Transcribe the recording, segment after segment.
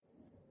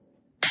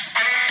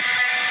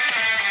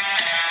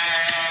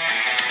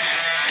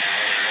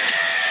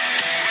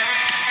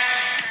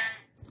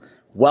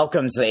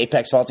Welcome to the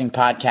Apex Vaulting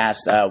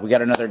Podcast. We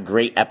got another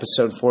great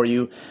episode for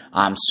you.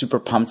 I'm super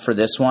pumped for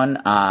this one.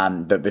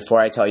 But before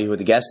I tell you who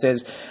the guest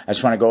is, I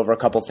just want to go over a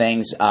couple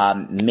things.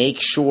 Make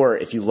sure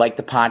if you like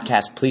the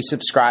podcast, please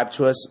subscribe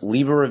to us.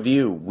 Leave a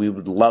review. We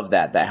would love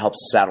that. That helps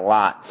us out a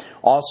lot.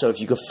 Also, if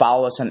you could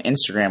follow us on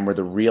Instagram, we're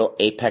the Real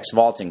Apex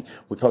Vaulting.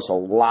 We post a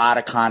lot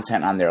of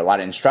content on there, a lot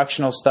of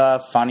instructional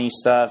stuff, funny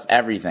stuff,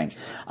 everything.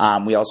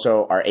 We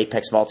also are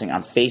Apex Vaulting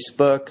on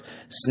Facebook,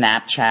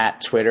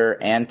 Snapchat, Twitter,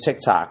 and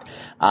TikTok.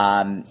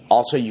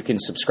 Also, you can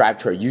subscribe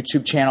to our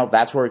YouTube channel.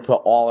 That's where we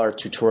put all our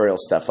tutorial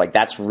stuff. Like,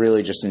 that's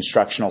really just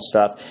instructional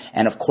stuff.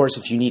 And of course,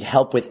 if you need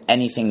help with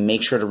anything,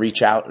 make sure to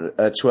reach out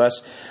to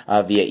us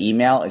via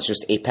email. It's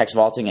just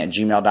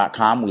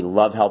apexvaulting@gmail.com. We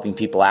love helping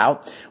people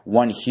out.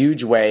 One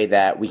huge way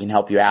that we can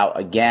help you out,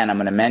 again, I'm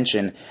going to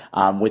mention,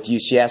 with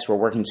UCS, we're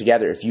working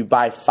together. If you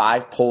buy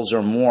 5 poles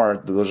or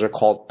more, those are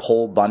called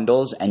pole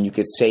bundles, and you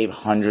could save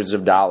hundreds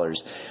of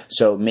dollars.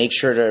 So make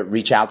sure to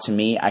reach out to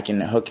me. I can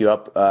hook you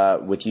up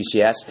with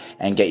UCS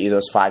and get you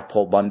those 5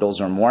 pole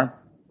bundles or more.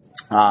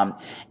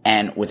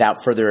 And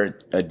without further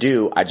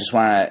ado, I just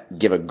want to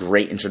give a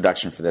great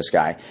introduction for this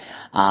guy.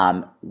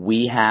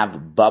 We have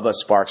Bubba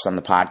Sparks on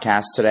the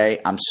podcast today.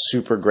 I'm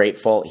super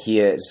grateful.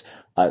 He is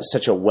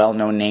such a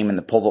well-known name in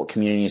the pole vault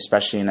community,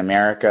 especially in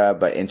America,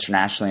 but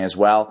internationally as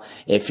well.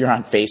 If you're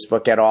on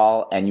Facebook at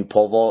all and you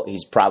pole vault,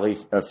 he's probably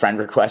a friend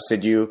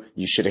requested you.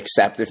 You should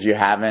accept if you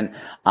haven't.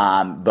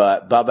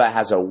 But Bubba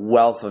has a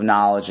wealth of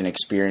knowledge and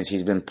experience.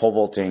 He's been pole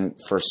vaulting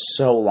for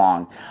so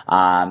long.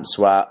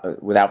 So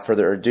without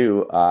further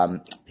ado,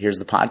 here's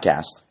the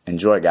podcast.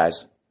 Enjoy,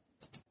 guys.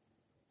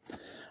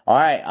 All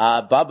right,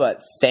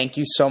 Bubba, thank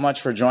you so much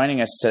for joining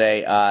us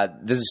today.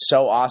 This is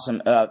so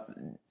awesome.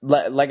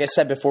 Like I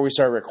said before we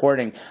started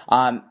recording,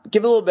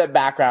 give a little bit of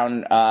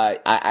background.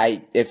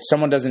 If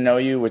someone doesn't know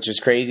you, which is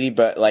crazy,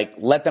 but like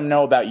let them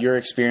know about your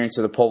experience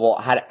of the pole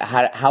vault.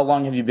 How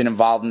long have you been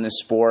involved in this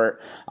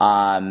sport?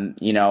 And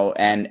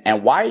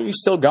why are you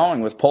still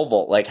going with pole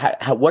vault? Like,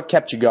 what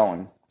kept you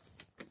going?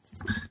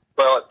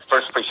 Well,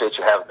 first, appreciate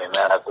you having me,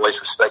 man. I've always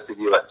respected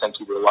you. I think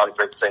you do a lot of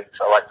great things.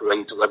 I like the way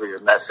you deliver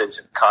your message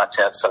and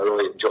content, so I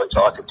really enjoy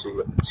talking to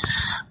you.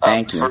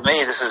 Thank you. For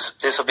me,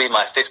 this will be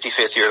my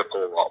 55th year to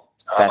pole vault.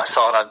 I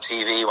saw it on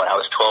TV when I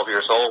was 12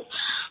 years old.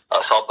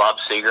 I saw Bob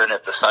Seger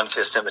at the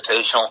Sunkissed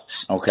Invitational.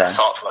 Okay. I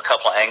saw it from a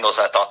couple of angles.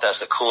 I thought that was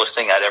the coolest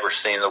thing I'd ever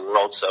seen in the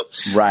world. So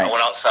right. I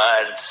went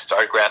outside and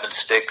started grabbing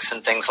sticks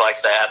and things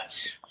like that.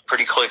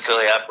 Pretty quickly,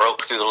 I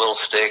broke through the little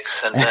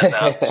sticks, and then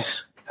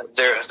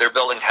they're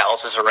building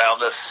houses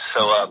around us.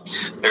 So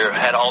they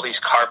had all these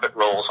carpet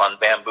rolls on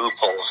bamboo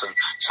poles, and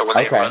so when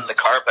they run the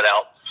carpet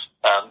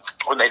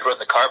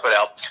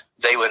out,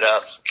 they would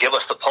give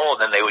us the pole,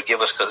 and then they would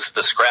give us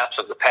the scraps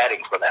of the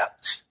padding for that,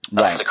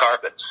 the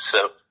carpet.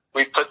 So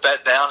we put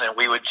that down, and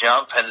we would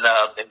jump and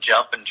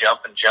jump and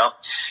jump and jump.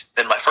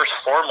 Then my first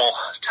formal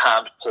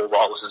timed pole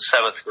vault was in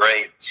 7th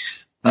grade.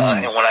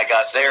 And when I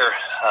got there,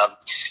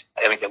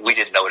 we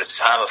didn't know it at the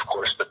time, of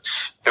course, but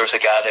there was a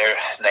guy there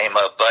named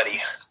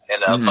Buddy,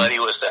 and Buddy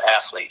was the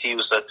athlete. He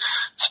was the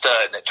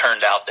stud, and it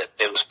turned out that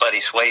it was Buddy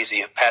Swayze,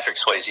 Patrick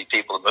Swayze,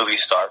 people, the movie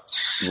star.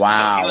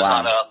 Wow! So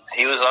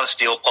he was on a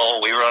steel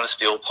pole. We were on a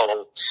steel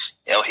pole.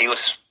 You know, he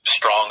was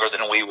stronger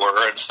than we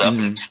were and stuff.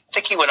 I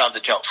think he went on to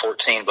jump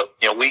 14, but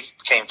we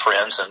became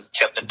friends and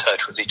kept in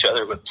touch with each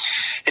other. But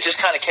it just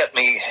kind of kept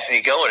me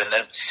going. And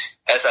then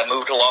as I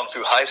moved along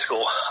through high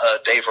school,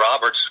 Dave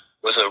Roberts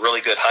was a really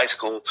good high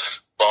school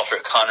vaulter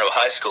at Conroe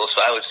High School, so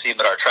I would see him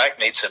at our track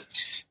meets, and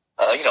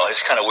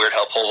it's kind of weird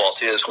how pole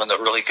vault is when the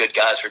really good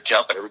guys are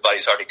jumping.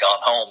 Everybody's already gone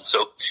home.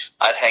 So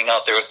I'd hang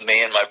out there with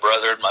me and my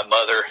brother and my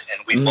mother,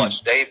 and we'd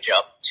watch Dave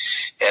jump.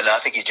 And I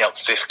think he jumped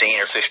 15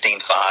 or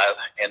 15.5,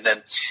 and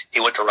then he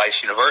went to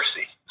Rice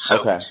University.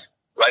 So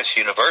Rice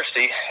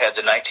University had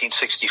the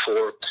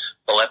 1964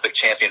 Olympic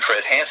champion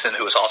Fred Hansen,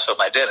 who was also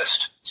my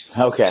dentist.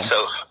 Okay.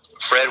 So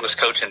Fred was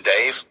coaching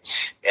Dave,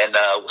 and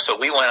so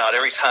we went out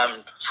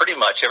pretty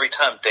much every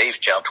time Dave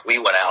jumped, we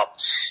went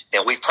out,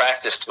 and we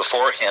practiced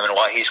before him, and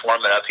while he's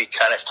warming up, he'd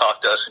kind of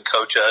talk to us and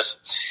coach us,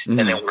 and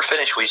then when we're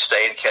finished, we'd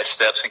stay and catch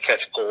steps and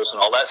catch poles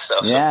and all that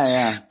stuff.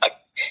 Yeah. I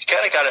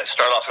kind of got to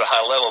start off at a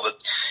high level,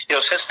 but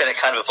since then it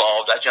kind of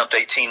evolved. I jumped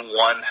 18-1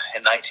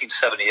 in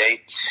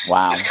 1978.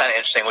 Wow. It's kind of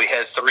interesting. We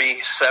had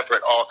 3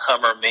 separate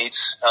all-comer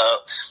meets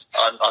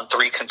on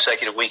 3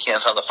 consecutive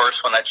weekends. On the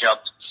first one, I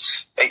jumped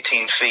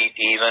 18 feet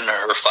even,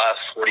 or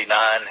 549,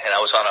 and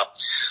I was on a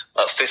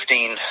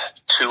 15.205,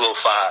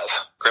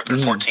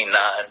 gripping 14.9.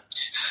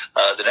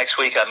 The next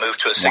week, I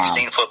moved to a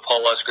 16-foot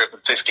pole. I was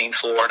gripping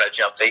 15.4, and I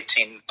jumped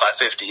 18 by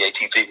 50,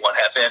 18 feet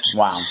 1/2 inch.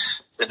 Wow.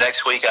 The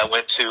next week I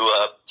went to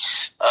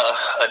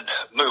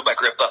move my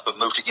grip up and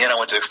moved again. I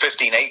went to a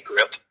 15.8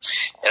 grip,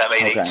 and I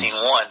made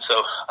 18.1.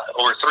 So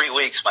over 3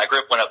 weeks, my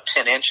grip went up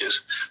 10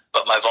 inches,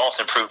 but my vault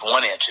improved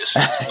 1 inch.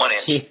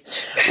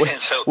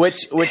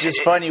 Which is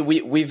funny.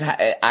 We've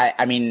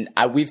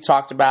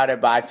talked about it,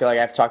 but I feel like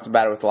I've talked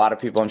about it with a lot of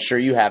people. I'm sure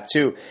you have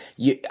too.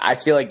 I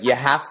feel like you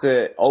have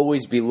to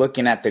always be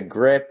looking at the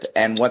grip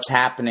and what's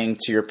happening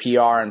to your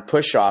PR and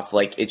push off.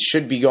 Like it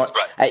should be going.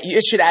 Right.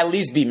 It should at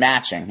least be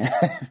matching.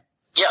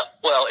 Yeah,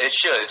 well, it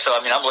should. So,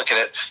 I mean, I'm looking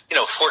at,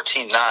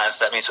 14 nines.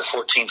 That means a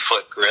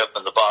 14-foot grip,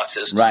 and the box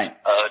is 9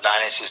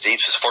 inches deep.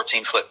 So it's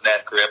 14-foot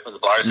net grip, and the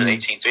bar is at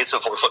 18 feet. It's a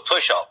 4-foot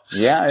push-off.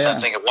 Yeah. So I'm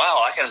thinking,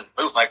 wow, I can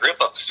move my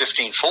grip up to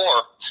 15.4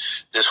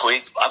 this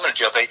week. I'm going to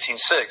jump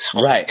 18.6.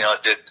 Well, right.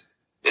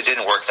 It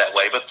didn't work that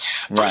way, but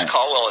Bruce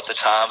Caldwell at the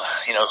time,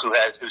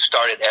 who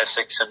started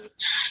Essex,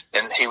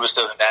 and he was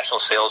the national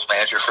sales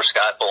manager for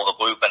Sky Bowl, the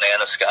Blue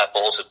Banana Sky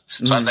Bowls.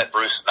 And so I met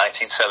Bruce in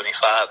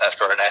 1975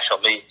 after our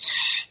national meet,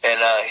 and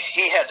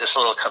he had this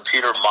little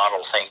computer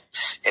model thing,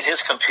 and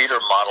his computer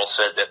model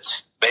said that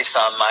based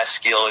on my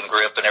skill and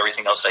grip and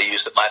everything else I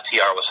used, that my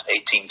PR was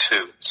 18.2.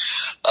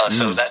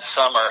 So that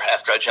summer,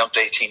 after I jumped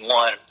 18.1,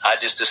 I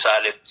just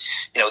decided,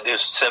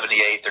 this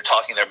 78, they're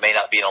talking there may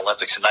not be an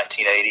Olympics in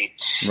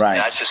 1980. Right.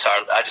 And I just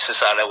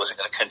decided I wasn't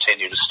going to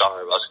continue to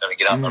starve. I was going to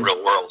get out in the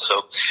real world.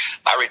 So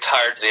I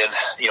retired then,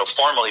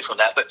 formally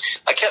from that. But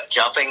I kept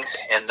jumping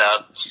and,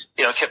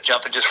 kept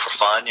jumping just for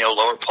fun,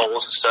 lower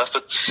poles and stuff.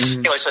 But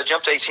anyway, so I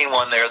jumped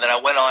 18.1 there. Then I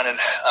went on and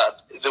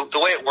the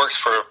way it works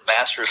for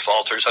masters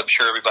vaulters, I'm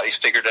sure everybody's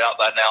figured it out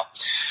by now.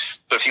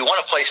 But if you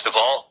want a place to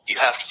vault, you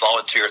have to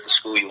volunteer at the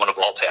school you want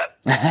to vault at.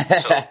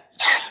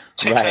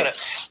 So it kind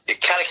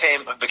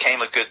of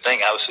became a good thing.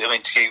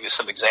 To give you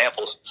some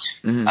examples,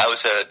 I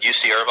was at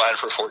UC Irvine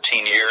for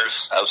 14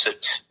 years. I was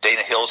at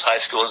Dana Hills High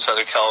School in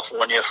Southern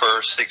California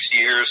for 6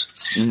 years.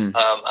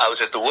 I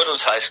was at the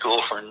Woodlands High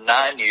School for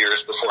 9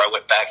 years before I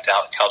went back to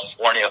out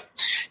California.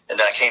 And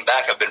then I came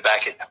back. I've been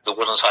back at the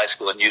Woodlands High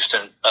School in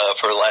Houston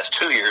for the last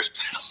 2 years.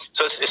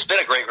 So it's been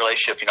a great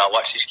relationship. I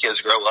watch these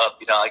kids grow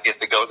up. I get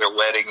to go to their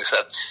weddings,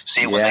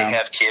 see when they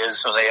have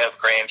kids, when they have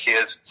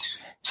grandkids.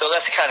 So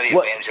that's kind of the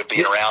advantage of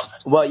being around.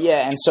 Well,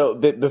 yeah, and so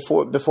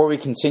before we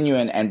continue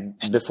and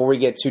before we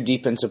get too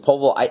deep into pole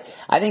vault,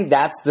 I think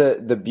that's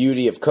the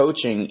beauty of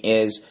coaching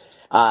is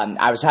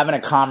I was having a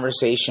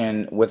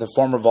conversation with a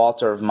former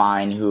vaulter of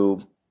mine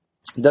who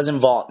doesn't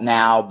vault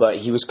now, but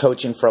he was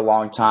coaching for a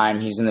long time.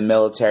 He's in the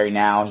military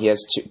now. He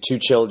has two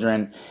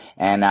children,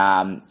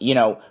 and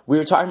we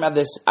were talking about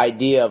this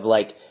idea of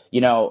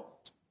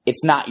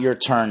it's not your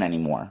turn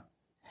anymore.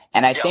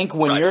 And I think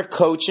when you're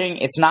coaching,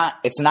 it's not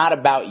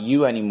about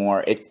you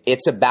anymore.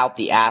 It's about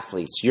the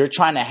athletes. You're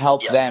trying to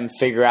help them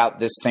figure out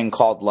this thing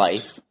called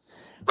life.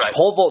 Right.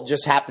 Pole vault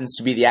just happens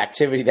to be the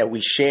activity that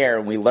we share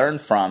and we learn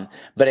from.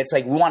 But it's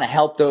like we want to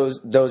help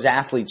those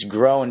athletes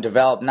grow and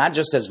develop, not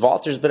just as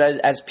vaulters, but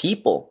as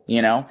people,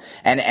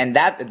 And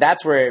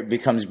that's where it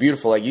becomes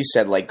beautiful. Like you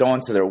said, like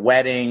going to their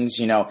weddings,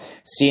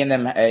 seeing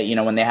them,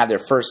 when they have their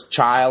first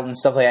child and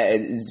stuff like that.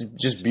 It's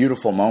just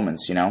beautiful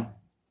moments,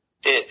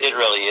 It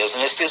really is,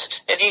 and it's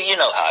just, and you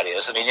know how it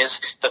is. I mean,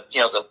 it's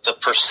the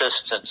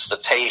persistence, the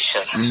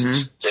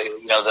patience,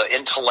 the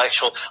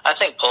intellectual. I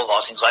think pole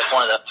vaulting is like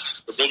one of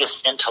the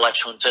biggest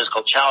intellectual and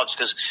physical challenges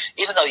because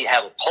even though you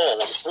have a pole,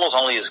 the pole is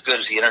only as good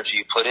as the energy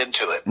you put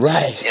into it.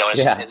 Right.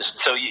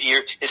 So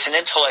it's an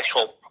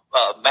intellectual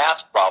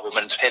math problem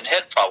and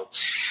head problem.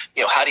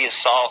 How do you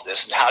solve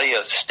this, and how do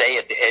you stay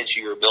at the edge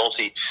of your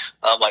ability?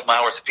 Like my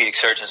orthopedic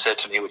surgeon said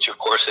to me, which of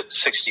course at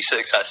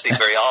 66 I see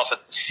very often.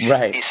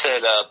 Right.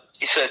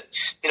 He said,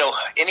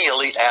 any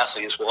elite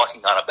athlete is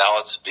walking on a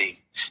balance beam.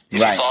 If you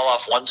fall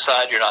off one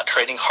side, you're not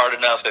training hard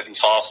enough. If you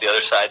fall off the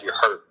other side, you're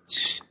hurt.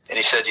 And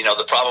he said,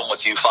 the problem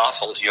with you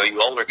fossils,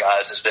 you older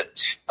guys, is that,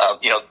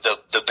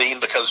 the beam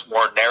becomes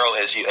more narrow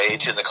as you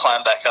age, and the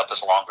climb back up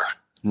is longer.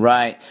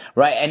 Right.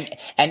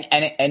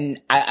 And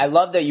I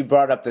love that you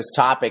brought up this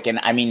topic.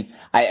 And I mean,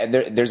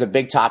 there's a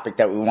big topic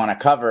that we want to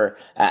cover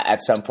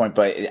at some point,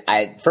 but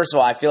first of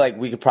all, I feel like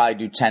we could probably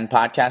do 10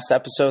 podcast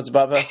episodes,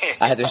 Bubba.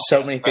 There's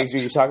so many things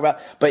we could talk about,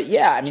 but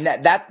yeah, I mean,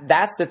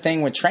 that's the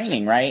thing with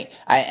training, right?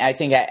 I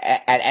think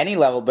at any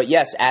level, but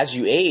yes, as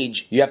you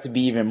age, you have to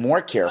be even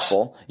more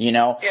careful,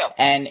 Yeah.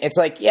 And it's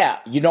like,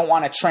 you don't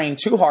want to train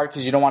too hard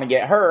because you don't want to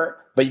get hurt.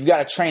 But you've got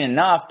to train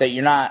enough that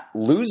you're not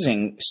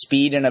losing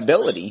speed and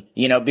ability,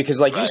 because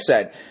like you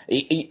said,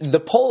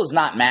 the pole is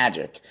not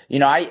magic.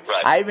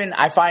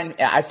 I find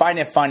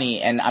it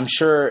funny, and I'm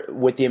sure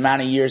with the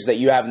amount of years that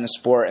you have in the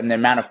sport and the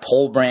amount of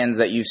pole brands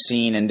that you've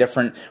seen and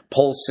different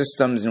pole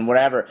systems and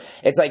whatever,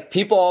 it's like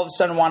people all of a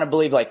sudden want to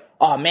believe like,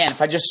 oh man, if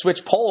I just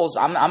switch poles,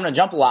 I'm going to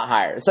jump a lot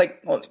higher. It's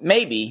like, well,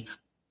 maybe,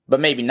 but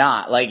maybe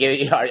not. Like,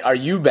 are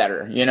you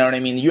better? You know what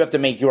I mean? You have to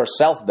make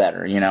yourself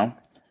better,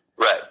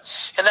 Right.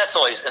 And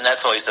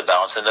that's always the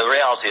balance. And the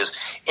reality is,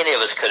 any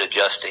of us could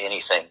adjust to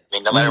anything. I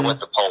mean, no matter what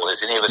the poll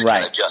is, any of us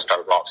can adjust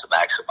our vault to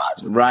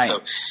maximize it. Right.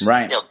 So,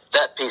 right.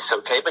 That piece is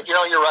okay. But you're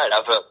right.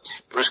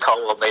 Bruce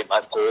Caldwell made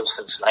my poll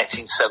since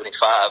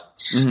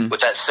 1975.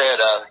 With that said,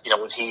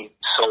 when he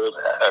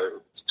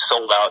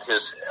sold out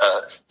his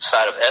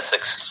side of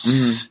Essex,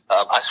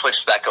 I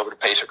switched back over to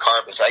Pacer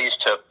Carbons. I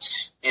used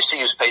to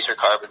use Pacer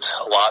Carbons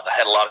a lot. I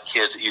had a lot of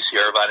kids at UC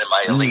Irvine in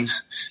my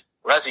elites.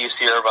 When I was at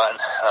UC Irvine,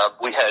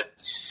 we had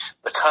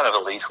a ton of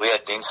elites. We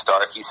had Dean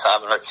Starkey,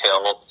 Simon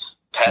Raquel,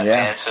 Pat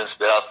Manson's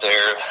been out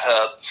there,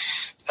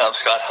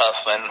 Scott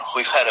Huffman.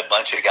 We've had a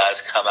bunch of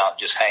guys come out and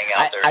just hang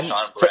out there.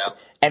 Sean Brown.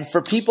 And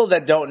for people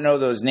that don't know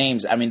those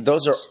names, I mean,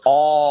 those are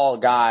all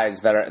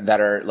guys that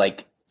are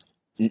like,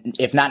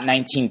 if not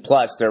 19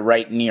 plus, they're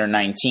right near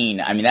 19.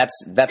 I mean,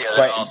 that's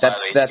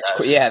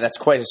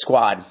quite a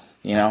squad,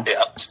 Yeah.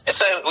 And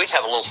so we'd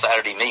have a little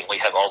Saturday meet.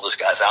 We'd have all those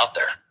guys out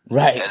there.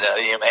 Right. And,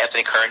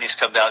 Anthony Kern used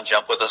to come down and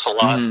jump with us a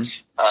lot.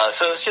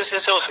 So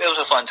it was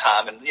a fun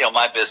time. And,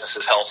 my business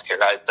is healthcare.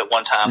 At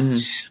one time,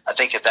 I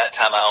think at that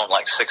time I owned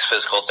like 6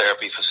 physical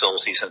therapy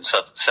facilities in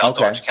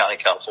South Orange County,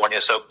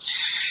 California. So,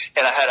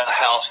 and I had a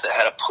house that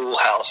had a pool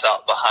house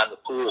out behind the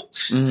pool.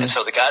 And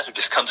so the guys would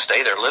just come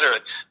stay there.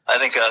 Literally, I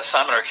think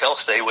Simon Raquel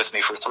stayed with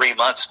me for 3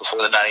 months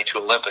before the 92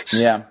 Olympics.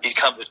 Yeah.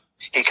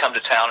 He'd come to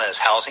town and his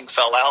housing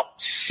fell out,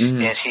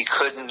 and he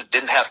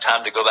didn't have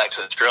time to go back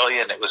to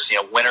Australia, and it was,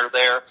 winter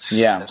there.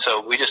 Yeah. And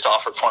so we just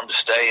offered for him to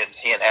stay, and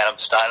he and Adam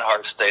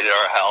Steinhardt stayed at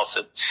our house.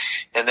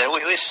 And then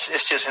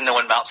it's just, and then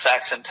when Mount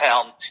Sack's in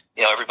town,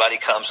 everybody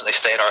comes and they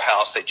stay at our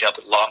house. They jump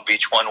at Long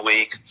Beach one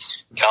week,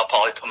 Cal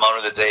Poly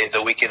Pomona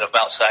the weekend of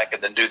Mount Sack,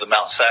 and then do the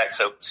Mount Sack.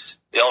 So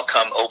they all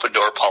come open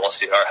door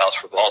policy at our house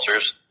for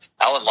vaulters.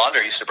 Alan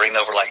Launder used to bring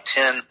over like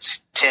 10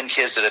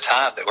 kids at a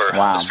time that were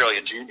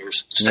Australian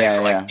juniors, stay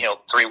for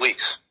 3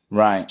 weeks.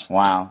 Right.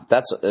 Wow.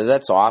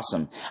 That's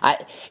awesome. I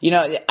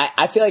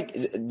feel like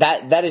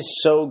that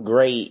is so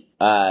great,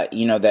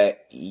 that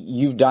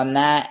you've done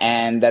that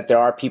and that there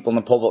are people in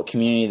the pole vault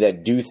community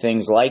that do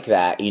things like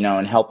that,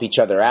 and help each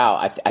other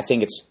out. I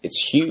think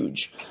it's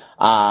huge.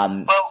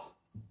 Well,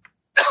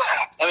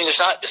 I mean, it's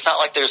not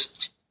like there's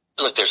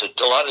a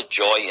lot of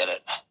joy in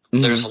it.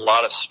 There's a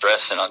lot of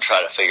stress on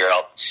trying to figure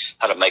out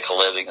how to make a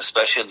living,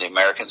 especially in the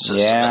American system.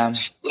 Yeah. And,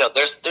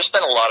 there's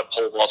been a lot of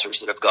pole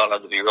vaulters that have gone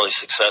on to be really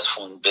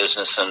successful in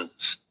business and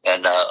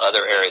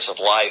other areas of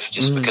life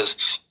just because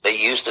they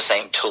used the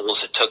same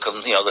tools. It took them,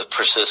 the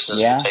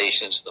persistence, the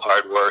patience, the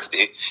hard work,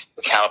 the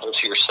accountable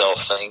to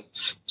yourself thing.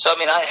 So, I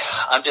mean,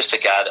 I'm just a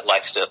guy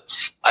that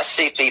I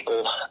see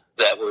people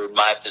that were in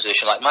my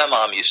position. Like my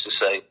mom used to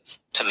say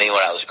to me when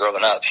I was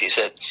growing up, she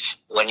said,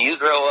 when you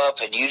grow up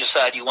and you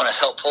decide you want to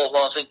help pole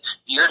vaulting,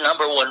 your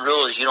number one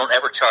rule is you don't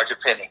ever charge a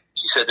penny.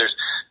 She said there's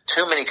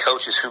too many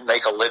coaches who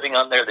make a living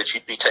on there that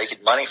you'd be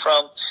taking money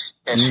from.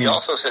 And she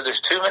also said there's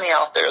too many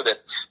out there that,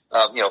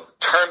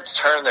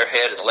 turn their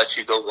head and let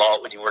you go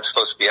vault when you weren't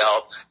supposed to be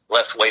out,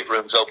 left weight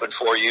rooms open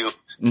for you.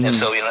 And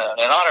so, in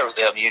honor of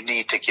them, you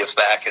need to give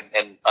back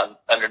and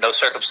under no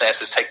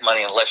circumstances take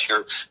money unless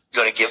you're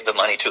going to give the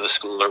money to a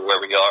school or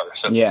wherever you are.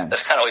 So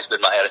that's kind of always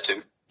been my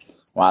attitude.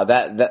 Wow,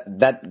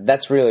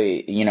 that's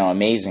really,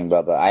 amazing,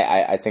 Bubba.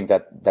 I think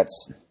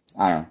that's,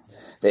 I don't know.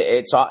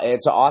 It's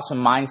an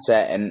awesome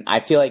mindset. And I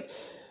feel like,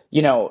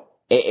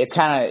 it's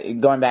kind of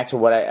going back to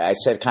what I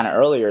said kind of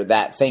earlier,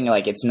 that thing,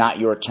 like, it's not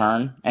your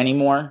turn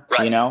anymore,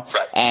 Right.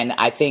 And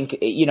I think,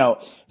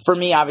 for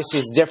me, obviously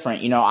it's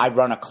different. I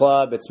run a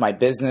club. It's my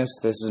business.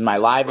 This is my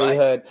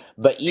livelihood. Right.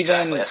 But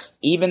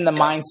even the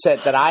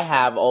mindset that I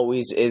have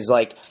always is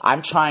like,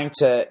 I'm trying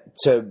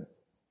to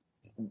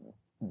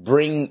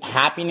bring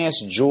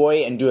happiness,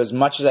 joy, and do as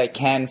much as I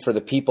can for the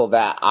people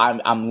that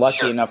I'm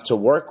lucky enough to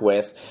work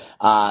with,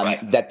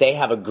 that they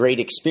have a great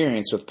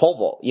experience with pole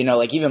vault.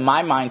 Like even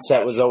my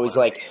mindset was always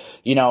like,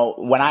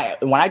 when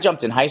I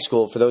jumped in high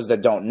school, for those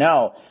that don't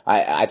know,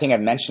 I think I've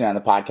mentioned it on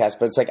the podcast,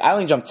 but it's like I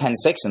only jumped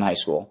 10.6 in high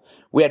school.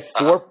 We had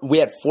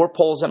four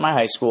poles at my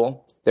high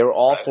school. They were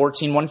all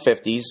 14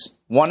 150s.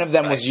 One of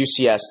them was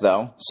UCS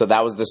though, so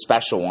that was the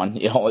special one.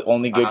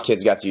 Only good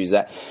kids got to use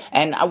that.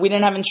 And we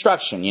didn't have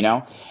instruction,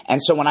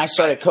 And so when I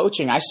started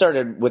coaching, I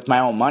started with my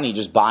own money,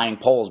 just buying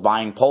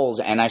poles,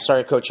 and I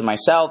started coaching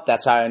myself.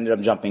 That's how I ended up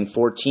jumping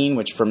 14,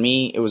 which for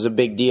me, it was a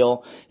big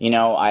deal.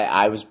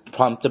 I was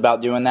pumped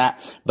about doing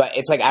that. But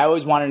it's like I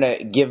always wanted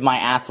to give my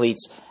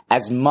athletes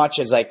as much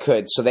as I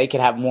could so they could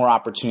have more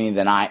opportunity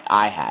than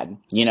I had,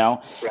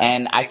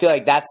 And I feel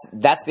like that's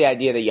the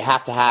idea that you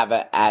have to have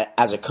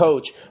as a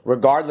coach,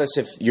 regardless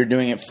if you're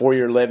doing it for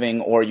your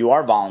living or you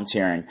are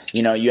volunteering.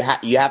 You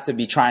have to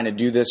be trying to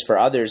do this for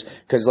others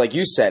because, like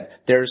you said,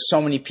 there's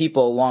so many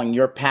people along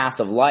your path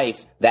of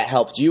life that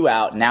helped you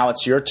out. Now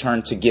it's your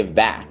turn to give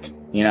back,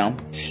 Yeah,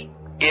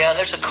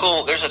 there's a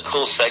cool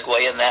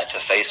segue in that to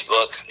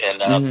Facebook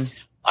and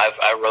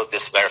I wrote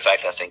this. As a matter of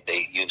fact, I think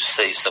you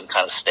say some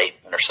kind of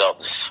statement or so.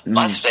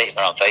 My statement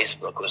on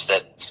Facebook was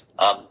that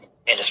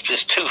and it's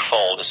just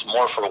twofold. It's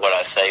more for what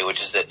I say,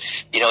 which is that,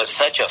 it's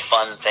such a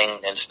fun thing,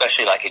 and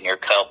especially like in your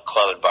club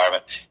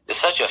environment, it's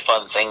such a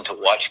fun thing to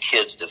watch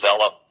kids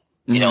develop,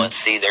 and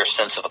see their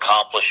sense of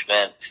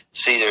accomplishment,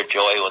 see their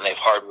joy when they've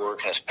hard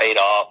work and it's paid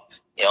off,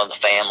 and the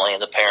family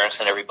and the parents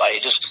and everybody.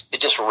 It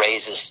just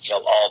raises,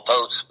 all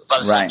boats. But by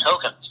the same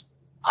token,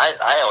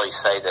 I always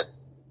say that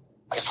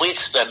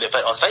if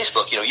on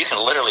Facebook, you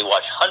can literally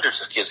watch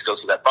hundreds of kids go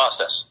through that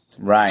process.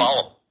 Right.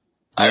 Follow them.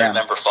 I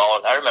remember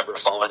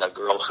following a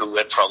girl who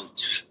went from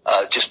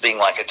just being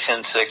like a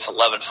 10'6",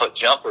 11-foot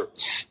jumper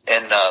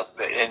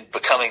and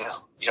becoming,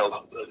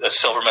 a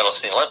silver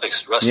medalist in the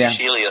Olympics. Rusty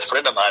Shealy, a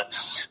friend of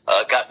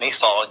mine, got me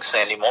following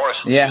Sandy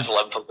Morris when she was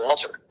 11-foot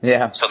vaulter.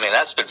 Yeah. So,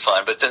 that's been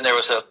fun. But then there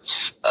was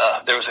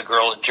a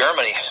girl in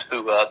Germany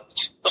who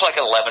was like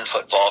an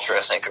 11-foot vaulter,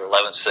 I think, or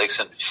 11'6",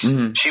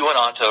 and she went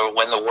on to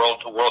win the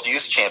World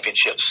Youth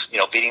Championships,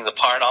 beating the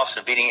Parnoffs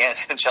and beating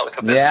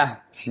Angelica Benson. Yeah.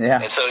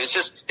 Yeah. And so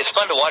it's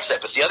fun to watch that.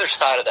 But the other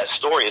side of that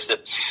story is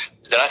that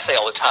I say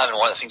all the time, and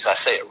one of the things I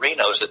say at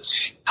Reno is that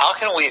how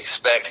can we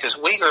expect, because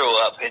we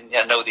grew up, and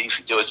I know that you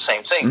do the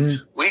same thing,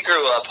 we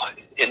grew up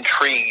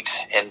intrigued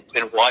and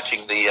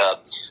watching the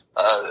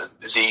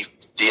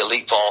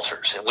elite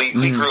vaulters. And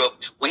we grew up,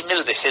 we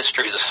knew the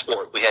history of the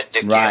sport. We had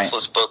Dick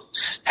Gansler's book,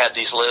 had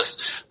these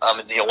lists. One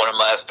of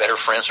my better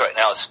friends right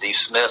now is Steve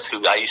Smith,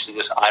 who I used to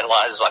just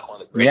idolize as like one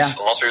of the greatest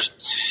vaulters.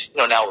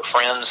 Now we're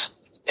friends.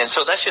 And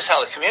so that's just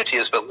how the community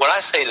is. But what I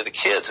say to the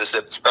kids is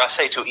that, or I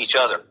say to each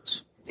other,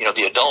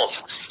 the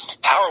adults,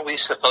 how are we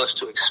supposed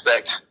to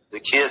expect the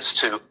kids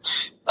to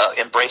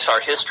embrace our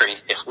history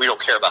if we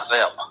don't care about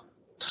them?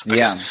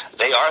 Because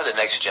they are the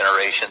next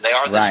generation. They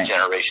are this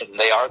generation.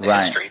 They are the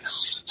history.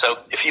 So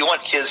if you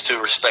want kids to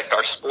respect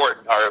our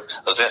sport, our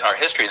event, our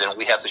history, then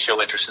we have to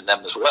show interest in them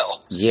as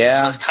well. Yeah.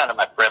 So that's kind of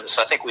my premise.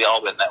 I think we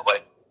all win that way.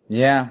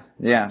 Yeah.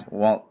 Yeah.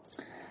 Well,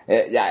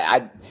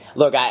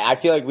 I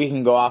feel like we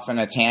can go off on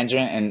a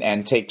tangent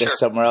and take this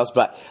somewhere else,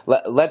 but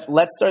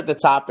let's start the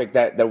topic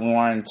that we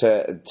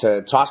wanted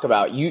to talk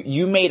about.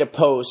 You made a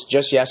post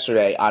just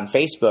yesterday on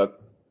Facebook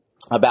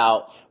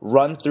about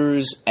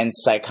run-throughs and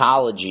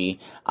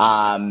psychology.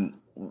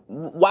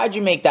 Why'd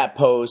you make that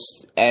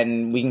post?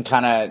 And we can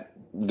kind of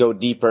go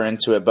deeper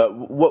into it, but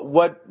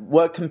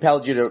what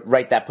compelled you to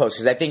write that post?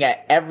 Because I think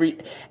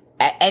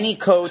any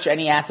coach,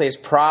 any athlete has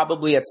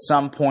probably at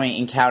some point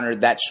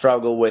encountered that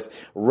struggle with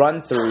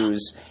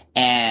run-throughs.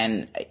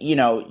 And,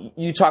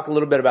 you talk a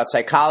little bit about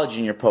psychology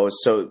in your post.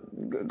 So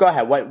go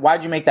ahead.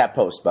 Why'd you make that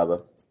post,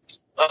 Bubba?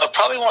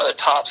 Probably one of the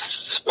top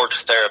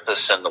sports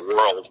therapists in the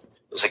world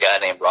was a guy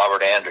named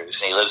Robert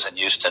Andrews, and he lives in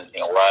Houston,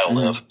 where I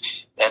live.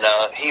 And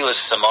he was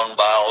Simone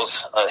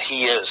Biles.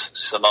 He is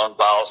Simone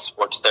Biles,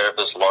 sports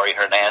therapist, Laurie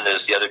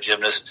Hernandez, the other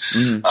gymnast.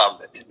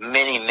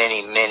 Many,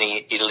 many,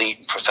 many elite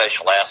and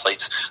professional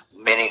athletes,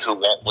 many who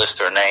won't list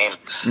their name.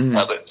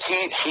 But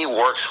he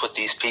works with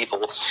these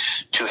people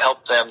to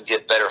help them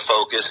get better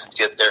focus,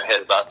 get their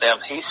head about them.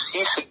 He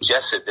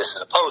suggested this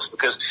in a post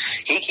because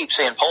he keeps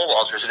saying pole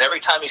vaulters, and every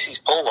time he sees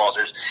pole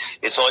vaulters,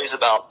 it's always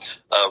about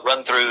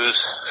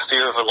run-throughs,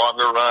 fear of a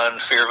longer run,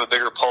 fear of a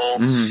bigger pole.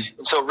 And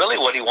so really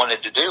what he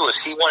wanted to do is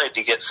he wanted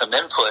to get some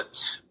input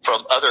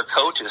from other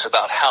coaches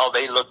about how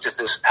they looked at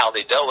this, how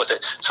they dealt with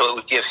it, so it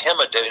would give him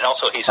and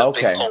also he's a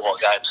big pole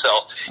vault guy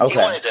himself.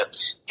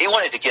 He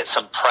wanted to get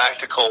some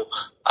practical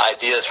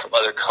ideas from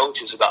other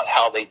coaches about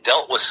how they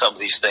dealt with some of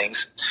these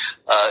things.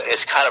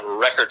 It's kind of a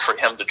record for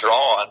him to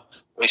draw on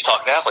when he's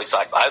talking to athletes.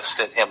 Like I've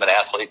sent him an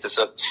athlete that's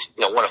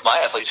one of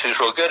my athletes who's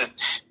real good, and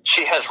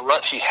she had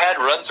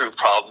run through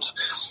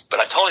problems, but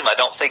I told him I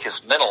don't think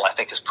it's mental, I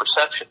think it's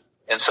perception.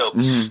 And so,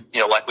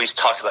 like we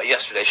talked about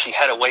yesterday, she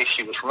had a way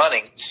she was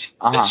running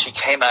that she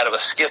came out of a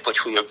skip,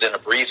 which we have then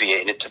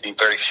abbreviated to be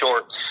very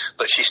short,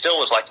 but she still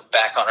was like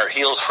back on her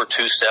heels for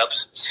 2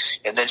 steps,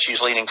 and then she's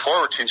leaning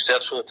forward 2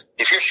 steps. Well,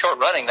 if you're short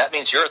running, that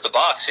means you're at the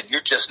box and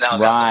you're just now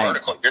down the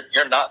vertical.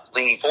 You're not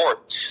leaning forward.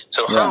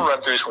 So her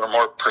run-throughs were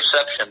more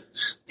perception,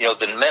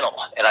 than mental.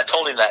 And I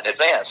told him that in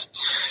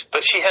advance.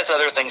 But she has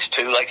other things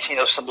too, like,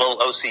 some little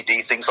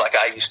OCD things like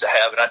I used to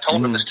have. And I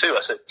told him this too.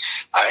 I said,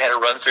 I had a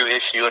run-through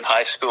issue in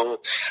high school.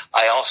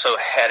 I also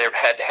had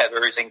to have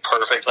everything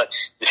perfect. Like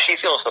if she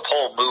feels the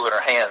pole move in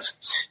her hands,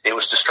 it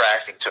was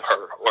distracting to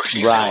her, or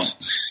she feels.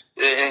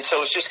 And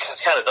so it's just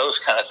kind of those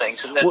kind of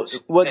things. And then,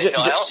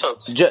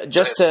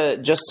 just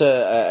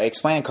to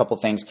explain a couple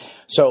things.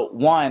 So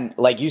one,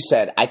 like you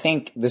said, I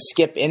think the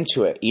skip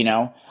into it,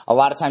 a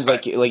lot of times,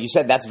 like you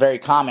said, that's very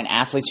common.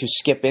 Athletes who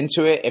skip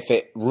into it, if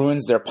it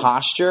ruins their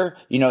posture,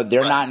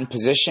 they're not in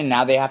position.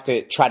 Now they have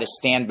to try to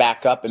stand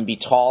back up and be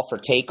tall for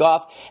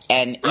takeoff.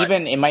 And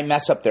even it might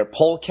mess up their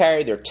pole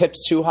carry, their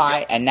tip's too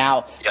high. And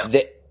now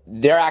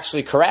they're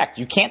actually correct.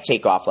 You can't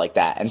take off like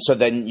that. And so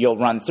then you'll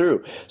run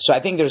through. So I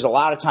think there's a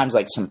lot of times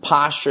like some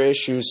posture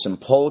issues, some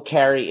pole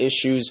carry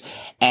issues,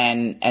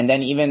 and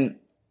then even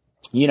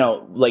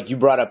like you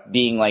brought up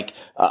being like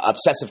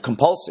obsessive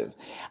compulsive.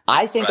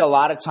 I think a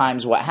lot of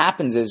times what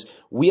happens is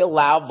we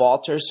allow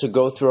vaulters to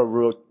go through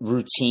a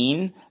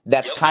routine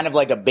that's kind of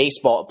like a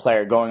baseball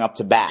player going up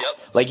to bat.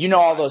 Like,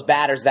 all those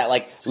batters that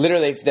like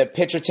literally if the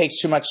pitcher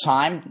takes too much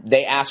time,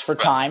 they ask for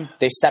time,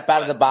 they step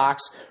out of the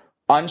box,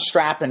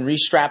 unstrap and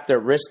restrap their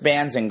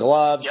wristbands and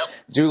gloves,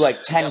 do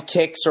like 10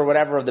 kicks or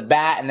whatever of the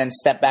bat, and then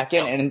step back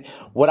in. And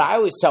what I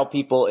always tell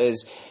people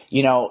is,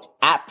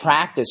 at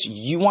practice,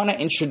 you want to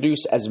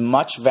introduce as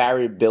much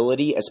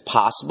variability as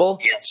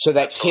possible so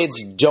that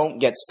kids don't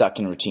get stuck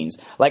in routines.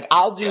 Like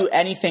I'll do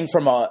anything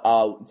from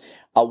a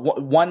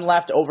one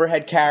left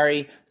overhead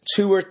carry,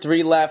 2 or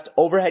 3 left,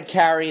 overhead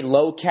carry,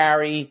 low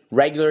carry,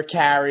 regular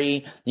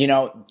carry,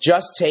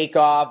 just take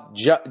off,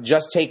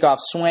 just take off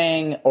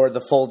swing, or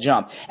the full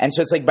jump. And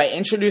so it's like by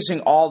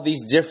introducing all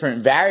these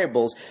different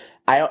variables,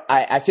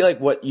 I feel like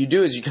what you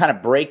do is you kind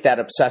of break that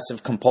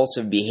obsessive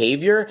compulsive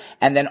behavior,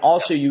 and then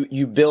also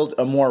you build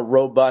a more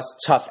robust,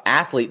 tough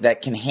athlete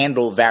that can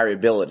handle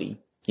variability.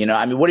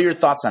 What are your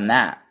thoughts on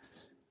that?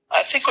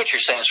 I think what you're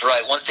saying is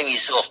right. One thing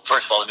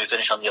first of all, let me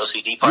finish on the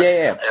OCD part.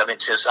 Yeah.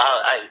 Because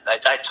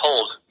I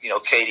told,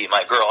 Katie,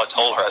 my girl, I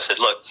told her, I said,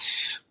 look,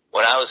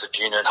 when I was a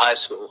junior in high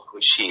school,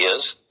 which she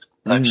is,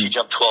 she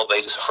jumped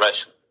 12.8 as a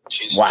freshman.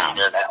 She's a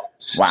junior now.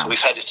 Wow. So we've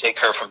had to take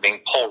her from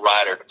being pole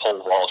rider to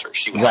pole vaulter.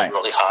 She went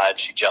really high and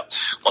she jumped.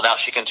 Well, now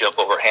she can jump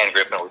over hand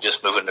grip, and we're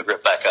just moving the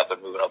grip back up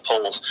and moving up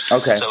poles.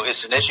 Okay. So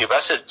it's an issue. But I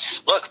said,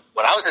 look,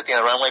 when I was at the end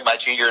of the runway, my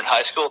junior in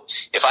high school,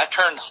 if I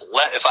turned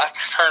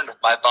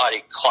my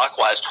body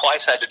clockwise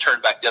twice, I had to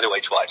turn back the other way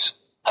twice.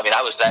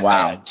 I was that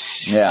bad.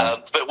 Yeah.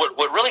 But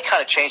what really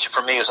kind of changed it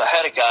for me is I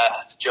had a guy,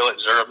 Joe at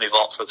Zermi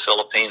Vault for the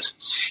Philippines,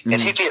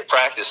 and he'd be at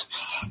practice,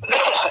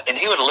 and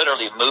he would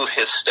literally move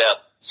his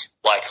step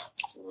like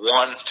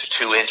 1 to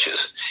 2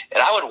 inches.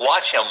 And I would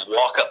watch him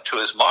walk up to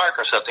his mark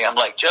or something. I'm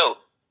like, Joe,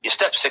 you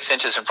stepped 6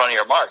 inches in front of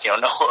your mark.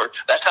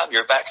 That time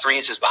you're back 3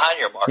 inches behind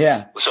your mark.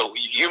 Yeah. So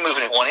you're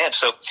moving it 1 inch.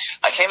 So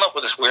I came up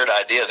with this weird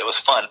idea that was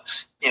fun.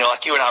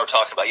 Like you and I were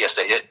talking about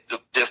yesterday,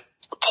 the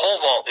pole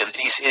vault and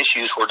these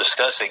issues we're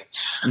discussing,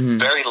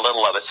 very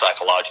little of it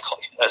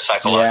psychologically.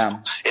 Yeah.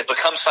 It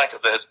becomes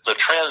the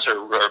trends are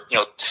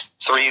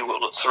three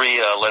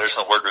letters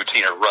in the word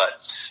routine or rut.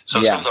 So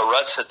some of the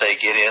ruts that they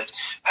get in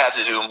have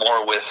to do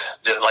more with,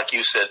 like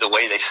you said, the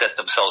way they set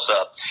themselves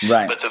up.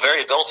 Right. But the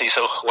variability.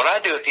 So what I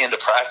do at the end of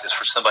practice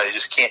for somebody who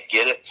just can't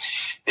get it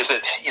is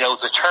that,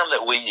 the term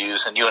that we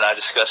use, and you and I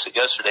discussed it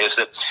yesterday, is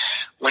that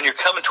when you're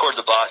coming toward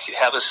the box, you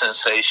have a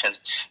sensation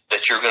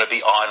that you're going to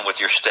be on with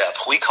your step.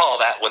 We call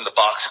that when the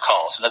box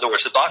calls. In other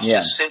words, the box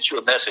just sends you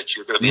a message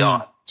you're going to be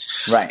on.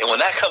 Right. And when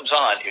that comes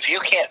on, if you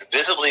can't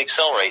visibly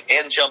accelerate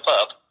and jump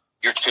up,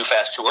 you're too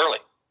fast too early.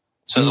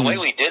 So the way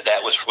we did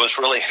that was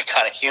really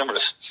kind of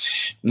humorous.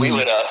 We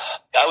would,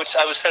 I would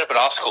set up an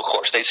obstacle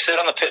course. They'd sit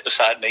on the pit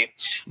beside me.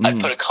 I'd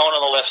put a cone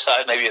on the left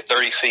side, maybe at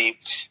 30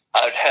 feet.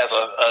 I'd have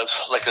a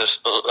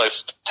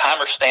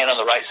timer stand on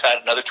the right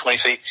side, another 20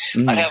 feet.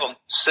 I'd have them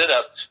sit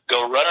up,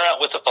 go run around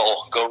with the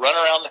pole, go run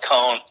around the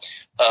cone,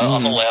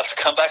 on the left,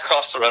 come back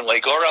across the runway,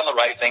 go around the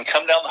right thing,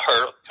 come down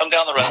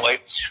the runway,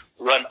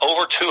 run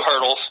over 2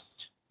 hurdles,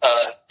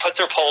 put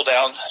their pole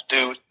down,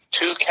 do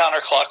 2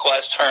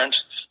 counterclockwise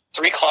turns,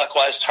 3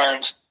 clockwise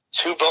turns,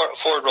 2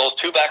 forward rolls,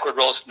 2 backward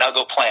rolls, now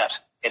go plant.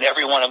 And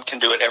every one of them can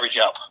do it every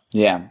jump.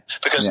 Yeah.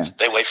 Because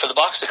they wait for the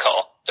box to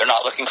call. They're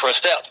not looking for a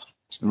step.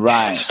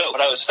 Right. And so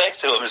what I would say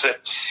to them is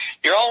that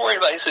you're all worried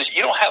about, he says,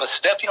 you don't have a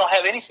step, you don't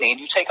have anything, and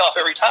you take off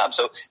every time.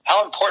 So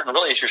how important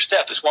really is your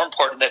step? It's more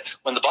important that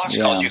when the box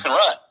calls, you can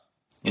run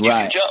and you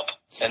can jump.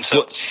 And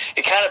so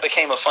it kind of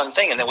became a fun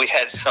thing. And then I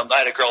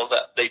had a girl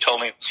that they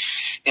told me,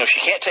 she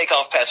can't take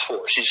off past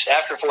 4.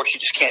 After 4, she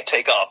just can't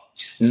take off.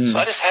 So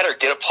I just had her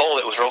get a pole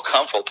that was real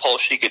comfortable, a pole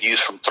she could use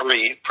from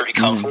 3, pretty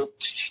comfortable.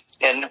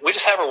 And we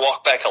just have her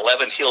walk back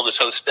 11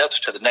 heel-to-toe steps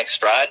to the next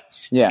stride.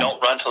 Yeah.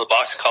 Don't run till the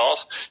box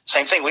calls.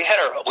 Same thing.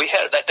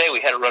 That day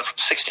we had her run from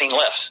 16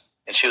 lefts,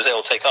 and she was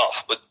able to take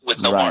off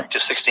with no mark,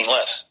 just 16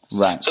 lefts.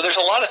 Right. So there's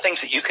a lot of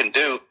things that you can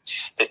do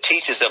that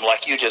teaches them,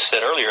 like you just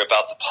said earlier,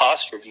 about the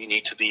posture you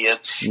need to be in.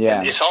 Yeah.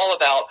 And it's all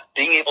about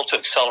being able to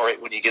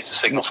accelerate when you get the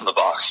signal from the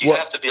box. You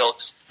have to be able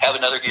to have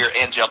another gear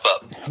and jump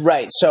up.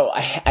 Right. So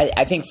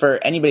I think for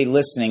anybody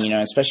listening,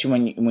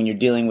 especially when you're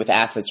dealing with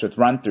athletes with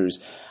run-throughs,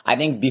 I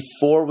think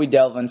before we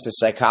delve into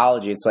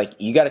psychology, it's like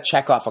you got to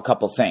check off a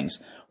couple things.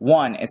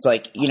 One, it's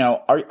like,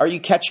 are you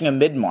catching a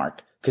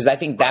mid-mark? Because I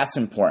think that's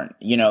important.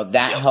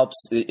 That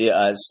helps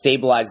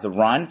stabilize the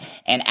run.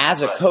 And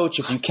as a coach,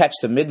 if you catch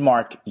the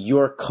mid-mark,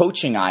 your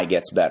coaching eye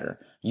gets better.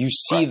 You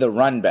see the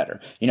run better.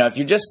 If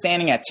you're just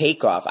standing at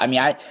takeoff,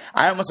 I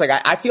almost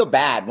I feel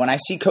bad when I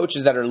see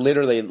coaches that are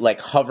literally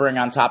like hovering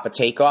on top of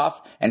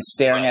takeoff and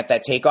staring at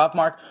that takeoff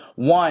mark.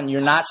 One,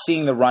 you're not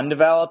seeing the run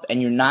develop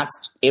and you're not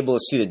able to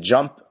see the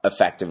jump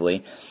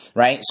effectively.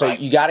 Right? So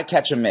you got to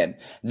catch a mid.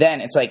 Then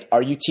it's like,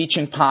 are you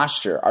teaching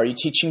posture? Are you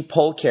teaching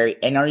pole carry?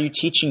 And are you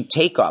teaching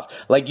takeoff?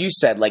 Like you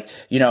said,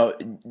 you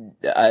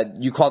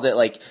called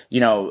it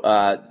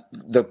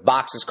the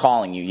box is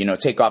calling you,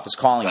 takeoff is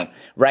calling you,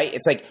 right?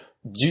 It's like,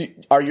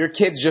 are your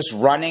kids just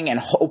running and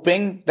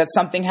hoping that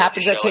something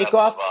happens at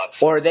takeoff,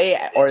 or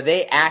are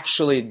they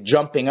actually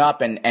jumping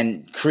up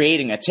and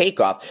creating a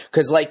takeoff?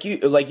 Because like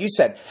you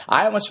said,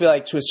 I almost feel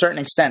like to a certain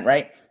extent,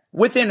 right?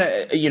 Within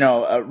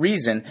a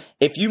reason,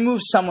 if you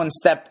move someone's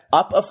step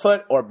up a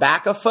foot or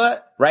back a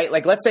foot, right?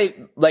 Like let's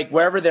say like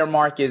wherever their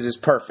mark is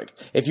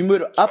perfect. If you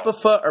move up a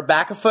foot or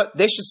back a foot,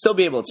 they should still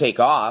be able to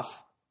take off.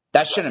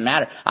 That shouldn't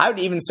matter. I would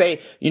even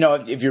say,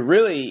 if you're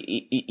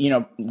really,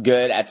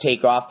 good at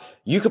takeoff,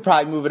 you could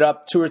probably move it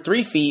up 2 or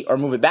 3 feet or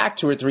move it back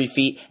 2 or 3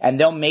 feet, and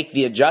they'll make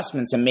the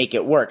adjustments and make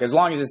it work as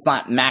long as it's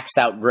not maxed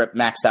out grip,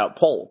 maxed out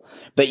pull.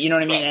 But you know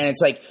what I mean? And it's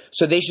like,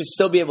 so they should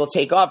still be able to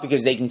take off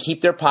because they can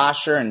keep their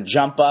posture and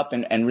jump up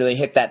and really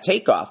hit that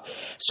takeoff.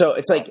 So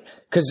it's like,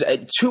 because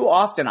too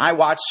often I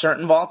watch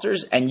certain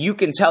vaulters and you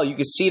can tell, you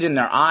can see it in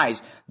their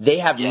eyes. They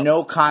have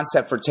no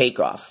concept for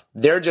takeoff.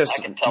 They're just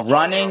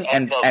running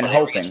and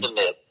hoping.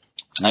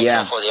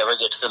 Before they ever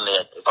get to the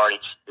mid, they've already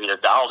either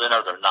dialed in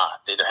or they're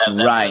not. They either have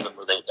that rhythm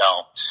or they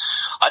don't.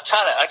 I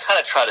kind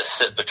of try to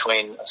sit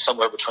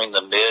somewhere between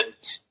the mid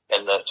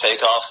and the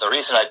takeoff. The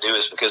reason I do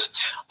is because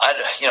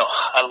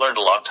I learned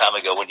a long time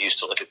ago when you used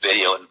to look at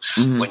video and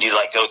when you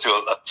like go through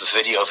a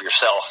video of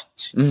yourself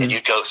and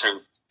you'd go through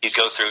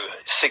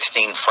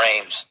 16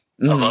 frames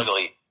of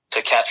ugly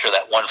to capture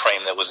that one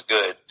frame that was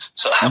good.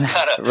 So I'm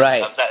kind of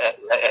I'm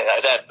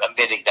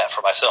admitting that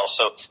for myself.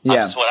 So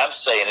what I'm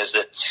saying is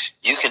that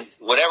you can,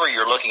 whatever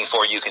you're looking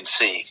for, you can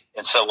see.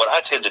 And so what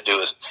I tend to do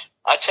is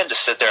I tend to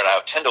sit there and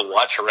I tend to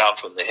watch around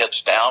from the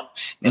hips down,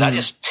 and I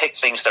just pick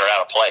things that are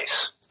out of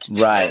place.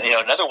 Right.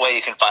 And, another way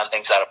you can find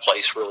things out of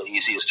place really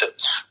easy is to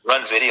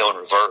run video in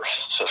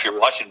reverse. So if you're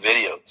watching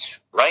video,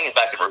 running it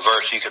back in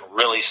reverse, you can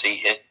really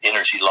see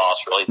energy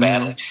loss really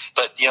badly.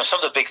 But,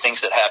 some of the big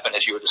things that happen,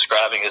 as you were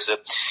describing, is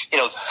that,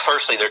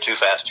 firstly, they're too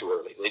fast too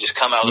early. They just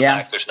come out of the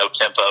back. There's no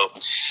tempo.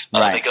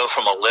 They go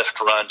from a lift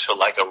run to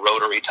like a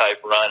rotary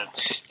type run,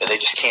 and they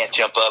just can't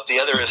jump up. The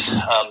other is,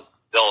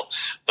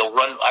 they'll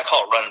run, I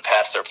call it running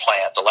past their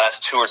plant. The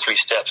last 2 or 3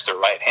 steps, their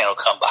right hand will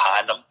come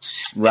behind them.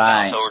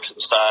 Right. Over to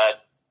the side.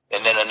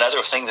 And then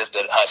another thing that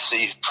I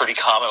see pretty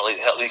commonly,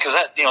 because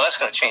that's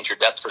going to change your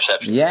depth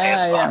perception.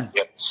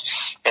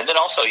 And then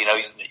also, you're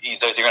going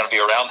to be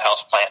a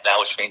roundhouse plant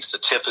now, which means the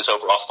tip is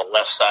over off the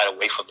left side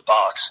away from the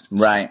box.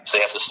 Right. So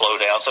they have to slow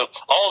down. So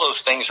all those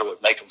things are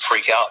what make them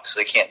freak out because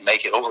they can't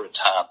make it over in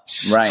time.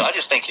 Right. So I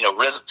just think,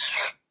 rhythmical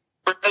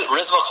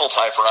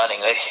type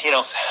running,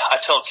 I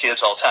tell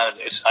kids all the time,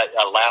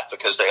 I laugh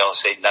because they all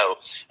say no.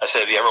 I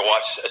said, have you ever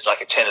watched like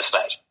a tennis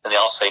match? And they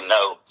all say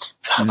no.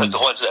 But the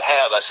ones that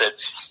have, I said,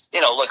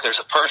 look, there's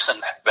a person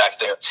back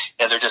there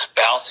and they're just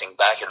bouncing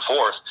back and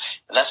forth.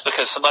 And that's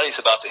because somebody's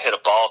about to hit a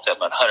ball at them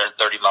at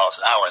 130 miles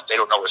an hour and they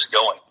don't know where it's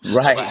going.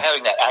 Right. So by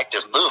having that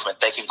active movement,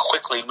 they can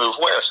quickly move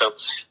where. So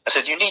I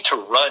said, you need to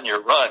run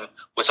your run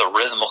with a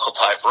rhythmical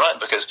type run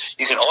because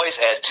you can always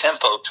add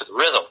tempo to the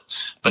rhythm.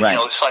 But,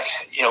 it's like,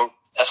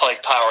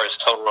 athletic power is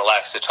total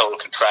relaxed to total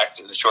contract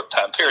in a short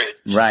time period.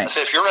 Right.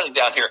 So if you're running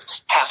down here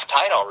half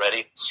tight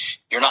already,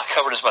 you're not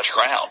covering as much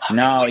ground.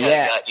 No,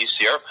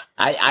 UC Irvine.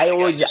 I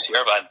always UC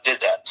Irvine did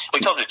that. We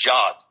told him to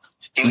jog.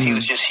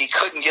 He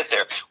couldn't get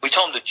there. We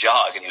told him to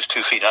jog, and he was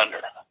 2 feet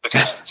under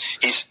because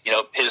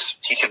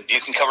you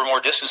can cover more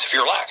distance if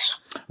you relax.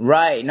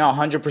 Right. No,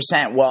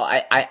 100%. Well,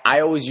 I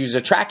always use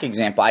a track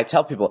example. I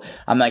tell people,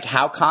 I'm like,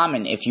 how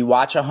common if you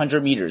watch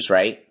 100 meters,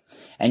 right,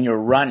 and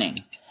you're running,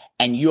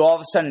 and you all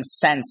of a sudden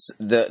sense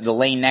the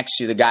lane next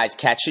to you, the guy's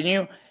catching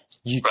you,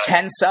 you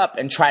tense up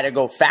and try to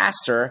go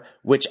faster,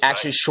 which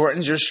actually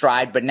shortens your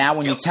stride. But now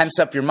when you tense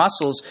up your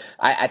muscles,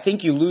 I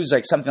think you lose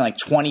like something like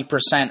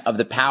 20% of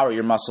the power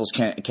your muscles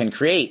can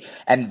create.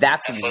 And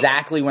that's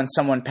exactly when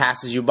someone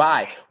passes you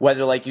by.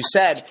 Whether, like you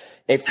said,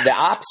 if the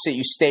opposite,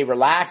 you stay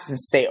relaxed and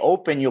stay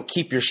open, you'll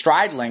keep your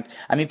stride length.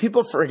 I mean,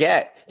 people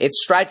forget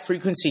it's stride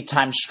frequency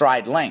times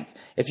stride length.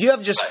 If you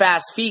have just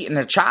fast feet and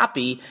they're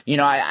choppy,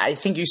 I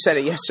think you said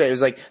it yesterday. It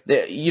was like,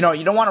 you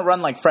don't want to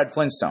run like Fred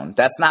Flintstone.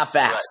 That's not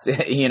fast, Your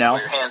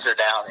hands are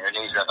down, your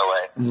knees are in the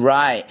way.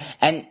 Right.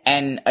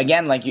 And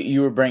again, like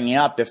you were bringing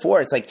up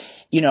before, it's like,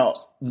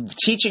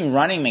 teaching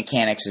running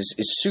mechanics is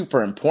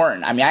super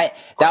important. I mean,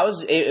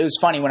 it was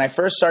funny when I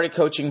first started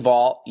coaching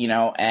vault,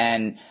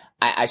 and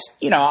I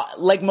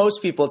like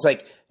most people, it's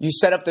like you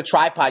set up the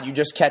tripod, you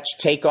just catch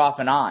takeoff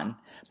and on.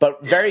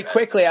 But very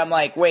quickly, I'm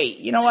like, wait,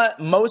 you know what?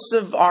 Most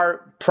of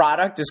our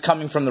product is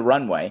coming from the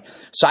runway.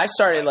 So I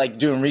started like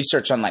doing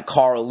research on like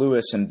Carl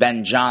Lewis and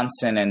Ben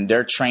Johnson and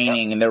their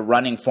training and their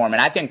running form.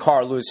 And I think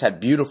Carl Lewis had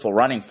beautiful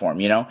running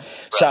form,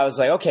 So I was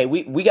like, okay,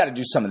 we got to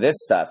do some of this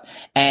stuff.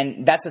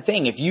 And that's the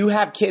thing. If you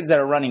have kids that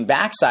are running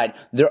backside,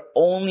 they're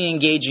only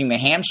engaging the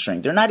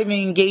hamstring. They're not even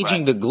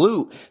engaging the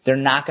glute. They're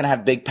not going to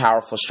have big,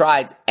 powerful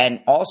strides.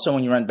 And also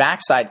when you run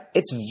backside,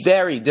 it's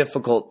very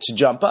difficult to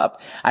jump up.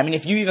 I mean,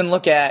 if you even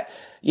look at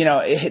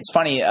it's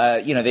funny,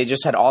 they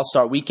just had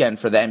All-Star Weekend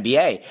for the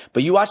NBA,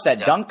 but you watch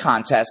that dunk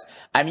contest,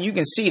 I mean, you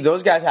can see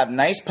those guys have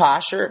nice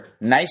posture,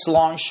 nice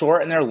long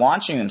short, and they're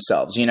launching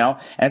themselves, and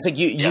it's like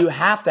you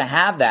have to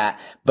have that,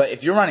 but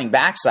if you're running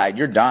backside,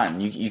 you're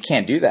done. You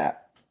can't do that.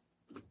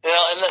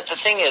 And the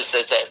thing is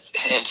that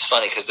it's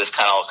funny because this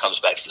kind of all comes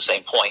back to the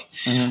same point.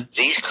 Mm-hmm.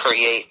 These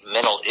create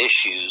mental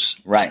issues.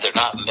 Right. They're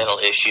not mental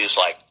issues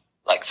like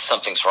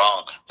something's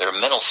wrong. They're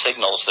mental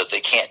signals that they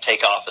can't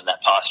take off in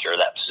that posture or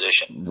that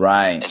position.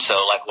 Right. And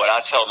so, like, what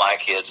I tell my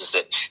kids is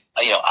that,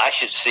 I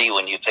should see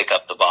when you pick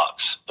up the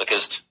box,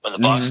 because when the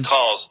box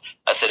calls,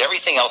 I said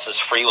everything else is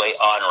freeway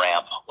on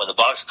ramp. When the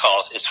box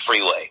calls, it's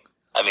freeway.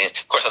 I mean,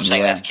 of course, I'm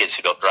saying that to kids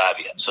who don't drive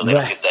yet, so they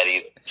don't get that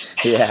either.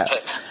 Yeah.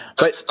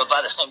 But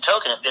by the same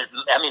token,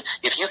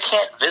 if you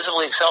can't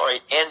visibly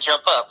accelerate and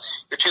jump up,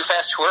 you're too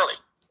fast too early,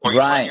 or you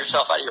run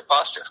yourself out of your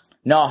posture.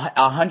 No,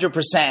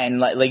 100%. And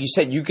like you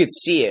said, you could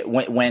see it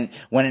when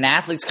an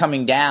athlete's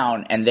coming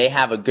down and they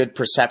have a good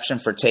perception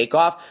for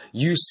takeoff,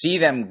 you see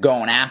them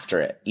going after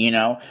it,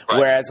 Right.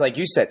 Whereas, like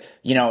you said,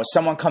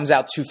 someone comes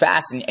out too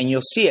fast and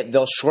you'll see it.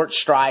 They'll short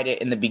stride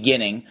it in the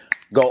beginning,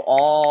 go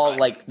all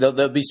like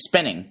they'll be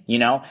spinning,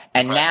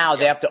 and now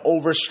they have to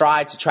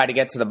overstride to try to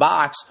get to the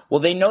box.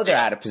 Well, they know they're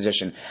out of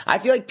position. I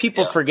feel like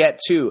people forget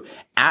too.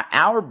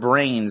 Our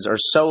brains are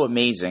so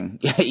amazing.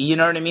 You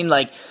know what I mean?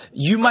 Like,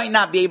 you might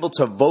not be able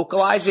to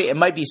vocalize it. It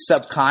might be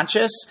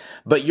subconscious,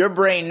 but your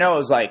brain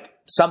knows like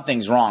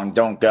something's wrong.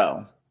 Don't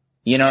go.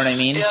 You know what I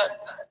mean?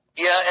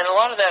 Yeah, and a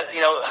lot of that,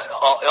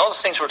 all the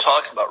things we're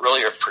talking about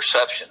really are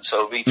perception.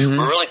 So we're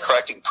really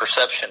correcting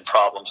perception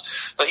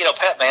problems. But,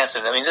 Pat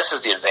Manson, this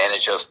is the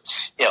advantage of,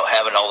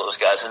 having all those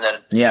guys. And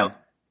then,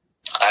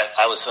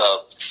 I was,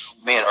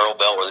 me and Earl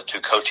Bell were the two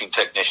coaching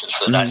technicians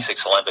for the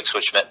 96 Olympics,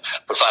 which meant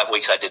for 5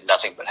 weeks I did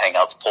nothing but hang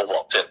out the pole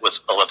vault pit with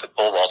Olympic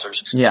pole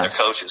vaulters and their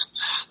coaches.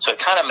 So it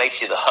kind of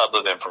makes you the hub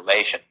of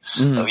information.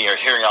 You're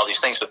hearing all these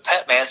things. But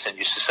Pat Manson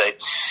used to say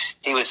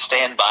he would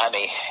stand by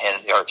me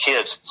and our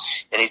kids,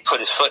 and he'd put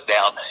his foot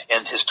down,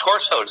 and his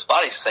torso, his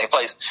body's the same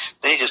place.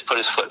 Then he just put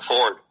his foot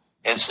forward.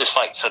 And it's just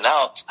like, so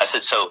now I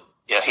said,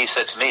 he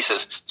said to me, he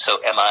says, so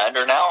am I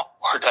under now,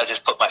 or did I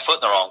just put my foot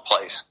in the wrong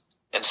place?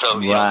 And so,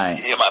 what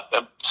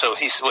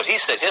he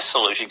said his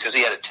solution, because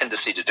he had a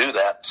tendency to do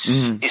that,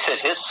 he said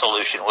his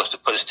solution was to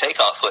put his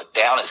takeoff foot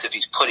down as if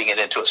he's putting it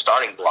into a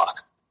starting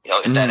block,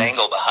 at that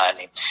angle behind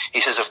him. He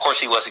says, of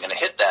course, he wasn't going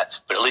to hit that,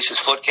 but at least his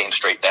foot came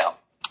straight down.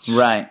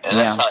 Right. And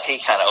that's how he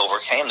kind of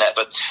overcame that.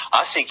 But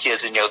I see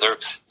kids, and, their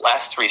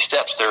last 3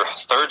 steps, their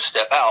third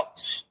step out,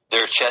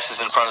 their chest is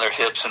in front of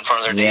their hips, in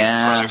front of their knees,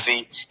 in front of their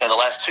feet. And the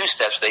last 2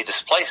 steps they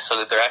displace so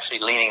that they're actually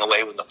leaning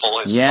away with the full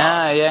hips.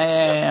 Yeah.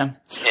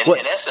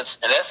 In essence,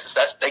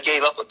 they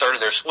gave up a third of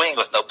their swing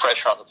with no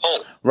pressure on the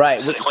pole. Right.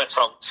 So they went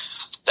from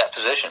that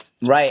position.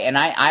 Right. And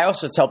I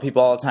also tell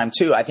people all the time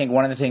too, I think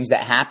one of the things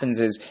that happens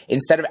is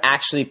instead of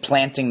actually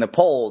planting the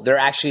pole, they're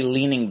actually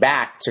leaning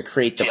back to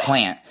create the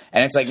plant.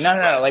 And it's like,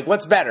 no. Like,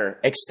 what's better,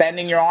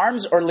 extending your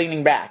arms or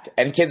leaning back?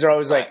 And kids are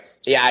always like,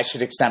 yeah, I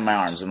should extend my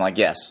arms. I'm like,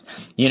 yes.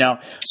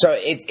 So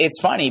it's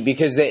funny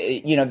because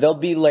there'll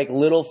be like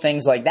little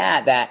things like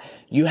that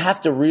you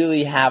have to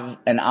really have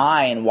an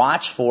eye and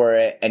watch for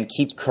it and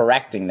keep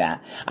correcting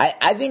that.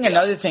 I think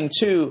another thing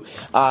too,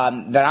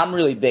 that I'm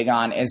really big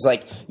on is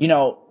like,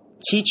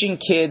 teaching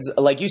kids,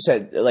 like you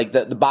said, like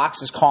the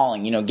box is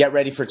calling, get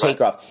ready for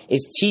takeoff,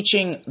 is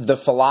teaching the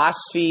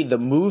philosophy, the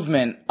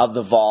movement of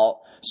the vault,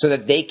 so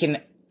that they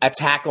can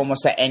attack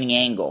almost at any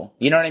angle.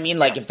 You know what I mean?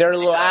 Like if they're a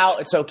little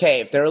out, it's okay.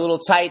 If they're a little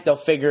tight, they'll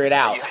figure it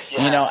out,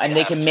 and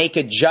they can make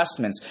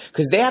adjustments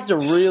because they have to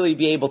really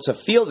be able to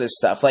feel this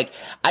stuff. Like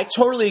I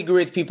totally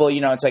agree with people,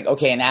 it's like,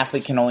 okay, an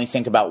athlete can only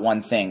think about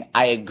one thing.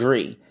 I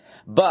agree.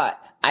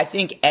 But I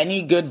think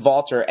any good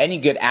vaulter, any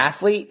good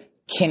athlete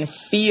can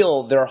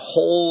feel their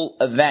whole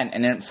event.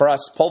 And then for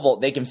us, pole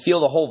vault, they can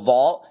feel the whole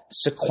vault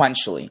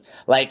sequentially.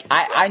 Like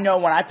I know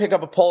when I pick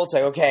up a pole, it's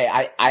like, okay,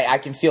 I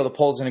can feel the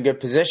pole's in a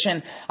good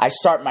position. I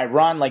start my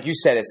run. Like you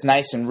said, it's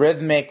nice and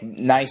rhythmic,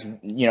 nice,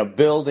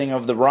 building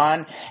of the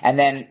run. And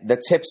then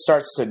the tip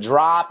starts to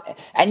drop.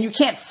 And you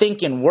can't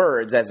think in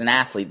words as an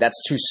athlete.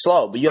 That's too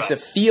slow. But you have to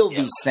feel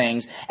these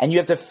things and you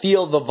have to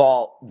feel the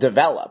vault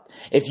develop.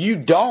 If you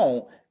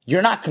don't,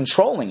 you're not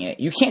controlling it.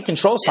 You can't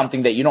control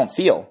something that you don't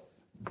feel.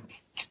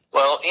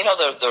 Well,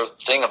 the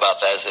thing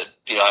about that is that,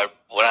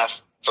 when I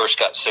first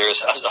got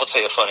serious, I'll tell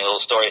you a funny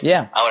little story.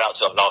 Yeah. I went out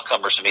to an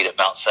all-comers meet at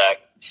Mount Sac,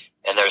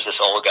 and there's this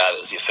old guy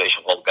that was the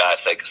official old guy, I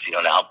say, because, now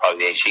I'm probably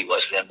the age he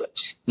was then, but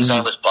his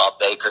name was Bob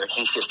Baker, and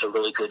he's just a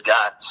really good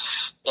guy.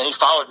 And he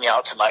followed me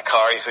out to my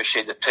car. He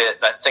officiated the pit,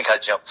 and I think I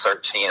jumped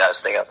 13. I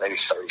was thinking maybe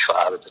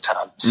 35 at the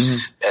time.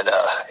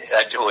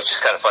 And which is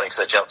kind of funny because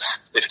I jumped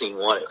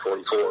 15-1 at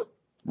 44.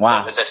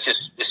 Wow. But it's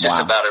just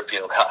a matter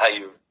of, how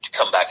you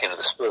come back into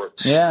the sport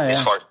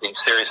as far as being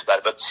serious about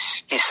it. But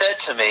he said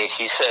to me,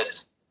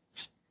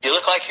 you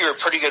look like you were a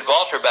pretty good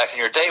vaulter back in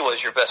your day. What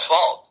was your best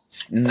vault?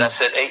 And I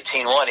said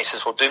 18-1. He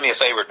says, well, do me a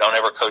favor. Don't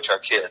ever coach our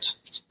kids.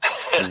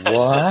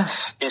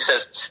 What? He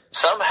says,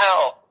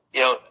 somehow,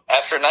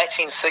 after after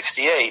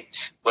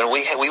 1968, when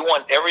we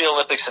won every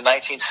Olympics in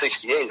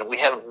 1968, and we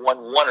haven't won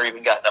one or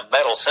even gotten a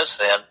medal since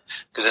then,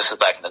 because this is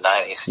back in the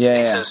 90s.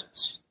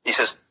 He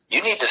says,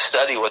 you need to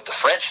study what the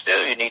French do.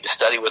 You need to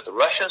study what the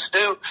Russians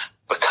do.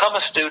 Become a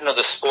student of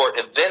the sport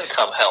and then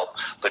come help.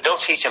 But don't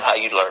teach them how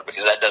you learn,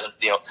 because that doesn't,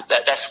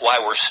 that's why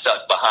we're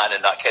stuck behind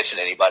and not catching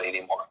anybody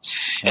anymore.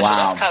 And so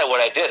that's kind of what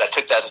I did. I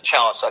took that as a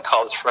challenge. So I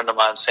called this friend of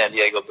mine in San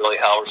Diego, Billy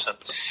Halverson,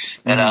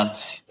 and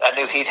I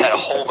knew he'd had a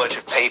whole bunch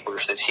of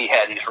papers that he's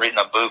reading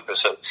on Buka.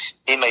 So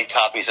he made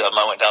copies of them.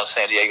 I went down to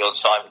San Diego and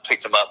saw him and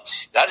picked them up.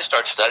 And I just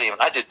started studying them.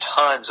 And I did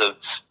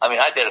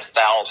I did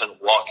 1,000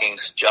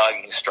 walkings,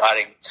 jogging,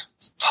 striding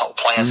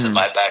plants in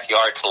my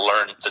backyard to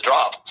learn the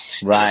drop.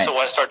 Right. And so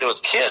what I started doing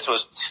with kids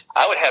was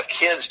I would have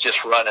kids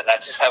just run, and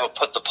I'd just have them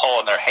put the pole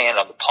in their hand,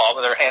 on the palm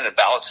of their hand, and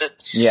balance it.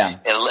 Yeah.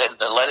 And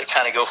let it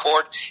kind of go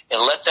forward, and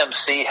let them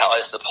see how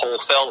as the pole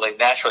fell, they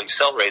naturally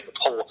accelerated. The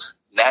pole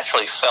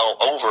naturally fell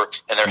over,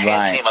 and their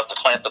hand came up to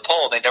plant the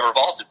pole, and they never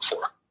vaulted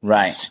before.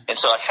 Right. And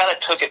so I kind of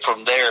took it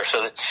from there.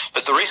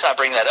 But the reason I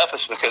bring that up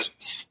is because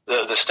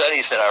the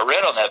studies that I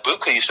read on that,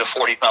 Buka used a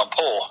 40-pound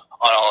pole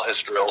on all his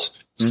drills.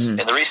 And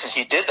the reason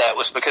he did that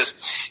was because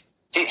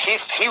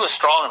he was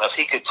strong enough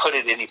he could put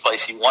it any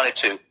place he wanted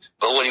to.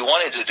 But what he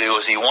wanted to do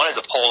is he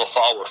wanted the pole to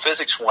fall where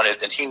physics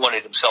wanted, and he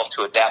wanted himself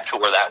to adapt to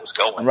where that was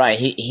going. Right.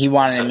 He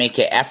wanted to make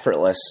it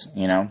effortless,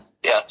 Yeah.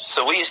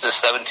 So we used a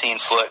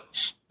 17-foot,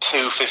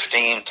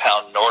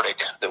 215-pound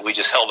Nordic that we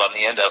just held on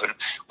the end of it.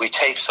 We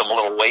taped some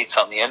little weights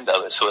on the end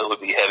of it so it would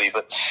be heavy.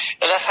 And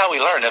that's how we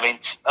learned. I mean,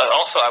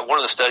 also one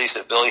of the studies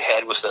that Billy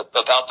had was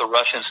about the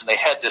Russians, and they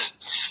had this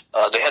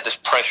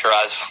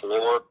pressurized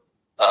floor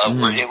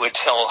where it would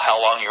tell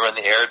how long you were in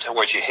the air to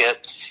what you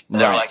hit. And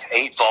there were like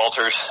 8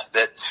 vaulters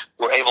that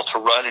were able to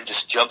run and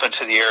just jump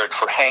into the air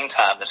for hang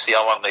time and see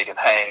how long they can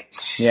hang.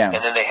 Yeah. And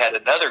then they had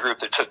another group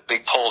that took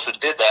big poles and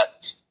did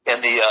that.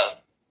 And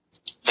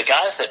the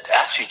guys that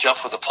actually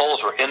jumped with the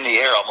poles were in the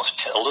air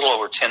almost a little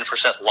over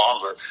 10%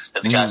 longer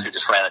than the guys who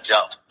just ran a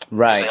jump.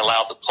 Right. They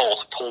allowed the pole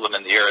to pull them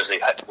in the air as they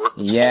had to work.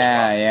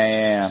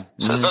 Yeah.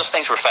 So those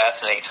things were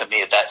fascinating to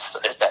me at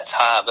that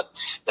time. But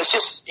it's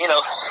just,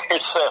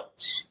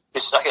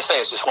 it's like I say,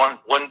 it's just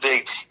one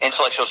big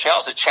intellectual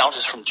challenge that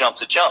challenges from jump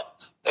to jump.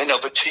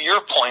 But to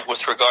your point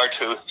with regard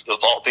to the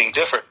vault being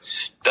different,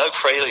 Doug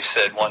Fraley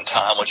said one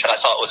time, which I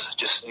thought was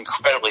just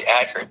incredibly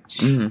accurate.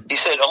 He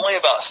said only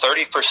about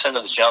 30%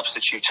 of the jumps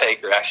that you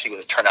take are actually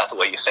going to turn out the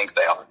way you think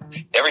they are.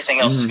 Everything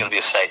else is going to be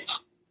a save.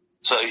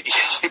 So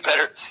you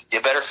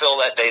better fill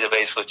that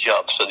database with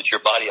jumps so that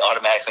your body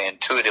automatically,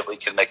 intuitively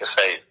can make a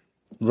save.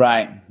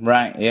 Right.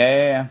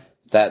 Yeah.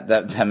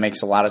 That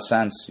makes a lot of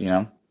sense, And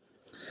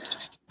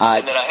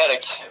then I had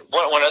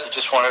one other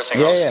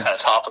thing kind of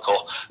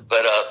topical, but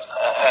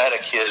I had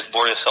a kid,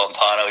 Boris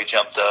Celentano.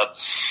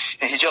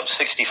 He jumped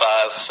 65,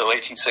 so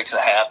 18.6 and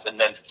a half, and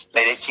then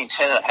made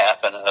 18.10 and a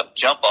half and a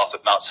jump off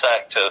at Mount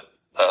Sac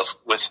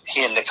with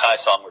he and Nick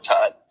Heisong were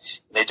tied.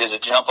 They did a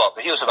jump off,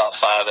 but he was about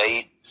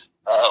 5'8",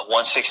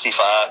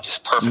 165,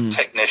 just perfect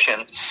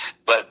technician.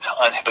 But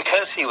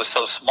because he was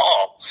so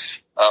small,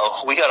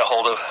 we got a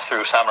hold of,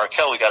 through Simon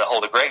Raquel, we got a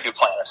hold of Greg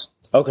Duplantis.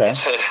 Okay. And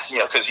said,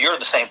 because you're in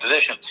the same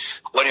position,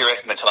 what do you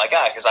recommend to my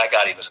guy? Because I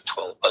got him as a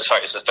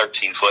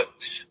 13-foot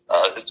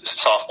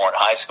sophomore in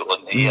high school,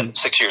 and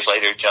 6 years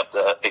later he jumped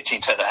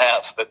 18.10 and a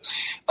half. But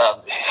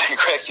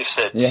Greg just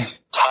said,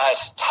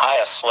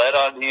 tie a sled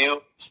onto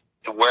you,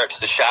 wear it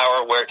to the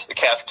shower, wear it to the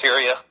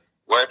cafeteria,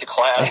 wear it to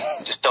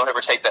class, just don't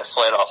ever take that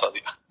sled off of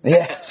you.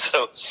 Yeah.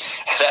 So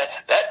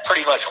that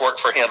pretty much worked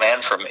for him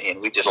and for me,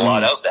 and we did a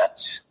lot of that.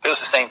 It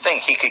was the same thing.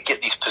 He could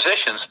get these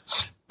positions,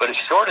 but as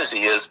short as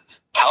he is,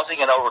 how's he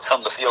going to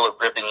overcome the feel of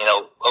gripping,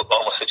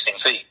 almost 16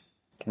 feet?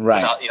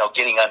 Right. Without,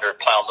 getting under and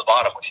plowing the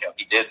bottom, which,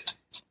 he didn't.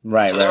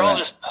 Right. So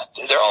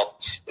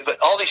but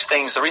all these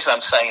things, the reason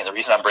I'm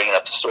bringing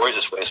up the story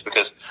this way is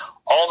because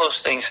all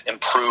those things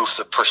improve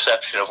the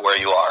perception of where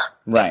you are.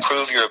 Right.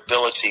 Improve your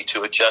ability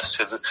to adjust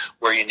to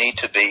where you need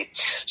to be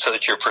so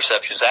that your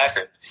perception is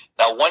accurate.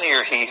 Now, one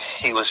year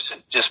he was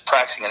just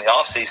practicing in the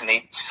off season.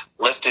 He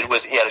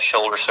had a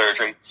shoulder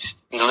surgery.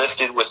 He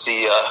lifted with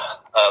the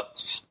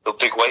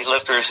big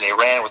weightlifters, and he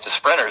ran with the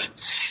sprinters.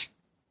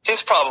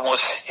 His problem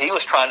was he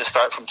was trying to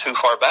start from too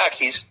far back.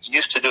 He's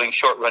used to doing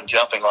short run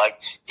jumping. Like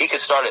he could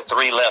start at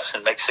 3 lefts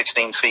and make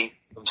 16 feet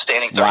from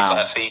standing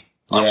 35 feet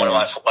on one of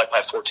my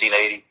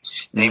 1480.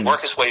 And he'd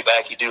work his way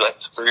back. He'd do like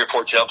 3 or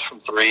 4 jumps from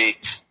 3,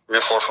 3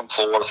 or 4 from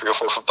 4, 3 or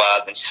 4 from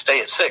 5, and he'd stay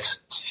at 6.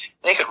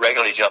 And he could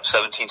regularly jump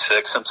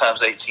 17.6,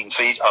 sometimes 18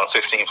 feet on a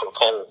 15-foot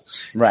pole.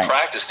 Right.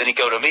 Practice. Then he'd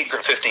go to meet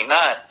grip 15.9.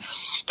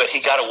 But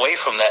he got away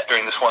from that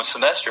during this one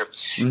semester.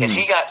 And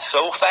he got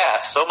so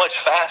fast, so much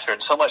faster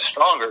and so much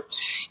stronger,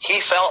 he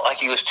felt like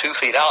he was 2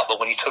 feet out, but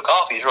when he took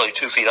off, he was really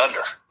 2 feet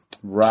under.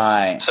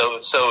 Right.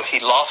 So he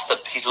lost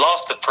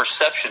the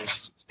perception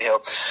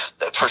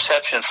the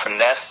perception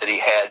finesse that he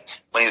had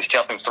when he was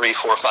jumping 3,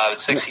 4, 5,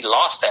 and 6, he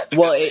lost that.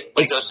 Well,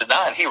 when he goes to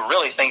 9, he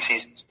really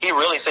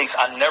thinks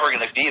I'm never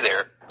going to be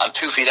there. I'm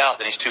 2 feet out,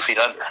 then he's 2 feet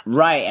under.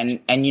 Right,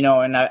 and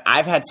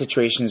I've had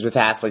situations with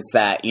athletes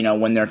that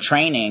when they're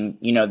training,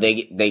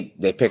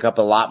 they pick up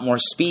a lot more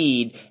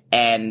speed,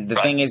 and the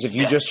thing is, if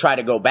you just try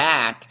to go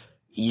back,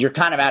 you're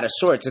kind of out of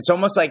sorts. It's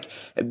almost like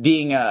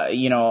being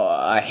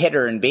a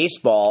hitter in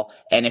baseball,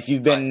 and if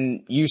you've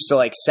been used to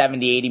like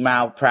 70, 80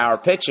 mile per hour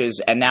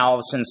pitches, and now all of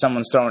a sudden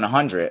someone's throwing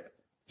 100,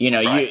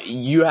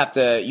 you have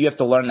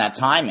to learn that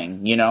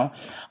timing,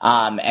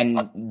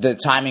 and the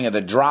timing of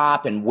the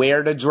drop and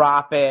where to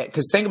drop it.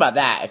 Because think about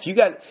that. If you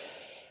got,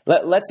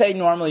 let's say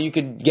normally you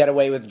could get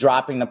away with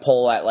dropping the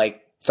pole at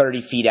like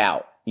 30 feet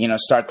out.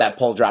 Start that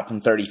pole drop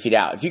from 30 feet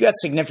out. If you got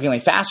significantly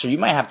faster, you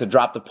might have to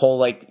drop the pole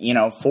like,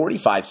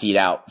 45 feet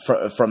out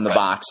from the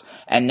box.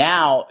 And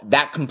now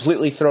that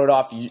completely threw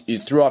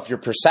off your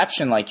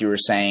perception, like you were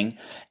saying,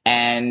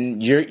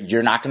 and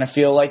you're not going to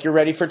feel like you're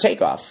ready for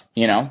takeoff,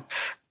 Yeah,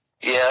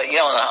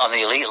 on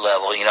the elite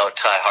level,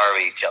 Ty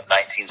Harvey jumped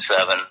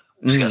 19.7,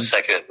 was going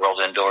second at World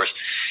Indoors.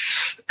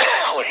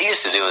 What he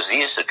used to do is he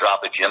used to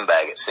drop a gym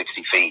bag at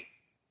 60 feet.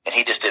 And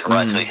he just didn't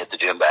run until he hit the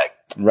gym bag.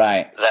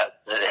 Right.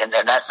 And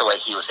that's the way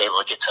he was able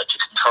to get such a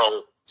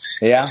controlled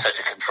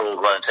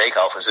run and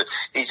takeoff. It's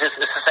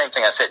the same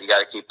thing I said. You got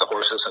to keep the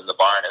horses in the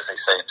barn, as they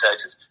say in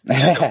Texas.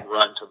 You don't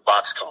run to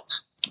box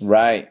calls.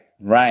 Right.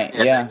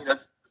 Yeah.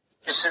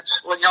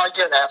 I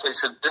get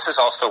athletes, and this is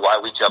also why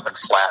we jump in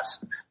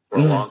flats for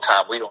a long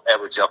time. We don't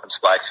ever jump in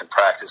spikes in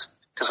practice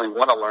because we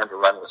want to learn to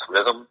run with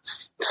rhythm.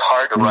 It's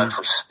hard to run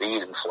for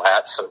speed in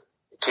flats, so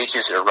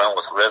teaches you to run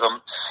with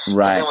rhythm.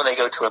 Right. And then when they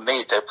go to a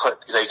meet,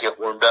 they get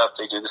warmed up,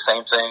 they do the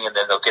same thing, and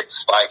then they'll get the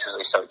spikes as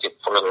they start getting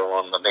further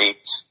along the meet.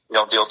 You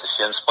don't deal with the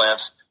shin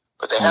splints,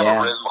 but they have a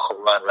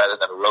rhythmical run rather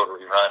than a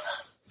rotary run.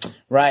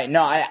 Right.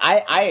 No,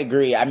 I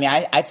agree. I mean,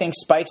 I think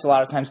spikes a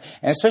lot of times,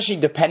 and especially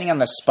depending on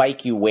the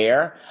spike you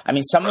wear. I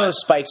mean, some of those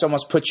spikes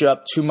almost put you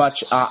up too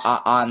much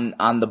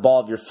on the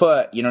ball of your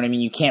foot. You know what I mean?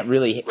 You can't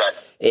really hit. Right.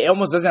 It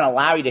almost doesn't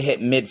allow you to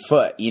hit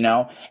mid-foot,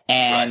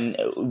 And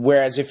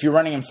whereas if you're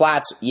running in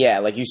flats,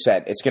 like you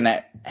said, it's going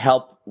to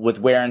help with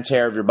wear and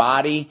tear of your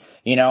body.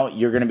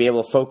 You're going to be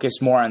able to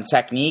focus more on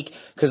technique,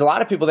 because a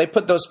lot of people, they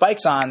put those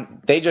spikes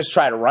on, they just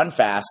try to run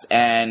fast,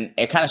 and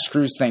it kind of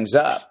screws things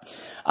up.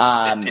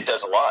 It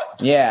does a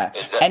lot. Yeah.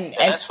 And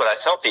that's what I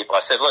tell people.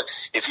 I said, look,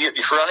 if you're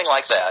running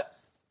like that,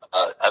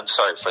 I'm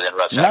sorry for the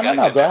interruption. No,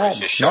 go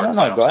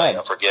ahead. Go ahead.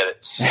 Don't forget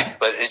it.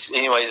 But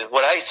anyway,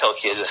 what I tell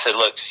kids, I said,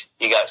 look,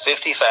 you got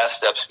 50 fast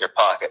steps in your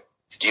pocket.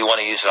 Do you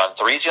want to use it on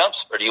 3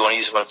 jumps, or do you want to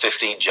use it on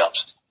 15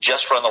 jumps?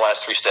 Just run the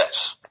last 3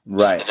 steps.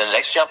 Right. And then the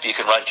next jump, you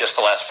can run just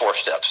the last 4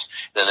 steps.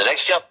 Then the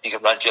next jump, you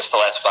can run just the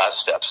last 5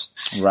 steps.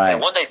 Right.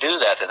 And when they do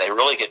that, then they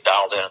really get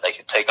dialed in, and they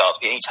can take off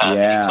anytime,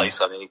 any place,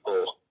 on any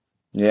pole.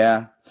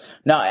 Yeah.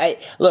 No,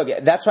 look,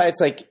 that's why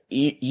it's like,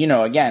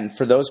 again,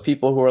 for those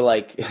people who are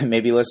like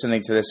maybe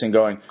listening to this and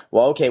going,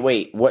 well, okay,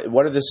 wait,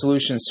 what are the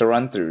solutions to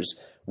run throughs?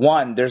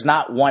 One, there's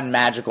not one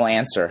magical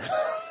answer.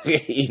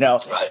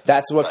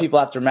 That's what people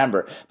have to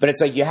remember. But it's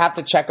like you have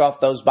to check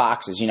off those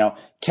boxes,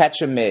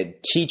 catch a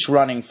mid, teach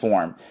running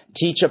form,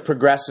 teach a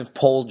progressive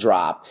pole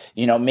drop,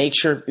 make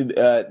sure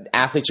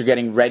athletes are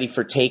getting ready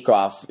for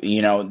takeoff,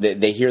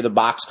 they hear the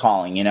box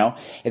calling,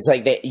 It's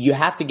like you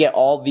have to get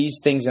all these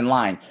things in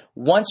line.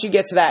 Once you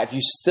get to that, if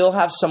you still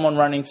have someone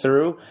running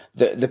through,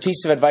 the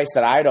piece of advice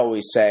that I'd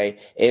always say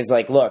is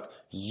like, look,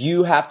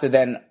 you have to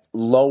then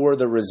lower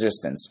the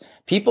resistance.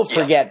 People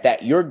forget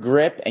that your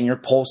grip and your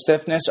pole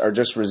stiffness are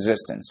just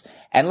resistance.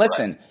 And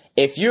listen,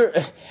 if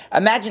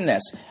imagine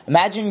this,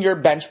 imagine your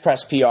bench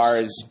press PR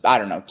is,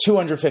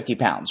 250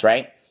 pounds,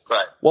 right?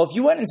 Right. Well, if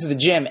you went into the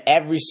gym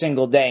every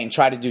single day and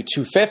tried to do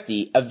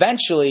 250,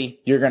 eventually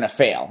you're going to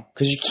fail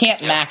because you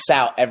can't max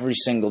out every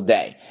single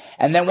day.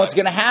 And then what's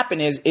going to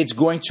happen is it's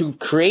going to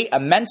create a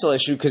mental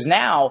issue because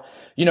now,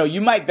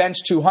 you might bench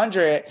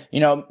 200,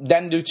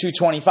 then do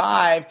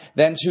 225,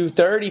 then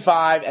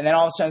 235, and then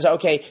all of a sudden,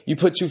 okay, you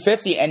put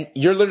 250 and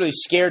you're literally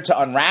scared to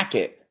unrack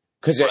it.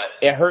 Because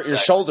it hurt your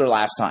shoulder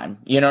last time.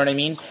 You know what I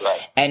mean?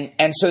 Right.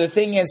 And so the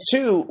thing is,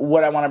 too,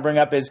 what I want to bring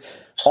up is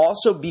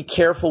also be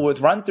careful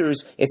with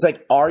run-throughs. It's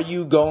like, are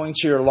you going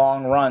to your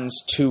long runs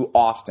too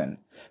often?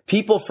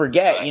 People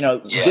forget,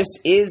 this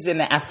is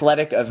an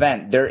athletic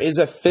event. There is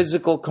a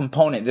physical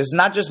component. This is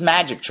not just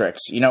magic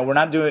tricks. We're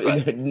not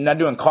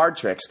doing card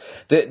tricks.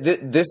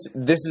 This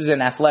is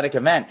an athletic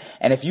event.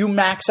 And if you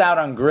max out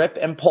on grip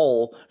and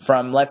pull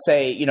from, let's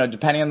say,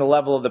 depending on the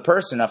level of the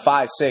person, a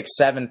 5, 6,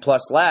 7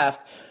 plus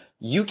left,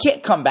 you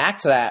can't come back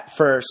to that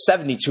for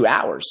 72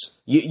 hours.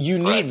 You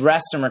need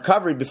rest and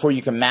recovery before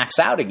you can max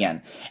out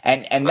again.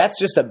 And that's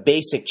just a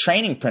basic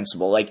training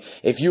principle. Like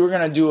if you were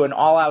going to do an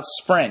all-out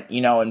sprint,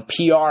 and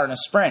PR in a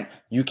sprint,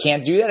 you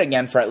can't do that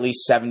again for at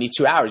least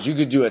 72 hours. You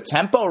could do a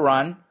tempo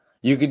run.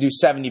 You could do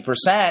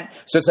 70%.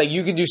 So it's like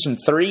you could do some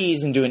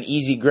threes and do an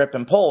easy grip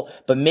and pull,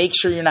 but make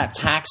sure you're not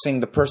taxing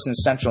the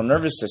person's central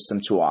nervous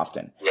system too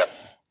often. Yep.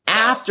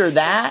 After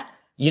that,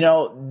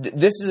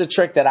 This is a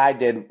trick that I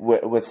did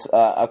with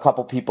a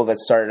couple people that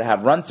started to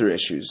have run-through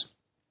issues.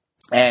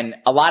 And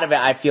a lot of it,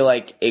 I feel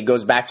like it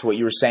goes back to what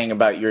you were saying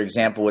about your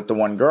example with the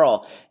one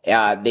girl.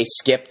 They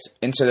skipped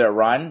into their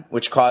run,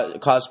 which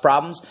caused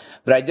problems.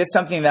 But I did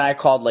something that I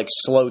called like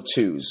slow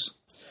twos.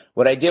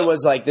 What I did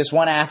was like this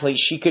one athlete,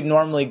 she could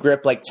normally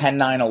grip like 10,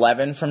 9,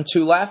 11 from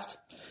 2 left.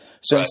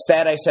 So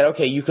instead I said,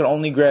 okay, you can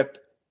only grip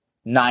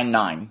 9,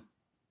 9.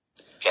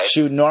 Okay.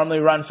 She would normally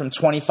run from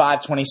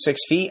 25,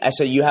 26 feet. I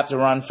said, you have to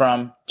run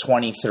from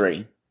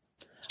 23.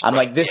 I'm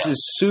like, this is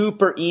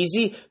super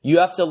easy. You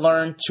have to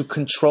learn to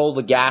control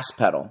the gas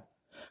pedal.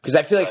 Because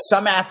I feel like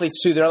some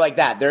athletes, too, they're like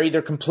that. They're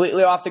either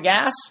completely off the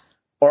gas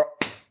or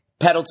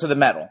pedal to the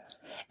metal.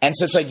 And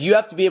so it's like you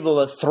have to be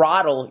able to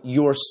throttle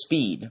your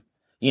speed.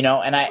 And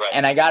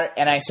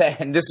I said,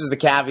 and this is the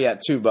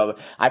caveat, too, Bubba.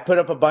 I put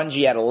up a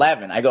bungee at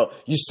 11. I go,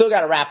 you still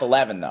got to wrap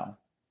 11, though.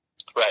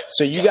 Right.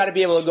 So you got to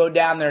be able to go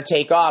down there,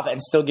 take off, and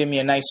still give me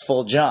a nice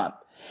full jump.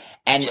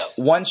 And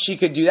once she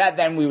could do that,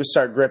 then we would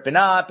start gripping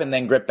up and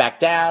then grip back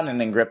down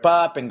and then grip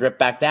up and grip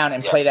back down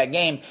and play that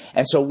game.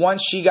 And so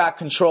once she got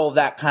control of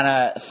that kind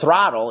of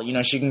throttle,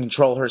 she can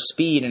control her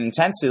speed and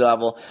intensity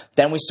level,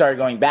 then we started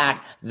going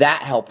back.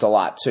 That helped a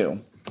lot too.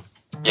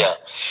 Yeah.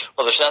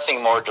 Well, there's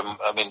nothing more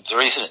the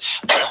reason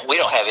we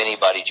don't have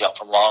anybody jump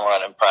from long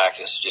run in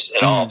practice just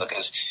at all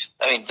because,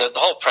 the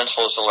whole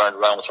principle is to learn to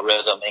run with a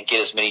rhythm and get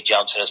as many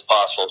jumps in as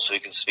possible so you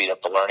can speed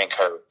up the learning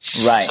curve.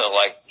 Right. So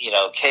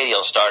Katie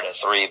will start at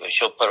 3, but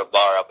she'll put a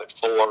bar up at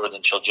 4, and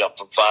then she'll jump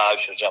from 5,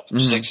 she'll jump from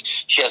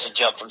 6. She hasn't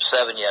jumped from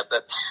 7 yet,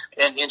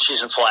 and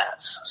she's in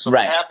flats. So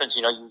what happens,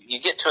 you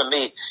get to a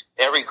meet,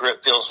 every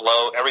grip feels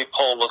low, every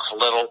pole looks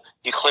little,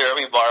 you clear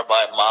every bar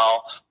by a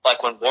mile.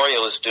 Like when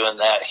Borio was doing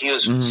that, he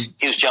was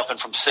jumping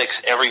from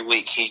 6 every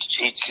week.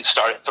 He'd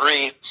start at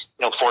 3,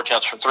 4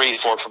 jumps from 3,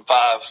 4 from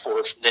 5,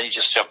 4, then he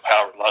just jumped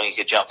however long he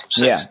could jump from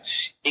 6. Yeah.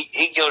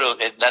 He'd go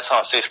to, and that's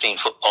on a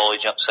 15-foot pole, he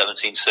jumped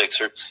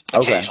 17.6 or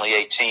occasionally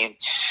 18.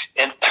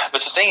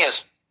 But the thing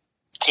is,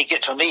 he'd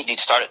get to a meet and he'd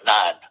start at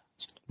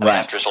 9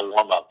 after his little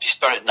warm-up. He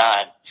started at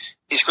 9.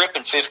 He's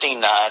gripping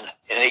 15.9, and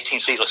 18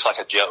 feet looks like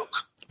a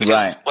joke.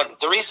 Because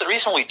the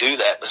reason we do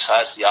that,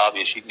 besides the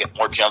obvious, you can get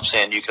more jumps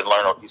in, you can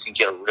learn, or you can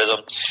get a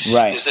rhythm,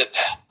 is that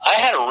I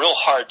had a real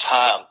hard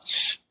time.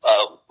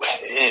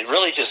 It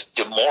really just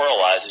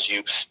demoralizes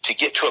you to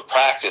get to a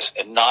practice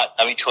and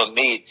to a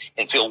meet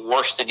and feel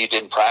worse than you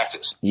did in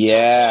practice.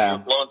 Yeah. So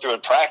you're blowing through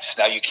in practice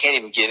now, you can't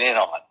even get in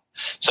on.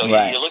 So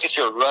you look at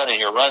your run, and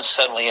your run's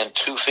suddenly in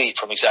 2 feet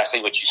from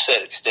exactly what you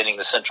said, extending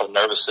the central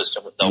nervous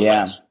system with no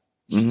rest.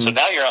 So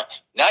now you're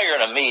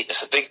in a meet.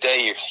 It's a big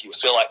day. You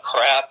feel like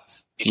crap.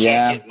 You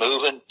can't get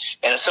moving.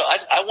 And so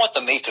I want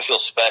the meet to feel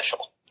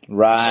special.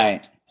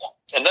 Right.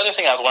 So another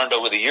thing I've learned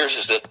over the years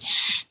is that,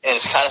 and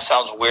it kind of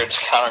sounds weird, it's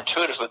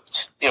counterintuitive, but,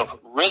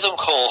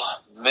 rhythmical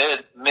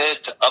mid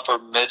to upper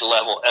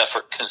mid-level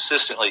effort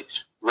consistently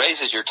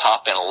raises your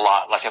top end a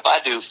lot. Like if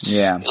I do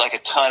like a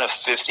ton of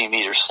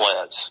 50-meter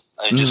sleds,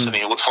 for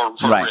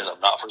rhythm,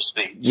 not for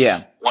speed.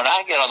 Yeah. When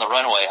I get on the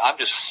runway, I'm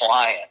just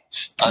flying.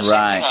 Same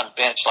thing on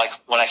bench. Like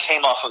when I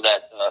came off of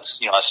that, I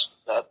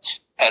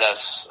had a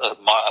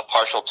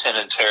partial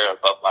tendon tear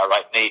above my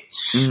right knee.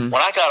 When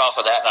I got off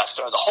of that and I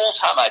started, the whole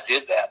time I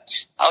did that,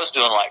 I was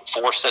doing like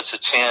 4 sets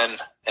of 10,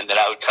 and then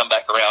I would come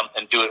back around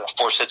and do it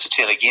 4 sets of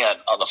 10 again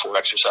on the 4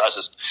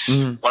 exercises.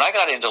 When I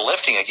got into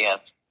lifting again,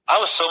 I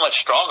was so much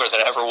stronger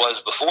than I ever was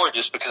before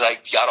just because I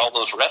got all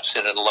those reps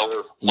in at a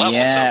lower level.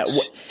 Yeah.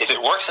 So if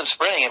it works in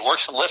sprinting, it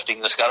works in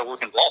lifting. It's got to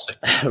work in vaulting.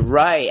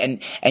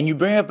 Right. And you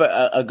bring up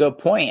a good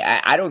point.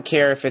 I don't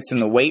care if it's in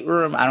the weight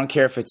room. I don't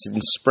care if it's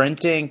in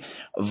sprinting.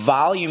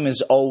 Volume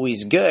is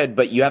always good,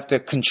 but you have to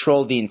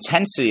control the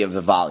intensity of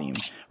the volume,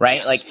 right?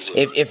 Yes, like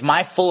if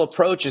my full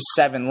approach is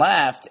 7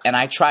 left and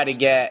I try to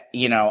get,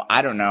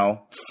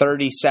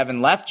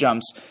 37 left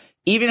jumps,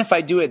 even if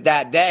I do it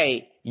that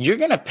day, you're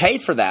going to pay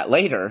for that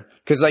later.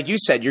 Because like you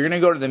said, you're going to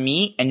go to the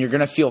meet and you're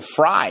going to feel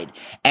fried.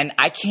 And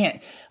I can't,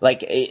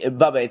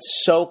 Bubba,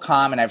 it's so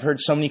common. I've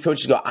heard so many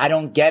coaches go, I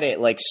don't get it.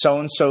 Like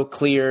so-and-so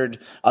cleared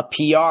a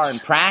PR in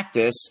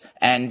practice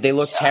and they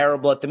look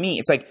terrible at the meet.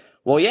 It's like,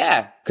 well,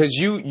 yeah, because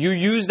you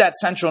use that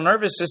central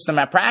nervous system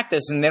at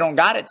practice and they don't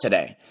got it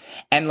today.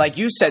 And like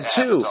you said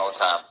too,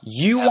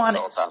 you want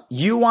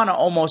to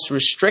almost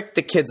restrict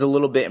the kids a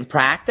little bit in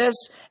practice.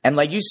 And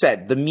like you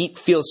said, the meet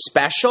feels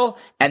special.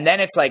 And then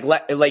it's like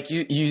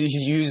you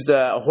used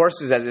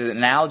horses as an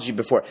analogy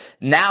before.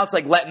 Now it's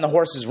like letting the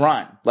horses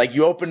run. Like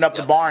you opened up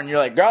the barn, you're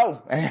like,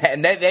 go.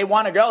 And they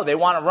want to go. They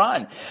want to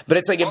run. But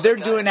it's like if they're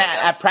doing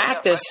that at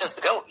practice.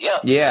 They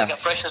got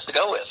freshness to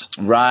go with.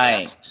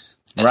 Right. Yes.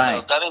 And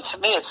right. So, to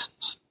me, it's,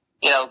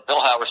 Bill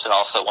Halverson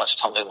also once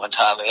told me one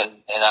time, and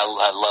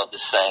I love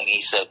this saying.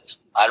 He said,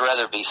 I'd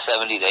rather be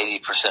 70 to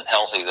 80%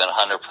 healthy than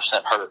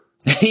 100% hurt.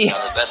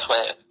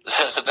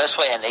 The best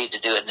way I need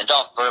to do it, and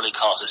Dolph Burley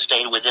calls it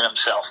stay within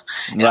himself.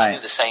 And I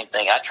do the same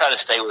thing. I try to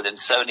stay within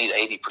 70 to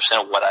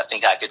 80% of what I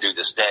think I could do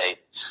this day.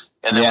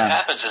 And then what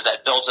happens is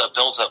that builds up.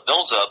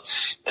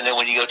 And then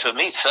when you go to a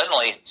meet,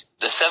 suddenly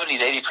the 70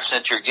 to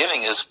 80% you're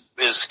giving is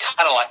is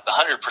kind of like the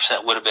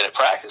 100% would have been at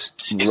practice.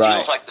 It Right.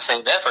 feels like the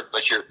same effort,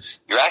 but you're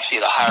actually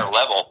at a higher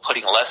level,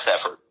 putting less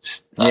effort,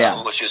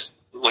 which is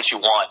what you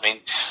want. I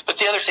mean, but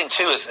the other thing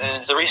too is,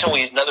 and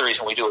another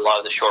reason we do a lot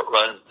of the short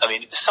run. I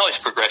mean, it's always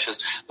progressions.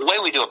 The way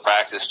we do a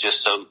practice,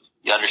 just so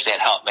you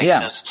understand how it makes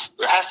sense,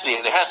 there has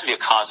to be a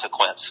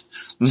consequence.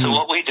 Mm-hmm. So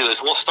what we do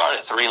is we'll start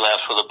at 3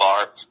 lefts with a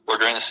bar, or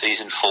during the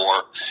season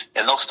 4,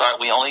 and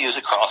we only use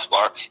a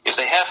crossbar. If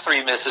they have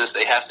 3 misses,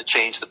 they have to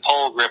change the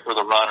pole, grip, or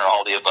the run, or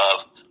all the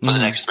above for the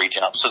next 3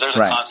 jumps. So there's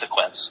a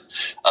consequence.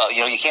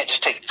 You can't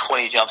just take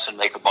 20 jumps and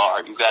make a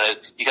bar. You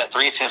got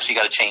 3 attempts, you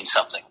got to change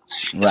something.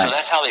 And so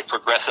that's how they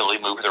progressively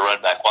move the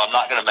run back. Well, I'm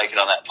not going to make it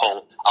on that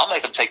pole. I'll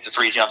make them take the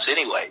 3 jumps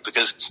anyway,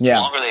 because the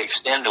longer they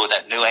extend with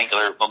that new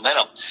angular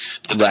momentum,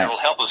 the better it'll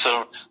help them.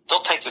 So they'll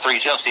take the 3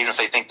 jumps even if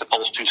they think the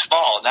pole's too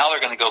small. Now they're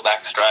going to go back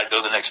to stride, go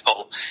to the next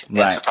pole.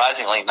 And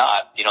surprisingly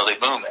not, they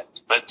boom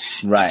it. But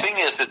the thing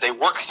is that they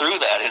work through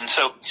that. And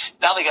so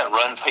now they got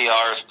run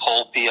PRs,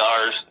 pole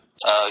PRs.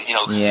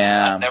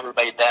 I've never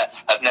made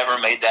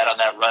that on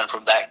that run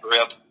from that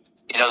grip.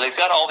 They've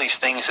got all these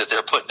things that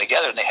they're putting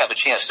together, and they have a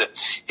chance to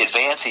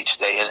advance each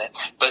day in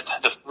it. But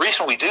the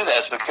reason we do that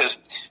is because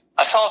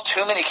I saw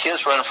too many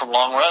kids running from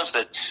long runs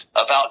that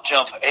about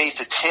jump 8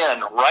 to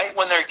 10, right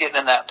when they're getting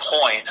in that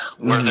point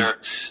where they're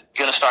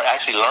going to start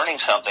actually learning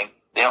something,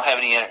 they don't have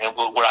any,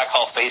 what I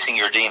call facing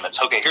your demons.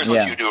 Okay, here's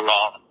what you do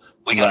wrong.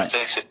 We got to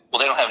fix it. Well,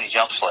 they don't have any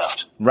jumps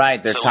left.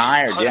 Right, they're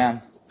tired,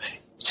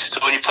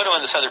 So when you put them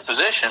in this other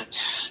position,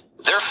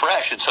 they're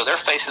fresh, and so they're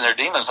facing their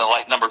demons on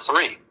like number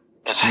 3.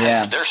 And so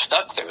they're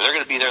stuck there. They're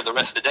going to be there the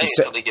rest of the day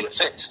until they get it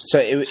fixed. So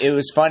it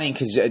was funny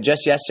because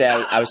just yesterday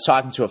I was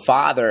talking to a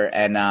father,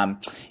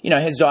 and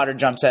his daughter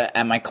jumps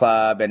at my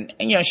club, and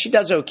she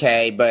does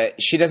okay,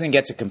 but she doesn't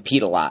get to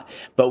compete a lot.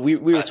 But we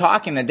were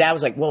talking. The dad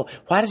was like, "Well,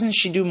 why doesn't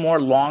she do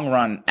more long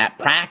run at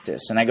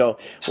practice?" And I go,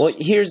 "Well,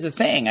 here's the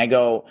thing." I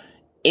go,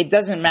 "It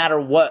doesn't matter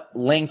what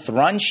length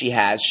run she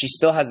has. She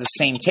still has the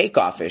same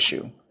takeoff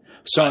issue."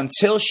 So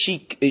until she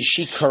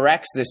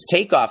corrects this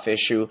takeoff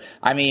issue,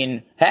 I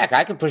mean, heck,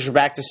 I could push her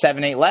back to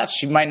 7, 8 lefts.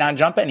 She might not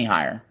jump any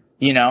higher,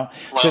 Well,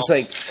 so it's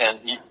like,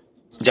 you're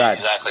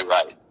exactly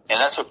right. And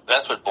that's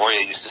what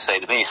Boria used to say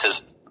to me. He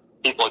says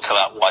people would come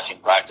out watching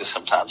practice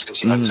sometimes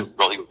because he's a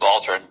really good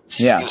vaulter, and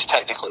he was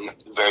technically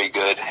very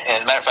good.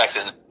 And matter of fact,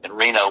 in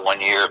Reno one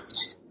year,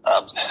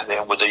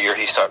 then with the year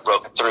he started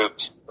broken through,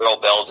 Earl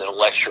Bell did a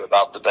lecture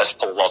about the best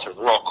pole vaulter in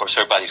the world. Of course,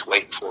 everybody's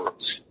waiting for,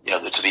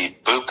 to be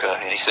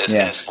Buka. And he says,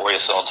 and it's Boria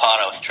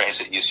Solentano. He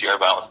trains at UC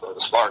Irvine with Bubba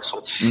Sparks.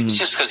 Well, it's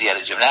just because he had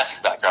a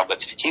gymnastics background,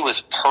 but he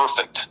was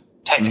perfect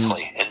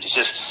technically. And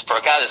just for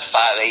a guy that's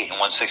 5'8" and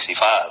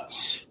 165,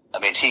 I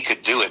mean, he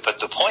could do it. But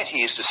the point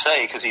he used to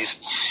say, because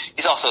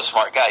he's also a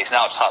smart guy. He's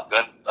now a Top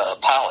Gun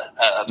pilot,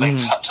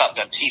 Top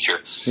Gun teacher.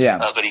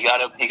 But he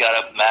got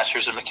a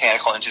master's in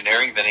mechanical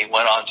engineering. Then he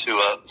went on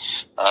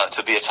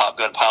to be a Top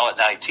Gun pilot.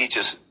 Now he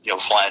teaches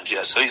flying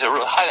jets. So he's a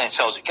real highly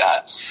intelligent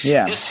guy.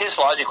 His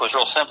logic was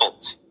real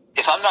simple.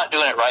 If I'm not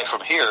doing it right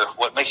from here,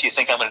 what makes you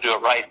think I'm going to do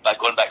it right by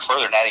going back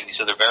further and adding these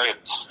other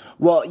variables?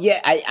 Well,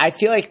 I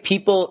feel like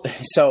people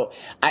 – so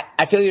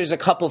I feel there's a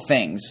couple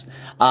things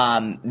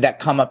that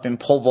come up in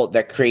pole vault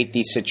that create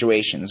these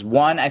situations.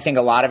 One, I think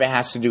a lot of it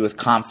has to do with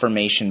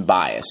confirmation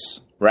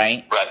bias,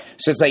 right?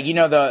 So it's like,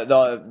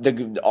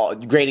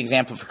 the great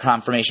example for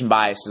confirmation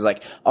bias is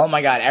like, oh,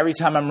 my God, every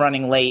time I'm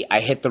running late,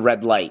 I hit the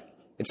red light.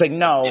 It's like,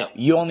 no,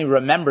 you only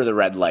remember the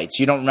red lights.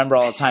 You don't remember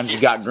all the times you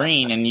got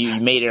green and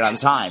you made it on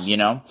time,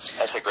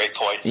 That's a great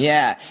point.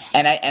 Yeah.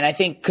 And I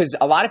think because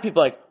a lot of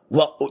people are like,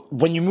 well,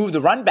 when you move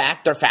the run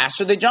back, they're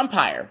faster, they jump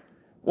higher.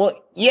 Well,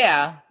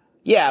 yeah,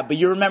 but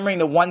you're remembering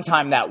the one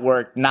time that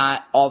worked,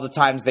 not all the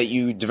times that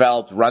you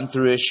developed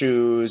run-through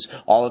issues,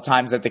 all the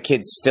times that the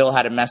kids still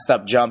had a messed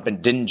up jump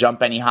and didn't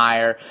jump any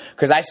higher.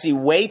 Because I see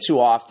way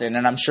too often,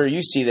 and I'm sure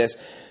you see this,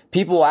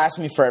 people will ask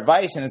me for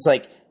advice, and it's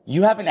like,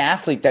 you have an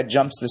athlete that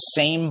jumps the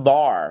same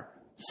bar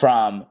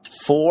from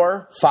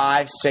 4,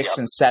 5, 6,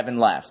 and 7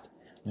 left.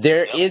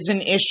 There is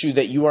an issue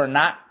that you are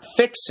not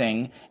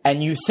fixing,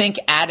 and you think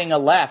adding a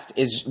left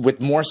is with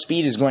more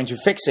speed is going to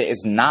fix it.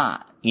 Is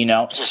not.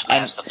 Just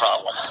that's the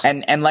problem.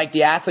 And like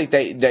the athlete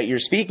that you're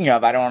speaking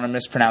of, I don't want to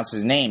mispronounce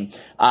his name.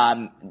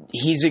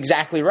 He's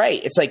exactly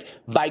right. It's like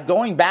by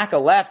going back a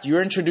left,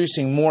 you're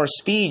introducing more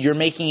speed. You're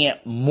making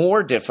it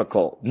more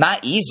difficult,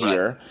 not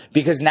easier,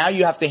 because now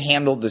you have to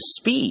handle the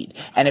speed.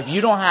 And if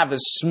you don't have a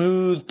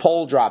smooth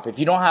pole drop, if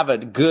you don't have a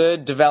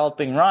good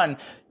developing run,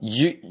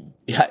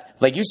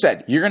 like you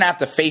said, you're going to have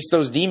to face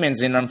those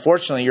demons, and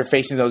unfortunately, you're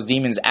facing those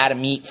demons at a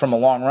meet from a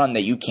long run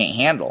that you can't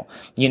handle,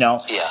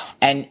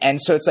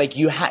 And so it's like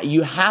you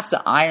have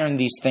to iron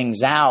these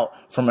things out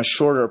from a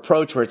shorter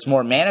approach where it's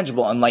more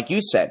manageable. And like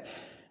you said,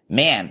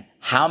 man,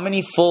 how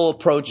many full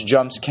approach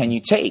jumps can you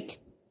take?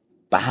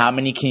 But how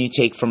many can you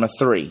take from a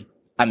 3?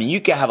 I mean,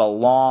 you could have a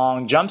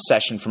long jump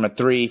session from a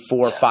 3,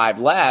 4, 5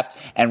 left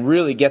and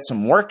really get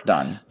some work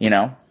done,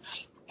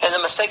 And the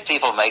mistake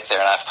people make there,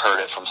 and I've heard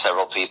it from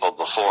several people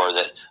before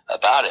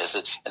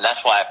and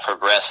that's why I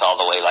progress all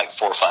the way like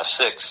 4, 5,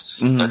 6.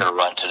 They're going to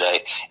run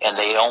today, and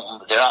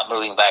they're not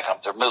moving back.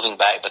 They're moving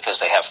back because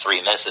they have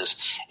 3 misses,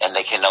 and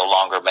they can no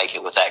longer make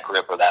it with that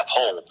grip or that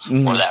pole,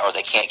 or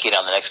they can't get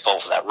on the next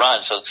pole for that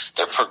run. So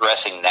they're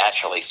progressing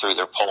naturally through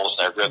their poles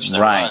and their grips and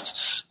their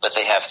runs, but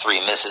they have 3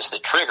 misses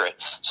that trigger it.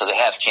 So they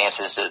have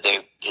chances that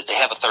they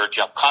have a third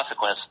jump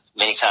consequence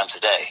many times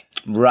a day.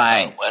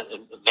 Right.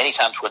 Many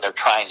times when they're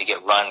trying to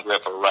get run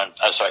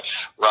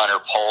or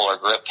pole or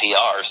grip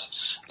PRs,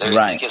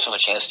 it gives them a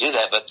chance to do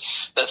that. But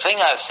the thing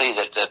I see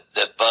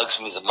that bugs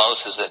me the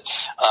most is that,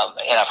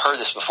 and I've heard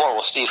this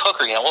before, Steve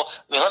Hooker,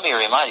 let me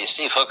remind you,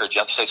 Steve Hooker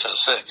jumped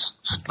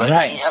 606. But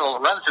he had a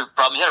run-through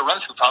problem. He had a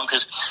run-through problem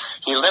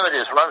because he limited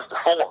his runs to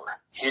 4.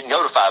 He didn't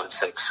go to 5 and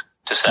 6.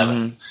 To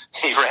 7.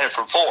 He ran it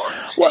from 4.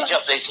 Well, he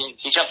jumped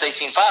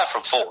 18.5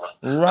 from 4.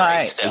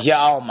 Right.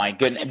 Yeah. Oh my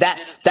goodness.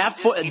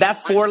 That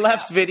 4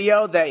 left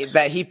video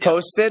that he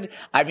posted.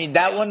 I mean,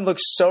 that one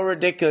looks so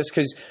ridiculous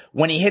because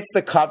when he hits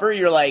the cover,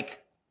 you're like,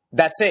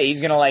 that's it.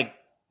 He's gonna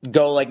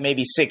go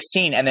maybe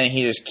 16, and then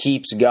he just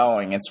keeps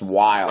going. It's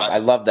wild. Right. I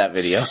love that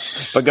video.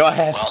 But go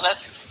ahead. Well,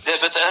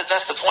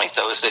 that's the point,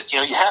 though, is that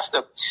you have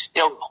to.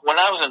 When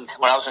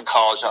I was in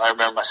college, I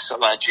remember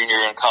my junior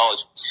year in college.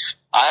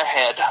 I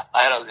had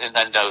and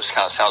I know this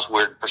kind of sounds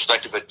weird in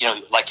perspective, but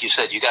like you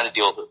said, you got to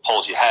deal with the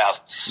poles you have.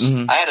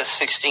 I had a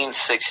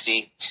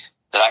 1660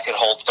 that I could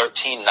hold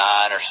 13.9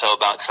 or so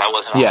about because I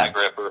wasn't a high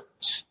gripper.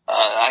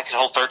 I could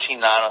hold 13.9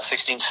 on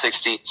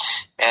 1660,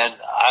 and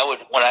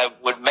when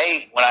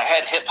I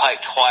had hip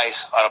height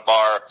twice on a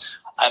bar,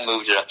 I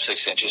moved it up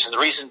 6 inches, and the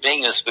reason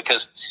being is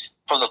because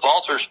from the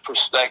vaulter's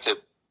perspective,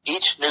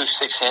 each new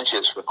 6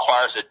 inches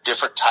requires a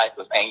different type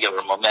of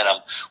angular momentum,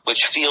 which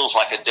feels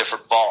like a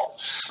different ball.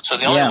 So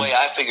the only way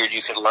I figured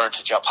you could learn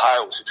to jump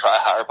higher was to try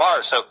higher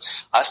bars. So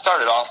I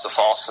started off the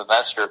fall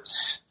semester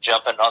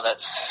jumping on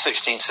that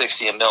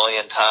 1660 a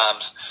million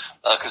times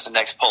because the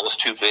next pole was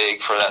too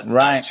big for that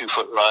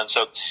 2-foot run.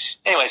 So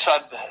anyway, so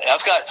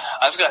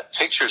I've got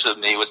pictures of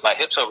me with my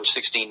hips over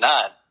 16.9.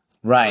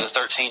 Right. With a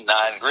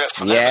 13.9 grip.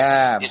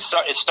 It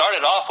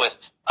started off with,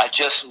 I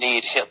just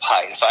need hip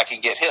height, if I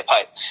can get hip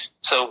height.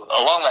 So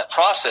along that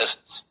process,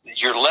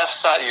 your left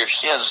side of your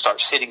shin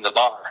starts hitting the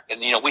bar.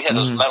 And, we had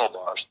those metal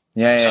bars.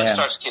 So it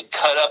starts getting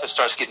cut up, it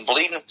starts getting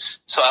bleeding.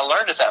 So I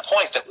learned at that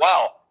point that,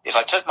 wow, if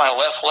I took my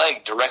left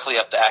leg directly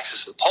up the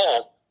axis of the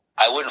pole,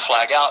 I wouldn't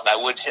flag out and I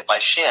wouldn't hit my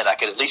shin. I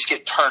could at least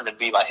get turned and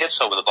be my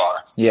hips over the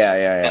bar. Yeah.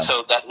 And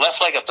so that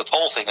left leg up the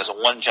pole thing is a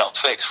one-jump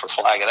fix for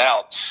flagging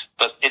out.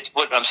 But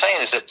what I'm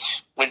saying is that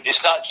when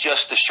it's not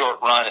just the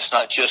short run, it's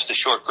not just the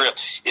short grip,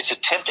 it's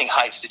attempting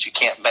heights that you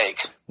can't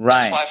make.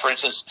 Right. That's why, for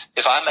instance,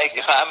 if I make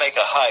a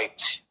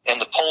height and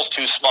the pole's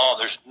too small,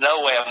 there's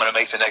no way I'm going to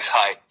make the next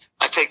height.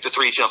 I take the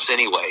 3 jumps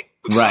anyway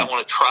because I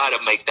want to try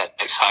to make that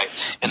next height.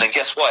 And then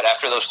guess what?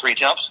 After those 3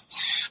 jumps,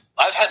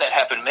 I've had that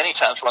happen many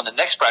times where on the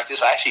next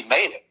practice I actually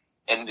made it.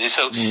 And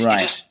so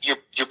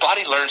your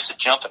body learns to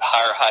jump at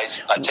higher heights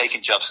by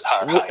taking jumps at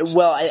higher heights.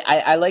 Well,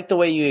 I like the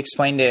way you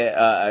explained it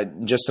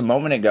just a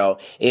moment ago,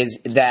 is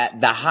that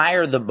the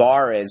higher the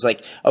bar is,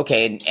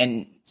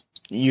 and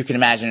you can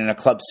imagine in a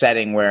club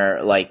setting where,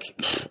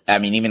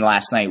 even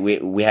last night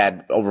we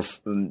had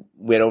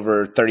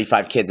over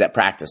 35 kids at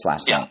practice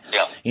last night.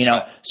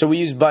 So we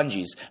use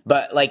bungees.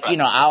 But I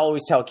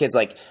always tell kids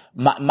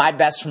my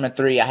best from a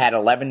 3, I had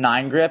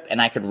 11.9 grip and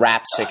I could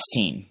wrap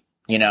 16.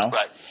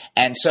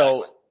 And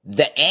so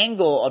the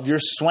angle of your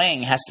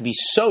swing has to be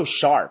so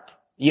sharp.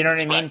 You know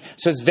what I mean? Right.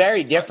 So it's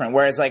very different.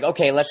 Whereas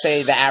let's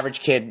say the average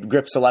kid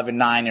grips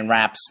 11.9 and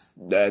wraps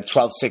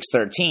 12.6,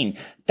 13.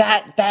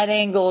 That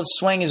angle of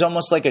swing is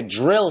almost like a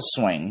drill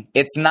swing.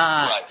 It's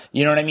not,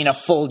 you know what I mean, a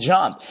full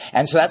jump.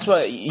 And so that's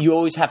what you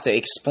always have to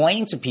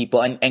explain to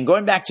people. And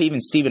going back to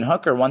even Stephen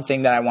Hooker, one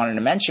thing that I wanted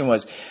to mention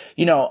was,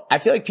 I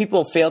feel like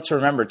people fail to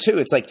remember too.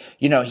 It's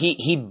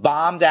he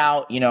bombed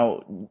out,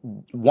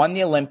 won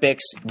the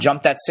Olympics,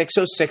 jumped that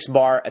 606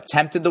 bar,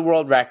 attempted the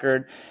world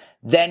record.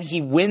 Then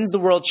he wins the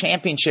world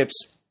championships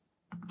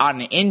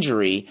on an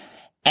injury.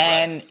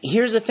 And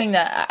here's the thing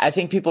that I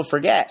think people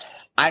forget.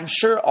 I'm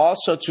sure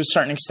also to a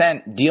certain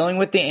extent dealing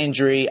with the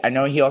injury.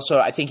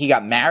 I think he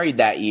got married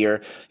that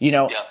year.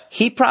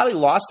 He probably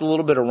lost a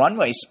little bit of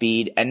runway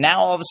speed and now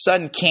all of a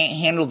sudden can't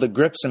handle the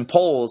grips and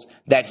poles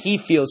that he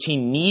feels he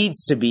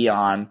needs to be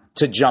on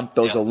to jump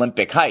those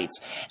Olympic heights.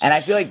 And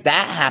I feel like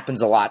that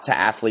happens a lot to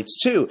athletes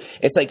too.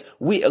 It's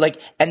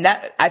and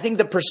that, I think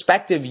the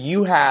perspective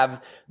you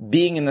have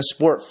being in the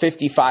sport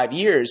 55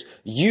 years,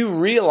 you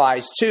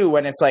realize too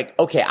when it's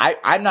okay,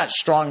 I'm not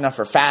strong enough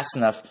or fast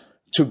enough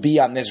to be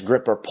on this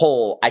grip or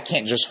pull. I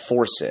can't just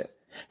force it.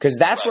 Because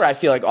that's where I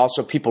feel like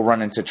also people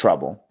run into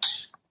trouble.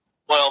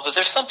 Well, but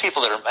there's some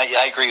people that are,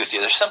 I agree with you.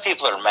 There's some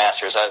people that are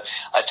masters.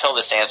 I told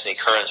this Anthony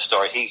Curran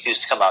story. He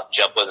used to come out and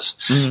jump with us.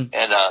 Mm-hmm.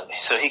 And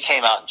so he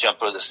came out and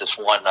jumped with us this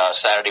one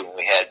Saturday when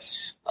we had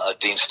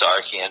Dean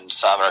Starkey and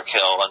Simon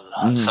Arkell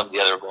and some of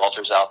the other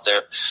vaulters out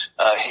there.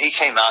 He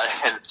came out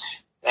and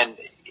and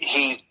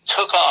he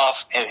took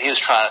off, and he was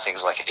trying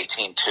things like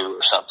 18.2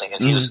 or something,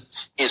 and he was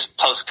his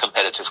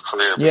post-competitive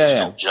career, but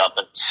still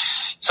jumping.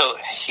 So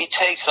he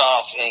takes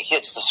off, and he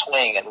hits the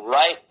swing, and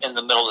right in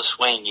the middle of the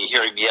swing, you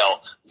hear him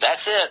yell,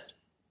 "That's it!"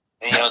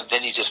 And,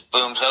 then he just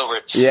booms over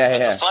it.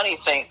 The funny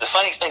thing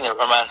that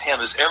reminded him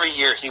is every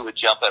year he would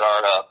jump at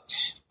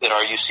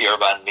our UC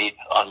Irvine meet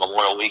on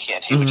Memorial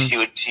Weekend.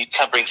 He'd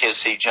come bring kids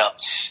to see jump.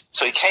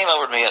 So he came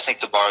over to me. I think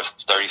the bar was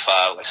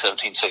 35, like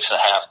 17.6 and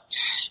a half.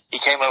 He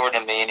came over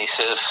to me and he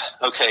says,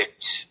 "Okay,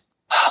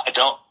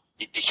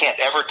 you can't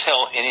ever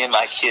tell any of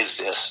my kids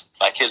this,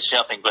 my kids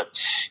jumping, but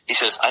he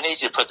says, I need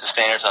you to put the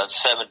standards on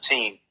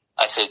 17.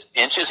 I said,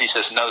 inches? He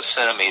says, no,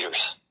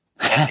 centimeters.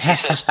 And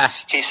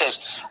he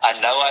says, I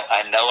know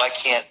I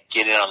can't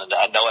get on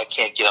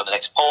the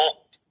next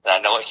pole, and I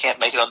know I can't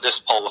make it on this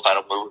pole if I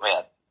don't move him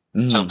in.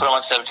 So put him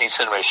on 17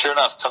 centimeters. Sure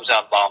enough, comes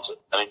out and bombs it.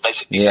 I mean,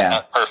 basically,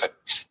 not perfect,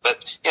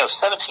 but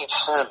 17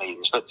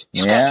 centimeters. But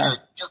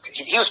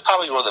he was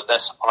probably one of the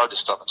best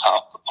artists on the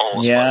top of the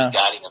pole as far as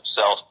guiding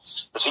himself.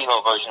 The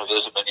female version of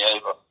Isabel.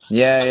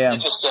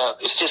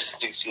 It's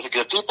just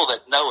the people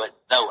that know it.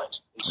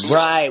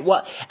 Right.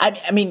 Well,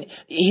 I mean,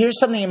 here's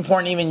something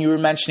important. Even you were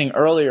mentioning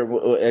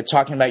earlier,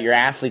 talking about your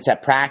athletes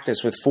at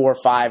practice with 4,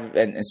 5,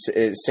 and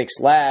 6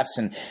 lefts,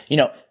 and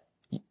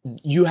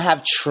you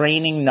have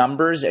training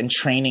numbers and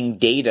training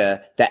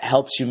data that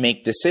helps you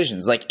make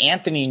decisions. Like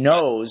Anthony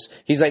knows,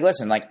 he's like,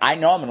 listen, like I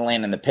know I'm going to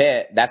land in the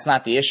pit. That's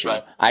not the issue.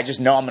 Right. I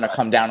just know I'm going to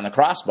come down on the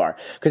crossbar.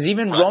 Because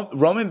even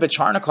Roman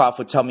Bocharnikov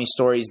would tell me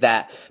stories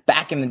that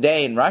back in the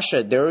day in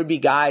Russia, there would be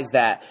guys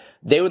that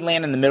they would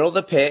land in the middle of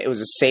the pit. It was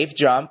a safe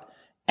jump,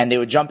 and they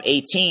would jump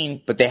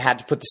 18, but they had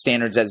to put the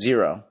standards at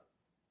 0.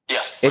 Yeah,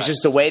 it's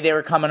just the way they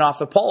were coming off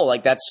the pole.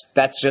 Like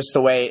that's just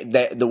the way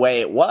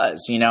it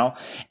was,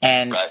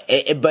 and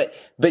but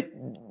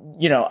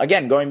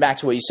again, going back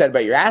to what you said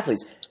about your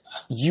athletes,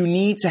 you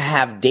need to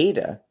have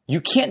data. You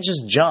can't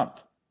just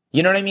jump.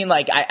 You know what I mean?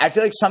 Like I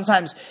feel like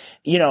sometimes,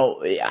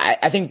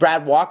 I think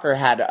Brad Walker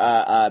had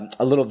a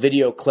little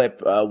video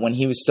clip when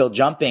he was still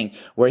jumping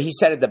where he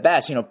said it the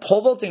best.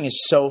 Pole vaulting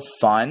is so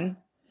fun.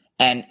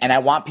 And I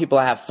want people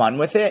to have fun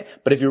with it.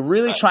 But if you're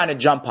really trying to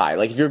jump high,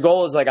 like if your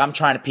goal is like, I'm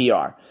trying to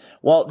PR,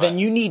 well, then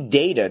you need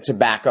data to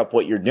back up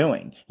what you're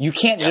doing. You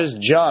can't just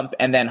jump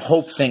and then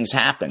hope things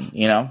happen,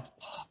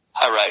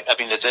 All right. I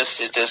mean, at this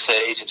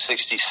age, at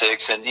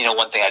 66, and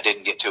one thing I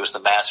didn't get to is the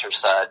master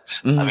side.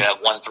 I mean,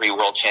 I've won 3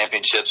 world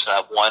championships, and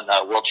I've won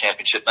world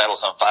championship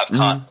medals on 5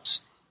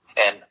 continents.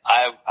 And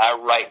I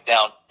write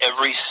down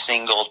every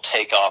single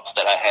takeoff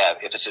that I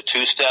have. If it's a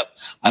 2-step,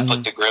 I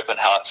put the grip and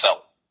how it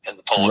felt in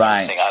the pole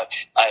and everything.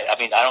 I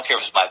mean, I don't care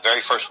if it's my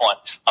very first one.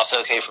 I'll say,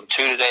 okay, from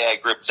 2 today, I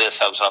gripped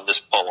this. I was on this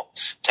pole.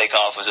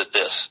 Takeoff was at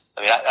this.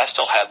 I mean, I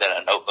still have that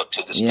in a notebook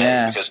to this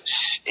day because,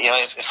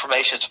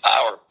 information's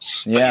power.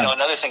 But,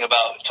 another thing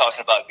about talking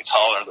about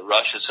Gatal and the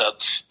Russians,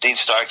 Dean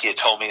Starkey had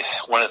told me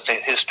one of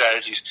his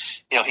strategies,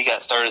 he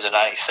got third in the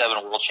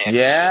 97 World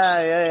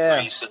Championship.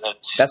 Race, and then,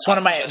 that's one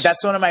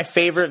of my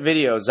favorite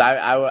videos.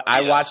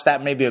 I watched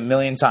that maybe 1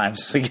 million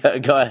times.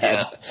 Go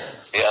ahead.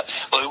 Yeah.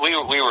 Well,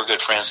 we were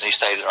good friends, and he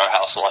stayed at our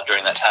house a lot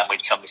during that time.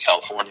 We'd come to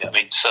California. I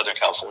mean, Southern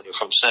California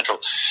from Central.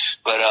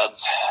 But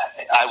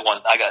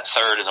I got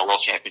third in the World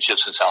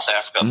Championships in South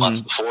Africa a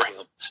month before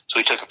him. So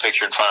we took a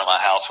picture in front of my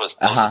house with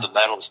most of the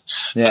medals.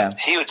 But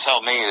he would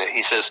tell me that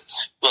he says,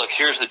 look,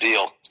 here's the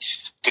deal.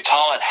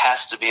 Gatalin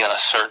has to be on a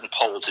certain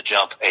pole to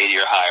jump 80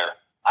 or higher.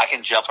 I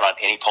can jump it on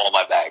any pole in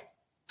my bag.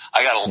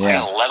 I got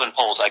 11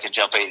 poles I can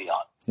jump 80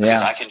 on.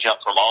 Because I can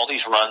jump from all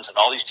these runs and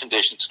all these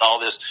conditions and all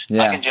this.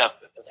 I can jump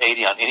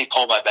 80 on any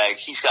pole in my bag.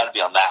 He's got to be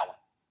on that one.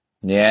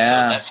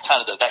 Yeah.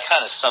 So that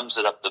kind of sums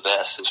it up the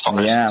best as far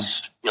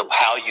as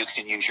how you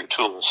can use your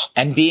tools.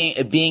 And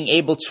being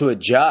able to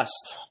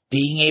adjust.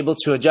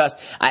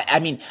 I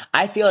mean,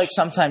 I feel like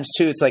sometimes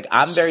too, it's like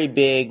I'm very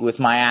big with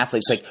my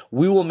athletes. Like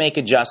we will make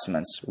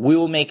adjustments. We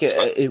will make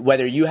it,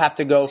 whether you have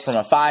to go from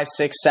a 5,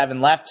 6,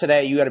 7 left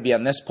today, you got to be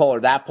on this pole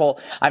or that pole.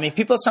 I mean,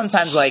 people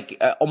sometimes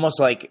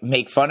almost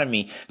make fun of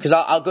me because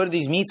I'll go to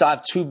these meets. I'll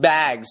have 2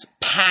 bags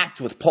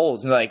packed with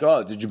poles and they're like,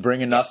 oh, did you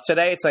bring enough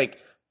today? It's like,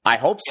 I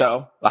hope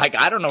so. Like,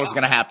 I don't know what's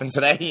going to happen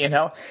today,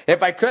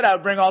 If I could, I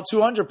would bring all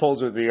 200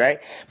 poles with me, right?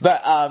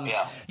 But,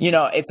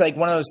 it's like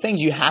one of those things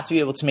you have to be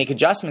able to make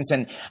adjustments.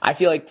 And I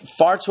feel like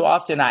far too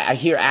often I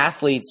hear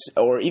athletes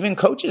or even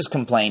coaches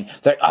complain.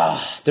 They're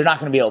like, they're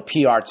not going to be able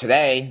to PR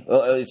today.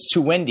 It's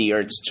too windy or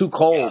it's too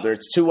cold or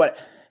it's too what.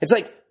 It's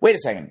like, wait a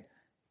second.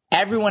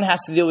 Everyone has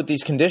to deal with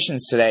these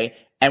conditions today.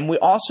 And we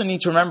also need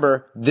to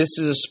remember this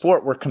is a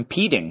sport. We're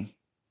competing.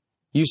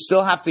 You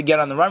still have to get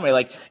on the runway.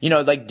 Like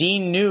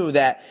Dean knew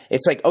that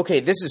it's like,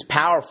 okay, this is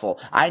powerful.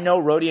 I know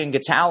Rodion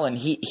Gatalin,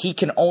 he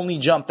can only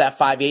jump that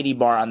 580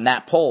 bar on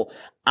that pole.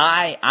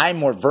 I'm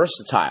more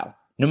versatile.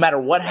 No matter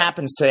what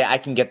happens today, I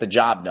can get the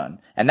job done.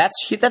 And that's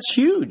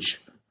huge.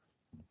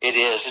 It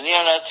is. And,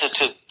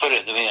 to put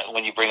it,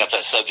 when you bring up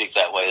that subject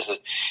that way, is that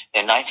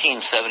in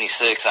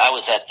 1976, I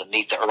was at the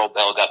meet that Earl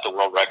Bell got the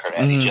world record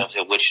at. He jumped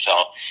at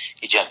Wichita.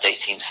 He jumped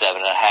 18.7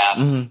 and a half.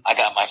 I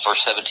got my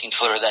first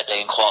 17-footer that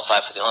day and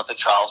qualified for the Olympic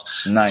trials.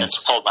 Nice.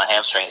 Since pulled my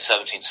hamstring at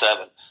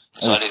 17.7,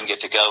 so I didn't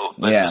get to go.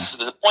 But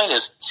the point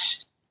is,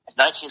 in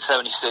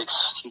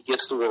 1976, he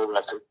gets the world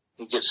record.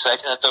 He gets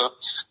second at the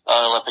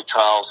Olympic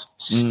trials,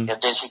 and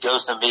then he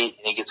goes to meet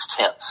and he gets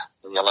 10th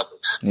in the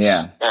Olympics.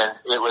 Yeah. And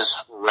it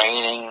was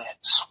raining,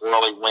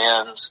 swirly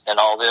winds, and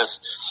all this.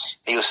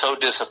 He was so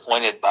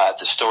disappointed by it.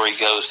 The story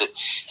goes that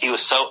he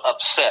was so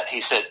upset. He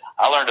said,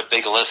 I learned a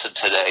big lesson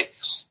today.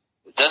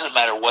 It doesn't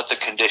matter what the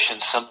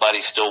conditions,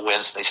 somebody still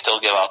wins. They still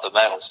give out the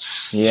medals.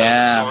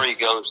 Yeah. So the story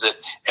goes that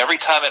every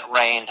time it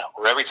rained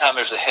or every time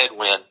there's a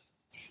headwind,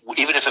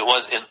 even if it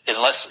wasn't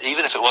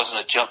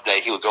a jump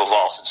day, he would go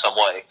vaults in some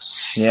way.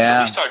 Yeah.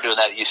 So we started doing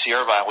that at UC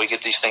Irvine. We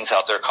get these things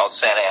out there called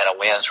Santa Ana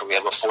winds, where we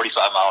have a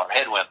 45-mile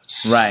headwind.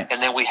 Right.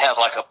 And then we have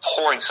like a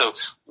pouring. So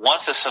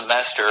once a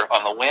semester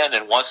on the wind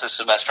and once a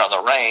semester on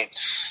the rain,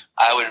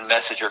 I would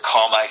message or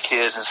call my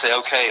kids and say,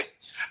 okay,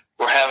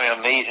 we're having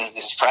a meet, and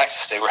it's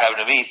practice day. We're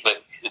having a meet,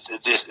 but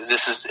this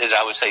is, and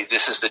I would say,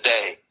 this is the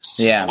day.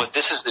 Yeah. And what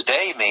this is the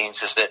day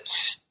means is that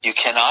you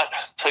cannot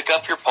pick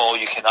up your pole.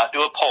 You cannot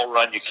do a pole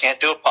run. You can't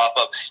do a pop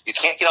up. You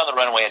can't get on the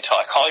runway until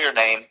I call your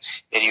name,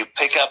 and you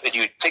pick up and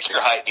you pick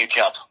your height and you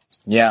jump.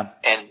 Yeah.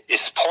 And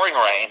it's pouring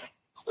rain.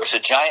 There's a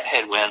giant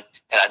headwind,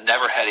 and I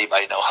never had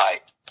anybody know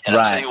height. And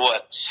I'll tell you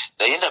what,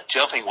 they end up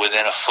jumping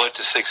within a foot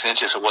to 6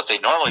 inches of what they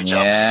normally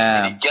jump.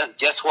 Yeah. And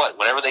guess what?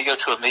 Whenever they go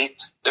to a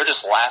meet, they're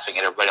just laughing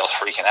at everybody else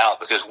freaking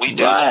out because we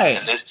do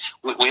that. And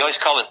we always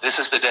call it, this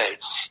is the day.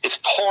 It's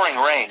pouring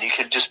rain. You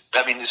can just,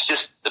 it's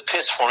just the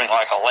pit's forming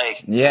like a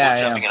lake. Yeah.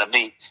 We're jumping in a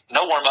meet.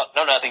 No warm up,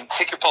 no nothing.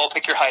 Pick your pole,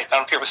 pick your height. I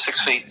don't care if it's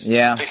 6 feet.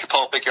 Yeah. Pick your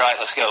pole, pick your height.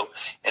 Let's go.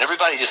 And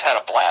everybody just had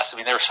a blast. I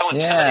mean, they were so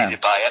intimidated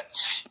by it,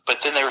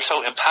 but then they were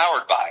so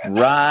empowered by it.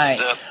 Right.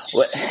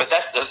 But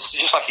that's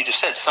just like you just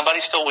said. Somebody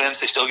still wins.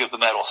 They still give the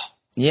medals.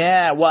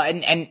 Yeah, well,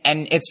 and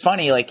it's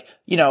funny, like,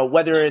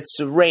 whether it's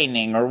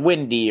raining or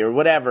windy or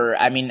whatever,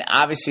 I mean,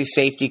 obviously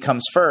safety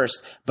comes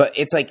first, but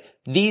it's like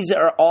these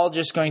are all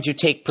just going to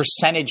take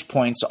percentage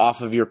points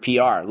off of your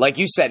PR. Like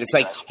you said, it's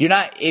like you're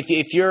not,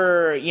 if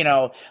you're,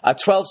 a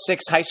 12.6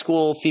 high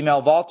school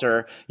female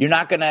vaulter, you're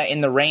not going to,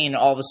 in the rain,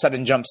 all of a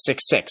sudden jump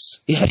 6.6.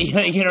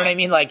 You know what I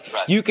mean? Like,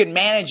 you can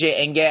manage it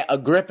and get a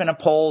grip and a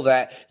pole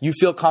that you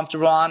feel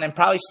comfortable on and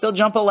probably still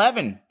jump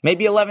 11,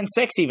 maybe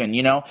 11.6 even,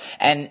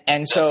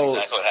 and so,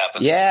 exactly what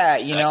happens. Yeah,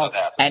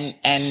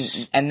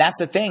 and that's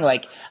the thing.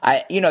 Like,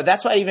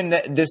 that's why even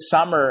this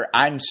summer,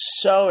 I'm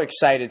so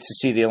excited to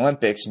see the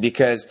Olympics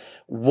because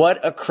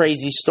what a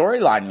crazy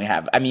storyline we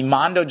have. I mean,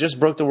 Mondo just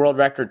broke the world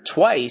record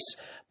twice,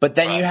 but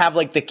then you have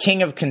like the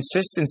king of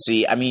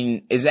consistency. I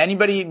mean, has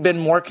anybody been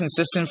more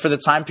consistent for the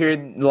time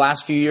period the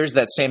last few years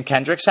that Sam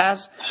Kendricks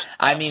has?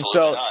 I mean,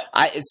 so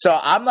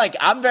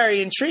I'm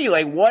very intrigued.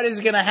 Like, what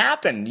is going to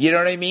happen? You know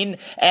what I mean?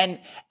 And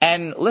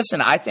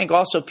listen, I think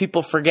also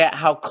people forget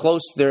how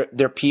close their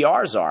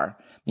PRs are.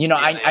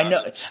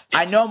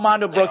 I know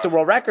Mondo broke the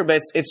world record,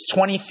 but it's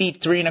 20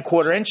 feet 3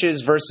 1/4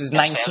 inches versus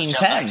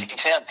 1910.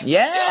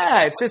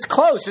 Yeah, it's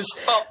close. Here's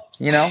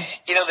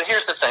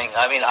the thing.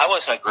 I mean, I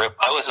wasn't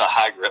a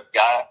high grip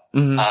guy.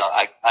 Mm-hmm.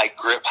 I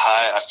grip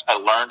high. I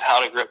learned how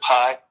to grip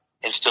high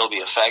and still be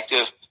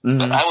effective. Mm-hmm.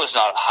 But I was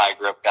not a high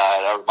grip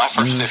guy. My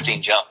first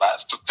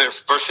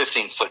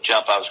 15-foot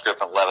jump, I was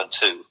gripping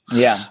 11.2.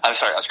 Yeah. I'm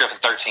sorry, I was gripping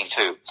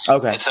 13.2.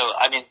 Okay. And so,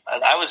 I mean,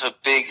 I was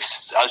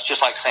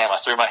just like Sam. I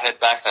threw my head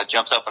back and I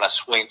jumped up and I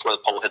swing before the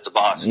pole hit the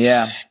box.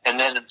 Yeah. And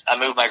then I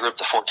moved my grip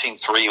to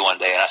 14.3 one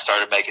day and I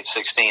started making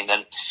 16.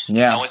 Then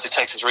I went to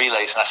Texas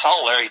Relays and I saw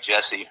Larry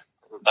Jesse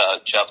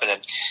jumping,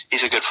 and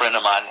he's a good friend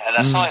of mine. And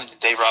I saw him,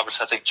 Dave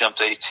Roberts, I think,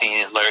 jumped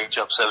 18 and Larry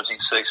jumped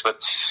 17.6.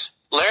 But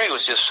Larry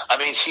was just, I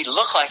mean, he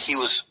looked like he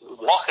was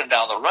walking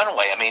down the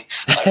runway. I mean,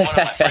 like one of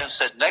my friends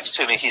said next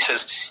to me, he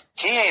says,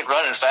 he ain't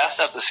running fast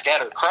enough to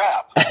scatter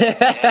crap.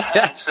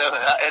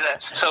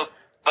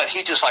 But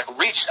he just like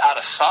reached out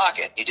of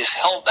socket. He just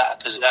held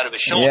that out of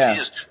his shoulder. Yeah. He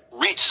just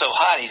reached so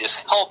high and he just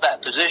held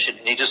that position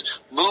and he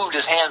just moved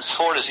his hands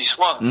forward as he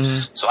swung.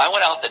 Mm-hmm. So I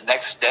went out the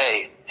next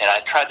day and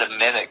I tried to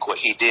mimic what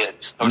he did.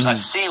 I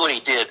see what he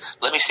did.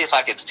 Let me see if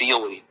I can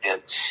feel what he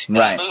did. And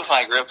I moved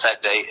my grip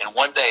that day, and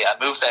one day I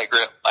moved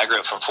my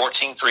grip from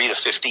 14.3 to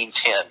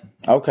 15.10.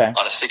 Okay. On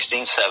a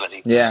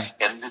 1670. Yeah.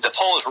 And the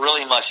pole was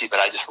really mushy, but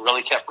I just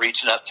really kept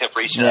reaching up.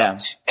 And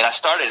I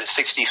started at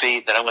 60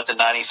 feet, then I went to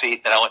 90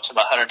 feet, then I went to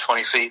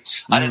 120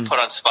 feet. I didn't put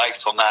on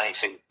spikes till 90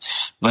 feet.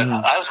 But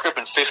I was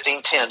gripping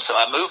 15.10, so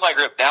I moved my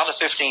grip down to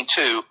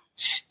 15.2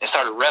 and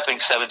started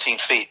repping 17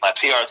 feet. My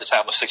PR at the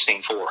time was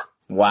 16.4.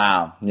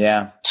 Wow.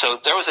 Yeah. So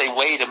there was a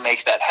way to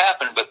make that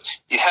happen, but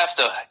you have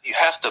to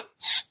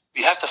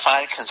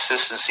find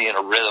consistency and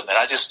a rhythm. And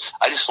I just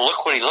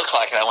looked what he looked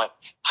like, and I went,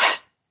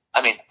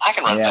 I mean, I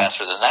can run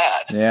faster than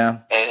that. Yeah.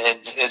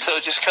 And so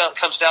it just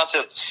comes down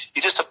to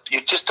you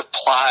just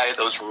apply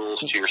those rules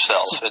to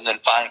yourself and then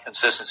find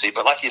consistency.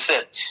 But like you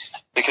said,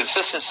 the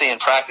consistency in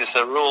practice,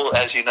 the rule,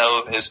 as you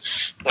know, is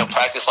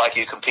practice like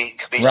you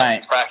compete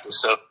like you practice.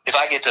 So if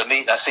I get to a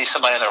meet and I see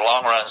somebody in their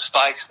long run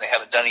spikes and they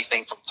haven't done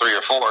anything from 3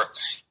 or 4,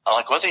 I'm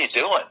like, what are you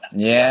doing?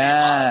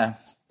 Yeah.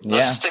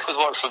 Let's stick with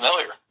what's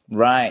familiar.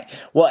 Right.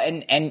 Well,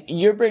 and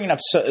you're bringing up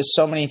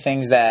so many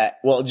things that,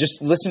 well,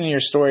 just listening to your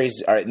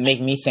stories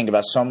make me think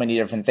about so many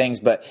different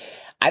things. But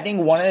I think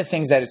one of the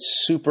things that is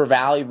super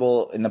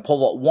valuable in the pole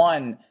vault,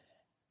 one,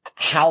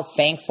 how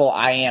thankful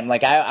I am.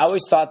 Like, I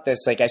always thought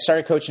this, like, I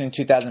started coaching in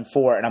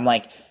 2004, and I'm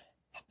like,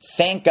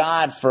 thank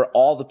God for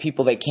all the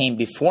people that came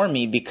before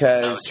me,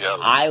 because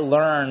I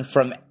learned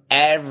from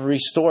every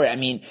story. I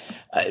mean,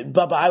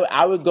 Bubba,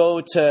 I would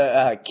go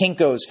to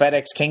Kinko's,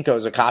 FedEx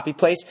Kinko's, a copy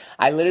place.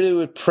 I literally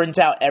would print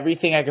out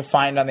everything I could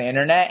find on the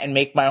internet and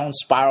make my own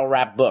spiral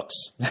wrap books.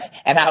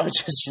 And I would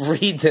just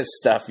read this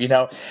stuff,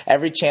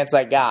 every chance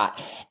I got.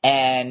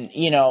 And,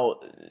 you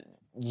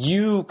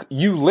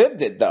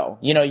lived it though.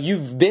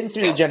 You've been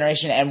through the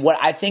generation. And what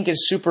I think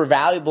is super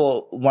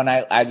valuable when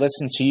I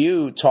listen to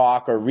you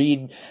talk or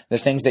read the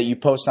things that you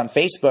post on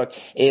Facebook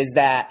is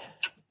that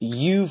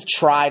you've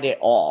tried it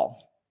all.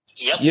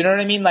 Yep. You know what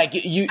I mean? Like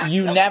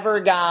you never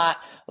got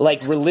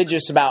like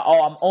religious about,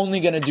 I'm only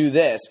going to do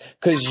this,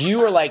 because you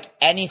were like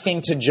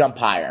anything to jump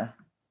higher,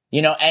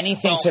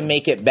 anything to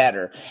make it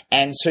better.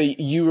 And so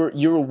you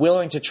were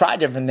willing to try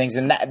different things.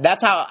 And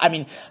that's how, I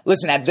mean,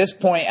 listen, at this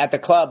point at the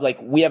club, like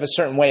we have a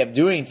certain way of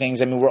doing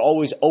things. I mean, we're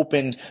always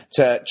open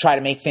to try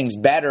to make things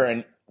better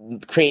and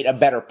create a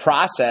better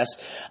process.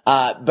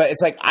 But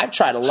it's like, I've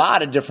tried a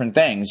lot of different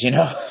things,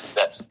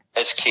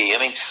 That's key. I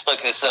mean,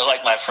 look, it's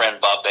like my friend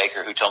Bob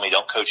Baker, who told me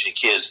don't coach any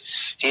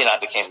kids. He and I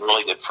became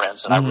really good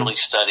friends, and I really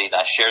studied.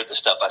 I shared the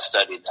stuff I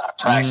studied, and I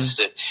practiced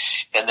it.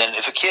 And then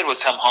if a kid would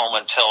come home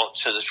and tell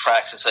to the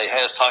tracks and say, hey,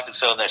 I was talking to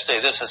so, and they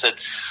say this, I said,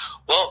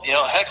 well,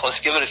 heck,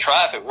 let's give it a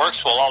try. If it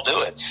works, well, I'll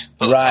do it.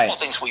 But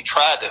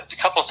a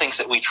couple of things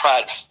that we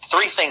tried,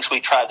 3 things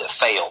we tried that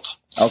failed.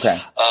 Okay.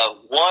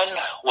 One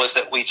was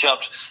that we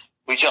jumped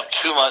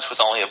 2 months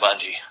with only a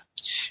bungee.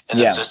 And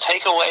the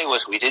takeaway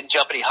was we didn't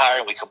jump any higher,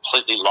 and we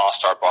completely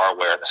lost our bar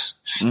awareness.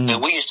 And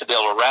we used to be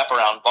able to wrap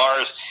around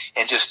bars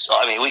and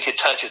we could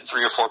touch it in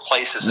 3 or 4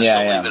 places and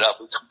still leave it up.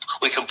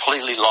 We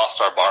completely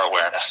lost our bar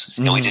awareness,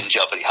 and we didn't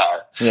jump any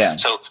higher. Yeah.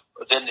 So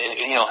then,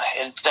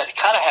 and that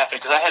kind of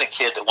happened because I had a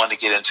kid that wanted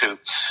to get into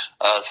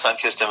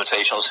Sunkist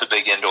Invitational. It's a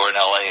big indoor in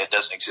LA. It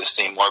doesn't exist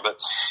anymore.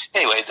 But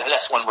anyway,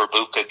 that's when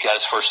Rabuka got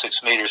his first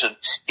 6 meters. And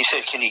he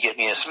said, can you get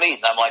me in this meet?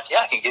 And I'm like,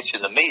 yeah, I can get you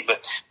in the meet,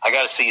 but I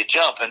got to see you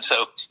jump. And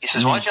so he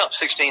says, well, I jump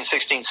 16,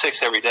 16,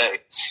 6 every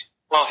day.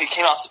 Well, he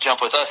came out to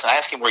jump with us, and I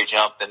asked him where he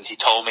jumped, and he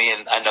told me,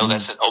 and I know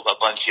that's a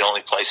bungee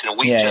only place, and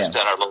we've just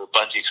done our little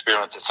bungee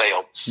experiment that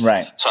failed.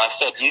 Right. So I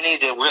said,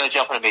 we're going to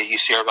jump in a meet at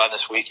UC Irvine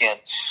this weekend.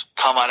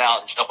 Come on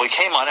out and jump. Well, he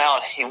came on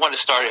out. He wanted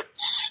to start at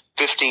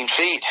 15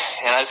 feet,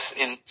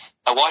 and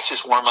I watched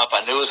this warm up.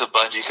 I knew it was a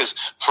bungee, because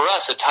for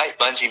us, a tight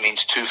bungee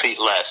means 2 feet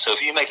less. So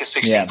if you make a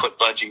 16-foot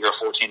bungee, you're a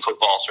 14-foot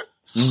vaulter.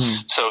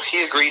 So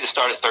he agreed to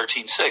start at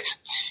 13.6.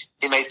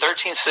 He made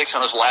 13.6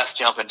 on his last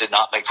jump and did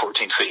not make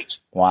 14 feet.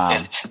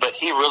 Wow. But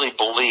he really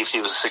believed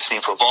he was a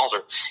 16-foot vaulter.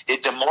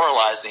 It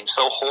demoralized him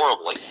so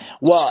horribly.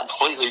 Well, it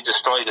completely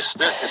destroyed his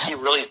spirit, because he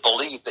really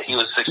believed that he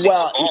was a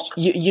 16-foot vaulter.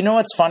 You know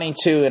what's funny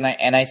too,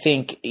 and I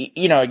think,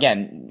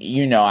 again,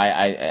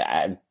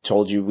 I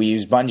told you we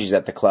use bungees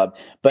at the club,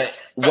 but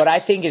what I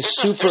think is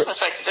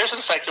there's an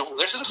effective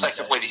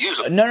way to use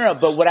them. No,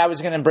 but what I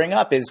was going to bring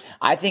up is,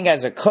 I think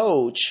as a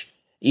coach,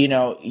 you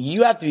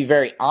have to be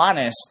very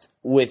honest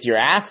with your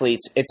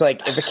athletes. It's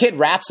like, if a kid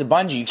wraps a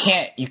bungee,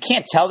 you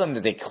can't tell them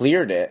that they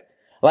cleared it.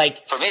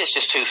 Like, for me, it's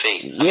just 2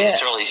 feet. I mean,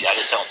 it's really easy. I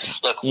just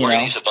don't look. We're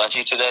gonna use a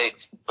bungee today,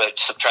 but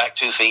subtract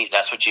 2 feet.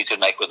 That's what you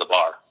could make with a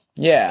bar.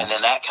 Yeah, and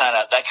then that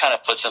kind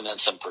of puts them in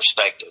some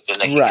perspective,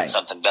 and they can get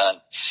something done.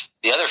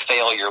 The other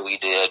failure we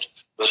did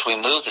was we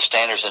moved the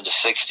standards into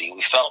 60.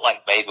 We felt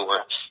like maybe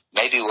we're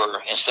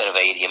instead of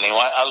 80. I mean,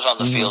 I was on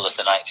the field at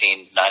the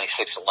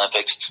 1996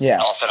 Olympics,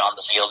 often on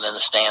the field and in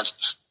the stands.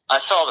 I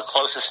saw the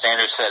closest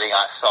standard setting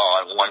I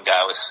saw, and one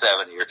guy was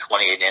 70 or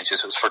 28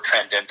 inches. It was for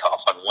Trent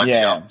Denkoff on one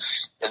jump,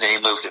 and then he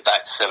moved it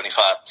back to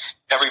 75.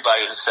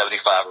 Everybody was at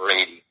 75 or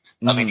 80.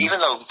 I mean, even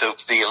though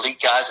the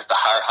elite guys at the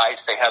higher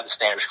heights, they have the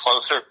standards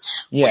closer,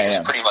 we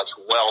just pretty much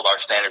weld our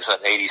standards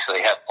at 80, so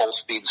they have pole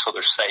speed, so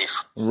they're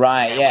safe.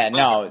 Right,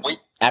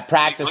 at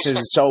practices,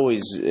 it's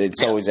always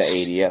at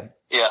 80,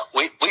 Yeah,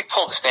 we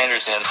pulled the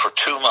standards in for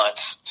 2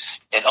 months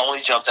and only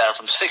jumped down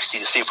from 60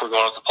 to see if we're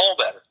going with the pole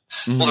better.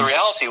 Well, the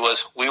reality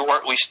was we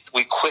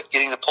quit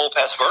getting the pole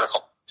past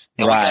vertical.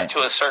 And we got to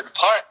a certain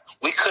part,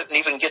 we couldn't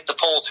even get the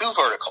pole to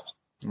vertical.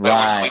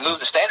 But when we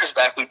moved the standards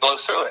back, we'd blow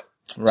through it.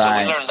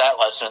 Right. So we learned that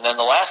lesson. And then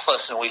the last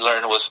lesson we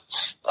learned was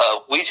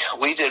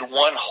we did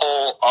one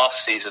whole off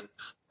season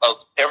of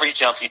every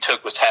jump you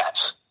took with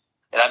taps.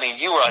 And I mean,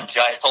 you were on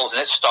giant poles,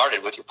 and it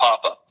started with your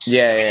pop-up.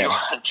 Yeah. You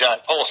were on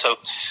giant poles. So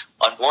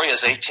on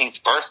Borya's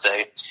 18th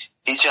birthday,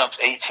 he jumped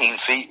 18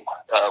 feet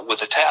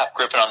with a tap,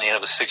 gripping on the end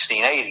of a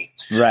 1680.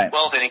 Right.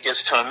 Well, then he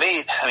gets to a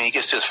meet. I mean, he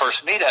gets to his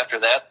first meet after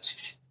that.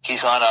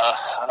 He's on a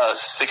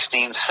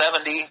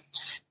 1670.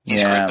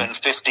 He's gripping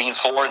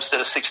 15.4 instead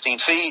of 16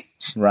 feet.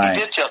 Right.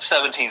 He did jump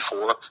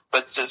 17.4,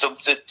 but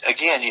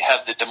again, you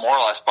have the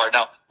demoralized part.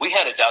 Now, we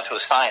had it down to a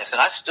science,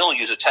 and I still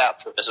use a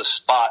tap as a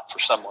spot for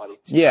somebody.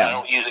 Yeah. I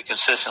don't use it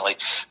consistently.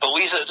 But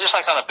we use it just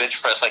like on a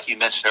bench press, like you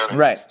mentioned earlier.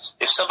 Right.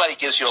 If somebody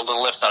gives you a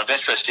little lift on a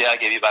bench press, I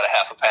gave you about a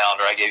half a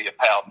pound, or I gave you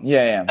a pound.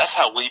 Yeah. That's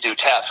how we do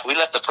taps. We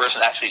let the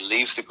person actually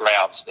leave the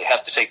ground. They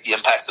have to take the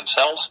impact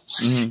themselves,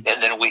 and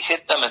then we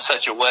hit them in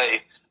such a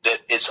way that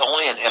it's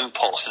only an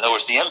impulse. In other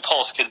words, the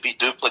impulse can be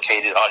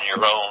duplicated on your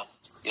own,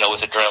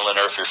 with adrenaline,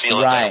 or if you're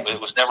feeling right. better. It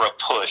was never a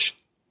push.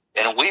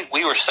 And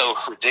we were so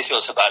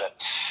ridiculous about it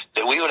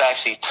that we would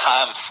actually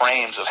time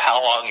frames of how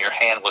long your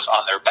hand was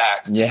on their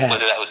back,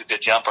 whether that was a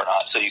good jump or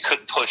not, so you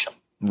couldn't push them.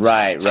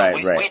 Right, so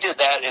we did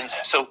that, and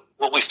so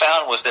what we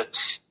found was that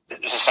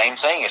it was the same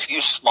thing. If you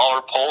used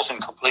smaller poles and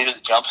completed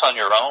the jumps on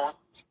your own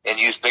and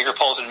used bigger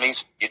poles and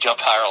meets, you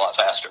jumped higher a lot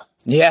faster.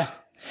 Yeah.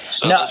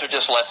 So those are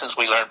just lessons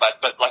we learned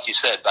but like you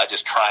said, by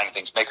just trying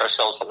things, make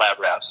ourselves the lab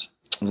rats.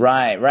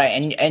 Right.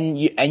 And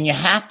you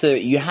have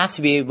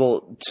to be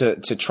able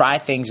to try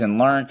things and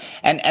learn.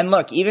 And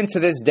look, even to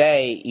this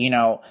day,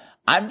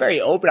 I'm very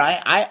open.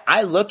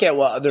 I look at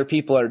what other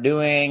people are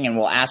doing and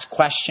will ask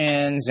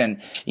questions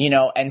and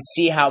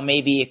see how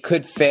maybe it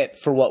could fit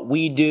for what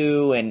we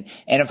do. And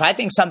if I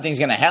think something's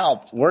going to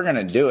help, we're going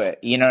to do it.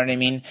 You know what I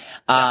mean?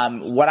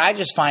 What I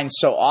just find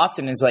so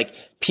often is like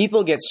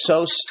people get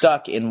so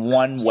stuck in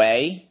one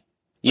way.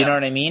 You know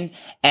what I mean?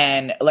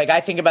 And like, I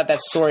think about that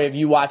story of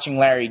you watching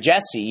Larry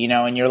Jesse,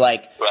 and you're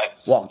like,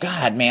 well,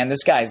 God, man,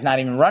 this guy's not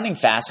even running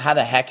fast. How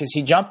the heck is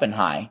he jumping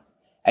high?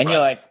 And you're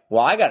like,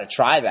 well, I got to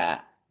try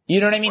that. You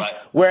know what I mean? Right.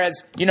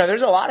 Whereas,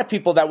 there's a lot of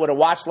people that would have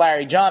watched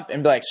Larry jump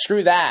and be like,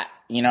 screw that.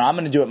 I'm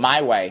going to do it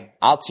my way.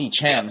 I'll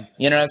teach him.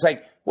 It's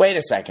like, wait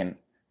a second.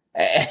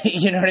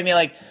 You know what I mean?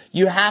 Like,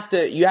 you have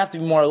to be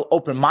more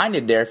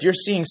open-minded there. If you're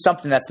seeing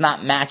something that's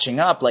not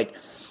matching up, like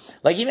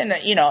even,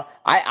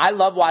 I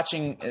love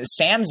watching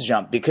Sam's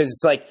jump because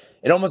it's like,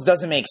 it almost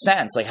doesn't make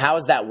sense. Like, how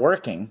is that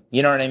working?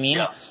 You know what I mean?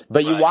 Yeah,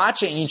 but you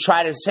watch it and you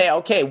try to say,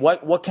 okay,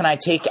 what can I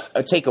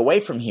take away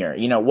from here?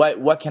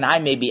 What can I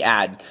maybe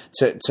add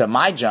to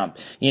my jump?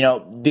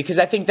 Because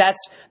I think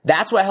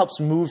that's what helps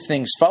move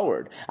things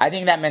forward. I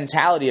think that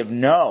mentality of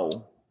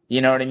no, you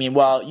know what I mean?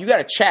 Well, you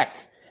got to check.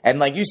 And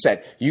like you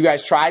said, you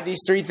guys tried these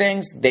 3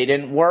 things. They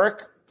didn't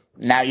work.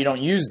 Now you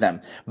don't use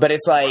them. But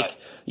it's like,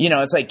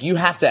 it's like you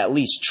have to at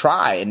least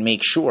try and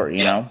make sure,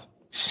 you know?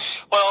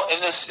 Well,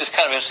 and this is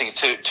kind of interesting,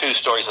 two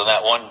stories on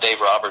that. One, Dave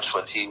Roberts,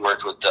 when he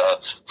worked with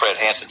Fred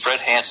Hansen.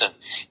 Fred Hansen,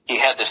 he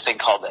had this thing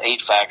called the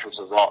 8 factors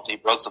of the vault. He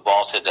broke the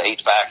vault into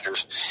 8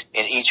 factors,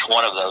 and each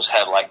one of those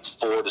had like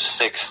 4 to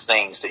 6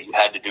 things that you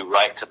had to do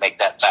right to make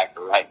that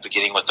factor right,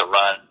 beginning with the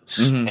run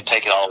and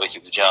take it all the way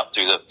through the jump,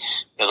 through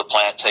the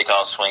plant,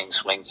 takeoff,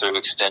 swing through,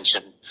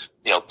 extension,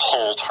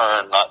 pull,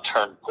 turn, not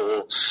turn,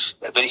 pull.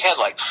 But he had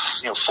like,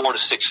 4 to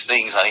 6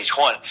 things on each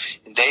one.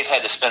 And Dave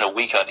had to spend a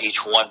week on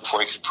each one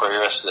before he could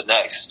progress to the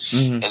next.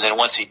 And then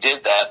once he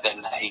did that,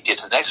 then he'd get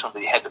to the next one,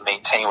 but he had to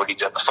maintain what he'd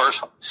done the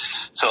first one.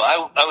 So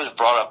I was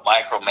brought up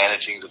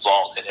micromanaging the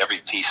vault in every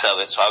piece of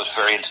it. So I was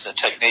very into the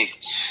technique.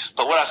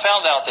 But when I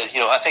found out that,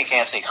 I think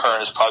Anthony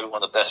Kern is probably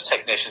one of the best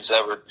technicians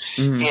ever.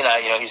 He and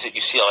I, he's at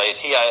UCLA,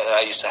 and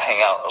I used to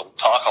hang out and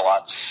talk a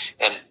lot.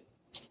 And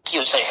he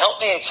would say,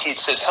 he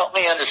said, help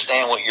me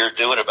understand what you're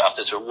doing about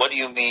this, or what do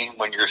you mean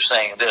when you're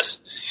saying this?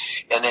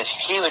 And then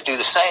he would do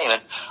the same.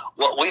 And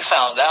what we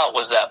found out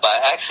was that by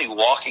actually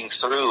walking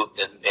through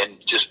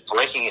and just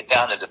breaking it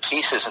down into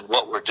pieces and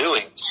what we're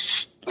doing,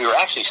 we were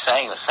actually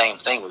saying the same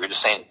thing. We were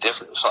just saying it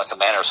different. It was like a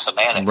matter of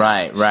semantics.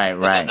 Right.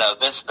 And then,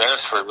 Vince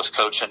Beresford was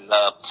coaching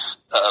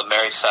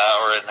Mary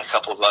Sauer and a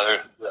couple of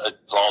other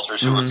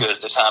vaulters who were good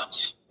at the time.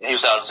 He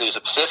was out in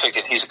Azusa Pacific,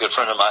 and he's a good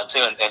friend of mine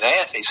too, and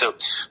Anthony. So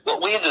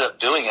what we ended up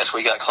doing as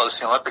we got close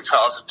to the Olympic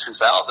trials in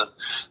 2000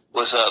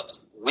 was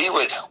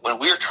when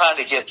we were trying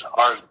to get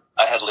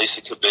I had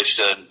Lisa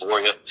Kabishta and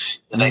Borya,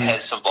 and they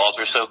had some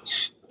vaulters. So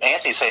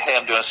Anthony said, hey,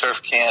 I'm doing a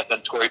surf camp in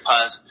Torrey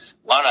Pines.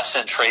 Why don't I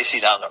send Tracy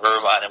down to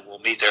Irvine and we'll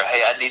meet there?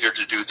 Hey, I need her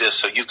to do this,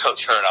 so you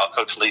coach her and I'll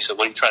coach Lisa.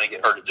 What are you trying to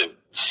get her to do?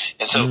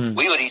 And so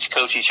we would each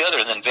coach each other,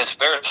 and then Vince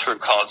Beresford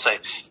would call and say,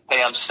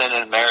 hey, I'm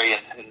sending Mary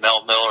and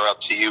Mel Miller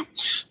up to you.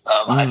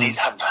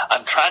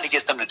 I'm trying to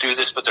get them to do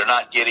this, but they're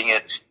not getting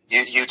it.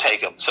 You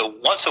take them. So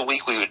once a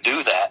week we would do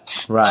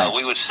that. Right.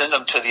 We would send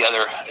them to the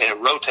other,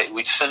 and rotate.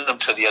 We'd send them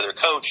to the other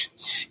coach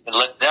and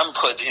let them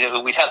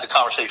we'd have the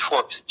conversation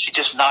before. She's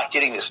just not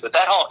getting this. But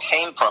that all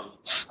came from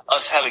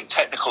us having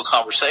technical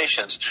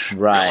conversations,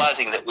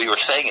 realizing that we were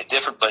saying it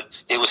different, but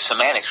it was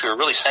semantics. We were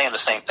really saying the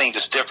same thing,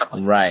 just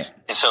differently. Right.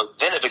 And so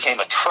then it became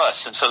a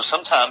trust. And so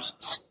sometimes,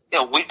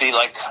 we'd be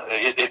like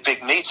at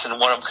big meets, and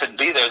one of them couldn't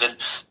be there, then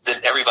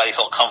everybody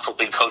felt comfortable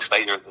being coached by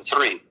either of the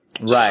 3.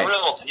 So right.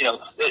 it's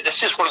real, it's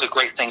just one of the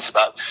great things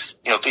about,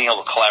 being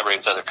able to collaborate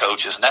with other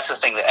coaches. And that's the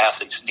thing that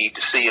athletes need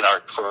to see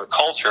for our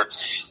culture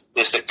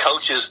is that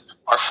coaches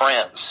are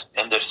friends,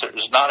 and there's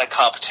not a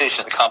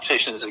competition. The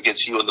competition is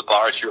against you and the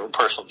bar. It's your own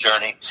personal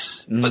journey.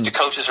 But the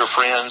coaches are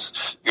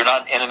friends. You're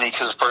not an enemy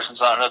because the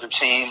person's on another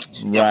team.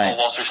 Right.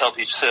 Walters help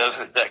you serve,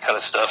 that kind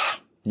of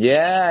stuff.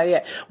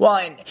 Yeah. Well,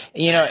 and,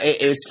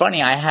 it's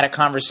funny. I had a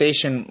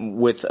conversation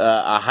with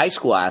a high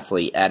school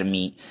athlete at a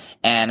meet,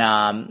 and,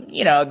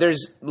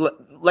 there's,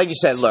 like you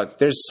said, look,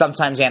 there's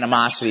sometimes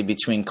animosity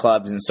between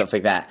clubs and stuff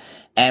like that.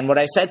 And what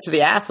I said to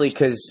the athlete,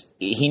 because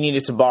he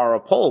needed to borrow a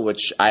pole,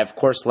 which I, of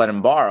course, let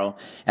him borrow,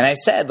 and I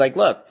said,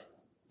 look,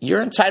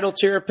 you're entitled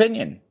to your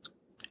opinion,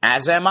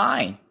 as am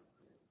I,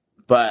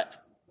 but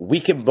we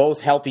can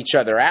both help each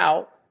other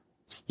out.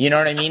 You know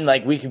what I mean?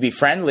 Like, we could be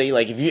friendly.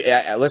 Like, if you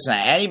listen,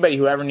 anybody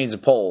who ever needs a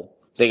pole,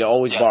 they can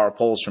always borrow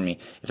poles from me.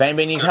 If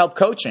anybody needs help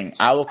coaching,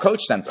 I will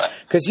coach them.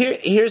 Because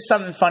here's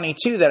something funny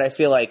too that I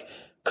feel like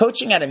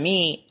coaching at a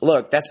meet.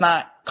 Look, that's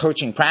not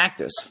coaching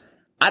practice.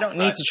 I don't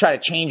need to try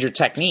to change your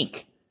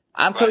technique.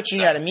 I'm coaching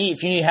you at a meet.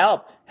 If you need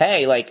help,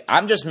 hey,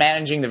 I'm just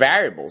managing the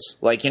variables.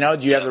 Do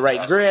you have the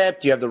right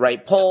grip? Do you have the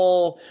right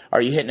pole?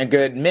 Are you hitting a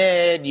good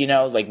mid?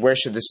 Where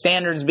should the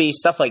standards be?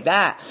 Stuff like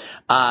that.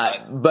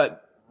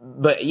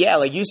 But yeah,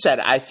 like you said,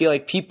 I feel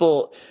like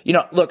people,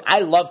 look,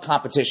 I love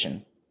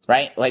competition,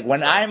 right? Like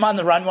when I'm on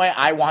the runway,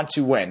 I want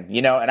to win,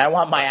 and I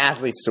want my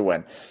athletes to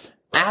win.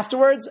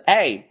 Afterwards,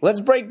 hey, let's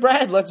break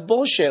bread. Let's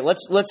bullshit.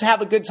 Let's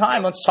have a good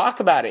time. Let's talk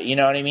about it. You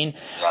know what I mean?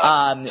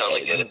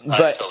 Totally get it.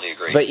 I totally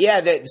agree. But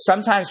yeah, that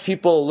sometimes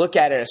people look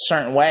at it a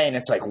certain way, and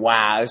it's like,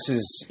 wow, this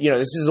is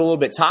a little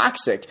bit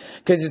toxic,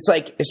 because it's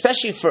like,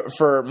 especially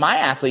for my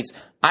athletes,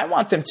 I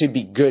want them to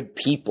be good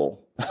people.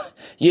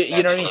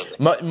 You know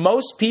what I mean?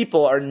 Most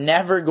people are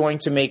never going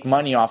to make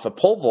money off a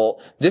pole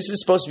vault. This is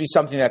supposed to be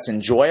something that's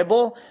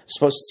enjoyable,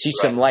 supposed to teach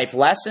them life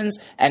lessons,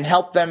 and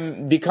help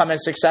them become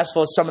as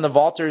successful as some of the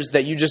vaulters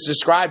that you just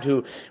described,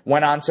 who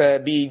went on to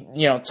be,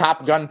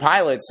 Top Gun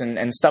pilots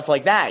and stuff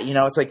like that.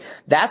 It's like,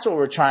 that's what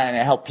we're trying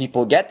to help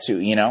people get to,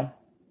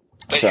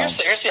 But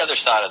here's the other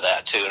side of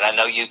that too, and I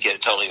know you get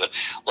it totally. But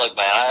look,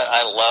 man,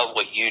 I love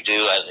what you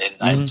do, and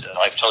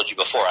I've told you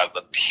before, I'm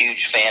a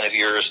huge fan of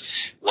yours.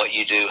 What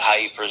you do, how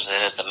you present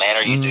it, the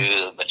manner you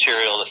do, the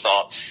material, the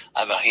thought.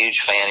 I'm a huge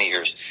fan of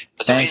yours.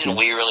 But the reason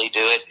we really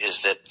do it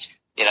is that,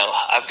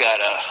 I've got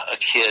a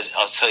kid.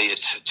 I'll tell you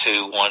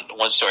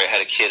one story. I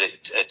had a kid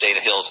at Dana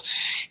Hills.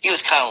 He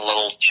was kind of a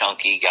little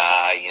chunky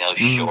guy,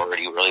 short.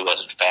 He really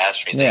wasn't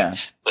fast or anything,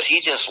 but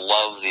he just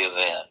loved the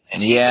event,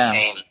 and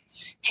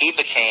he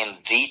became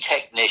the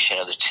technician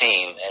of the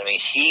team. I mean,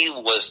 he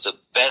was the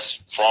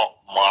best vault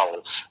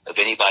model of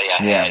anybody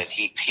I had, and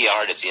he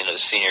PR'd at the end of the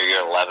senior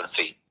year 11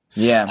 feet.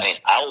 Yeah. I mean,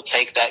 I will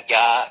take that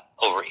guy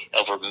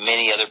over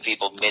many other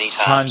people many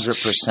times.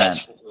 100%.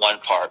 That's one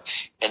part.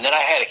 And then I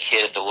had a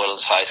kid at the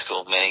Woodlands High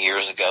School many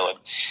years ago, and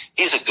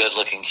he's a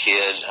good-looking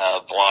kid,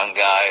 blonde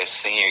guy,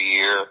 senior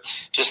year,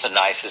 just the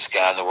nicest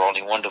guy in the world.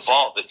 He wanted to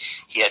vault, but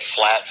he had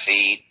flat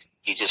feet.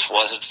 He just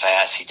wasn't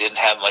fast. He didn't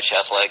have much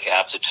athletic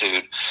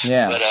aptitude.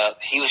 Yeah. But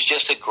he was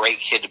just a great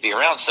kid to be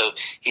around. So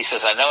he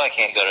says, I know I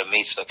can't go to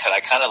meets, but could I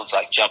kind of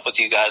jump with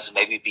you guys and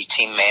maybe be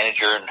team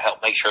manager and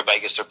help make sure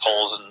everybody gets their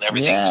poles and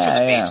everything for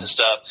the meets and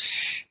stuff?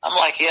 I'm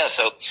like, yeah.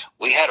 So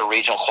we had a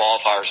regional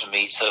qualifiers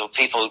meet. So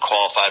people who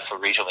qualified for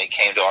regional meet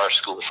came to our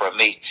school for a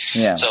meet.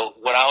 Yeah. So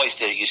what I always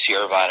did at UC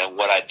Irvine and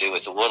what I do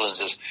with the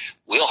Woodlands is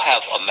we'll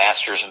have a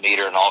masters meet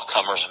or an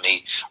all-comers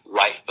meet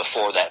right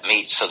before that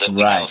meet so that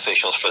we have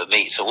officials for the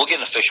meet. So we'll get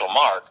an official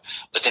mark,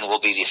 but then we'll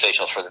be the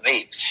officials for the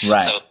meet.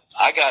 Right. So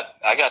I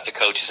got the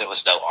coaches. It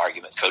was no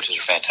argument. Coaches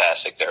are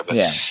fantastic there, but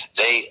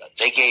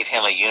they gave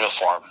him a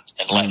uniform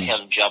and let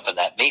him jump in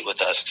that meet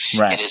with us.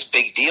 Right. And his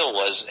big deal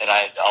was, and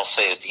I'll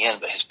say it at the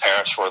end, but his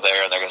parents were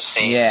there and they're going to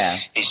see him.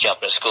 He's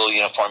jumping in a school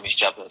uniform. He's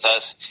jumping with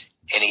us.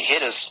 And he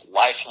hit his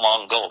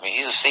lifelong goal. I mean,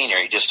 he's a senior.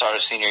 He just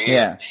started senior year.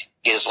 Yeah.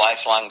 Hit his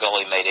lifelong goal.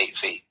 He made 8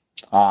 feet.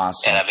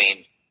 Awesome. And I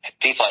mean,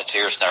 people had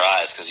tears in their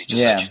eyes because he's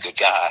just such a good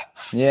guy.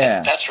 Yeah.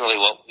 And that's really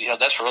what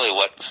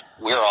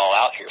we're all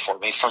out here for. I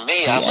mean, for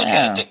me, I look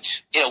at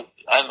it,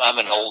 I'm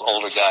an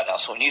older guy now.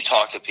 So when you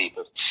talk to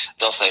people,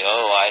 they'll say,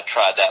 oh, I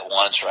tried that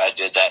once, or I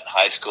did that in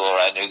high school, or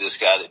I knew this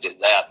guy that did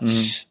that.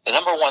 The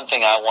number one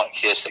thing I want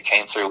kids that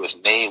came through with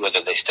me,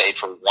 whether they stayed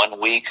for 1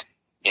 week,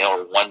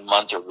 or 1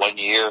 month or 1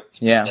 year.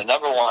 Yeah. The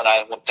number one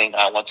thing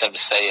I want them to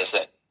say is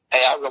that, hey,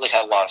 I really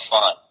had a lot of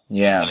fun.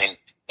 Yeah. I mean,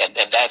 and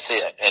that's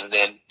it. And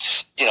then,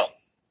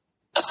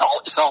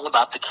 it's all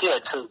about the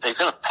kid. So they're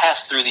going to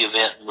pass through the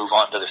event and move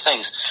on to other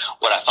things.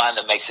 What I find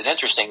that makes it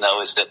interesting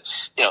though is that,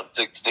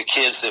 the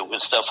kids that when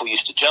stuff we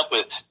used to jump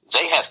with,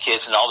 they have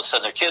kids and all of a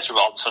sudden their kids are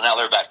vaulting. So now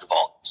they're back to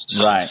vault.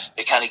 So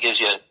it kind of gives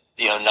you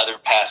another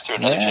pass through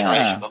another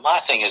generation. But my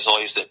thing is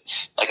always that,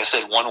 like I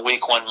said, 1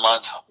 week, 1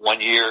 month,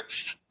 1 year,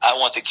 I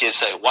want the kids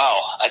to say,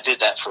 wow, I did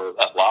that for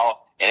a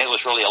while, and it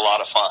was really a lot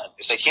of fun.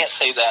 If they can't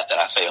say that, then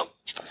I failed.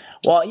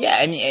 Well, yeah,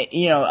 I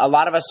mean, a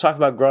lot of us talk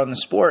about growing the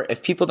sport.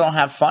 If people don't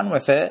have fun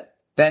with it,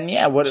 then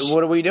yeah, what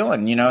are we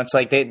doing? You know, it's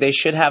like they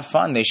should have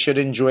fun. They should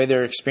enjoy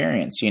their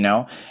experience, you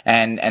know,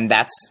 and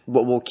that's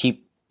what will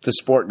keep the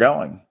sport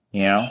going,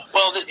 you know?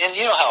 Well, and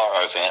you know how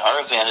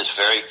our event is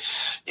very,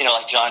 you know,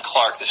 like John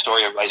Clark, the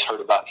story everybody's heard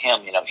about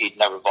him, you know, he'd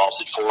never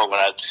vaulted before. When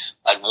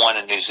I'd won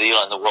in New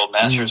Zealand the World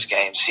Masters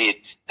games,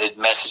 he had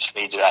messaged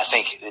me that I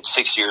think at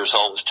 6 years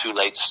old was too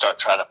late to start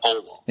trying to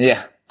pole vault.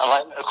 Yeah. I'm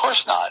like, of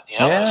course not, you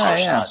know, of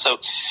course not. So,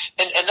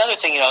 and another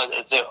thing, you know,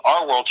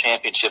 our World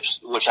Championships,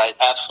 which I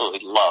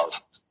absolutely love,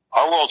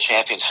 our World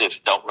Championships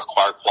don't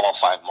require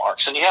qualifying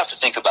marks. And you have to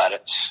think about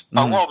it.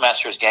 Our World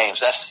Masters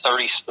games, that's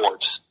 30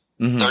 sports.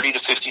 30 to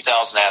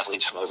 50,000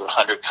 athletes from over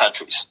 100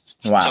 countries.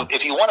 Wow. So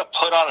if you want to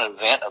put on an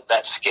event of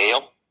that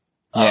scale,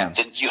 then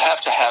you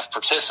have to have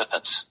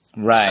participants.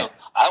 Right. So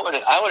I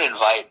would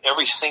invite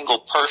every single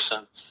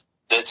person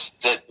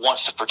that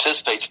wants to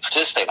participate.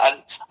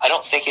 I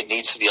don't think it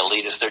needs to be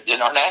elitist.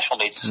 And our national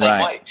meets the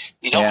same way.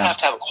 You don't have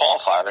to have a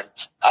qualifier. And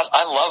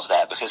I love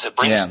that because it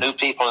brings new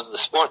people into the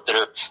sport that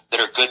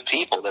are good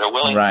people, that are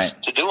willing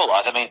to do a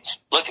lot. I mean,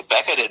 look,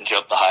 Becca didn't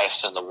jump the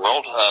highest in the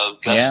world.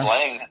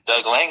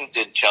 Doug Lang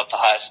didn't jump the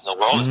highest in the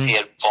world. And he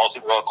had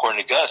vaulted well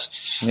according to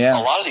Gus. A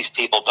lot of these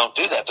people don't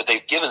do that, but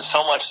they've given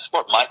so much to the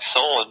sport. Mike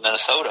Soul in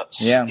Minnesota.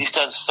 He's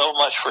done so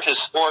much for his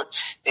sport.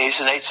 He's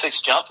an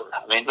 8'6" jumper.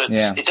 I mean, but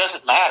it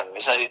doesn't matter.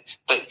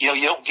 But, you know,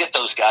 you don't get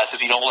those guys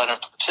if you don't let them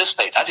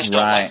participate. I just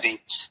don't like the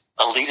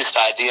elitist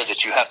idea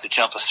that you have to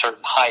jump a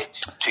certain height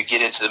to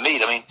get into the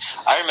meet. I mean,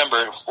 I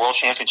remember World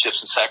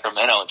Championships in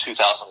Sacramento in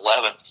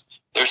 2011.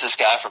 There's this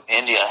guy from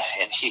India,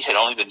 and he had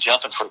only been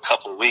jumping for a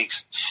couple of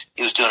weeks.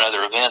 He was doing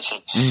other events,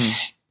 and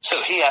so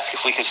he asked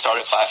if we could start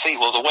at 5 feet.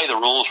 Well, the way the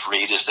rules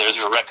read is there's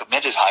a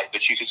recommended height,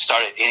 but you can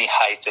start at any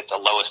height that the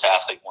lowest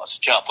athlete wants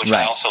to jump, which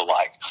I also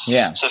like.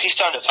 So he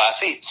started at 5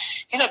 feet.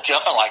 He ended up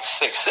jumping like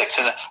 6'6",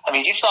 and I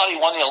mean, you thought he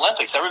won the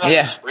Olympics. Everybody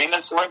was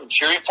screaming for him and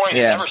cheering for him.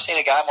 You've never seen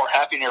a guy more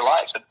happy in your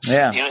life.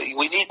 And, you know,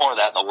 we need more of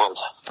that in the world.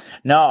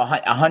 No,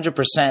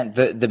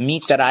 100%. The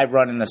meet that I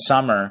run in the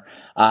summer,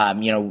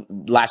 you know,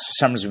 last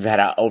summers we've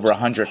had over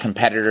 100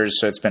 competitors,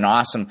 so it's been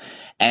awesome.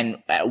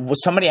 And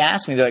somebody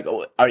asked me, they're like,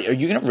 oh, are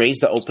you going to raise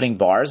the opening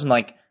bars? I'm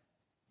like,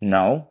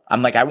 no.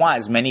 I'm like, I want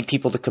as many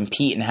people to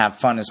compete and have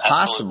fun as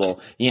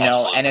possible, you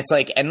know? And it's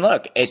like, and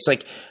look, it's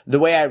like the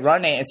way I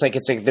run it, it's like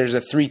there's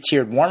a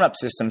 3-tiered warm-up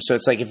system. So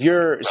it's like if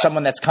you're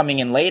someone that's coming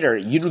in later,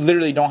 you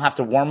literally don't have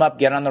to warm up,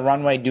 get on the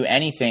runway, do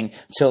anything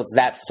till it's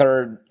that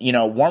third, you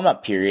know,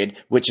 warm-up period,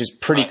 which is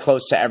pretty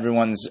close to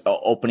everyone's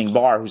opening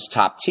bar who's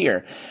top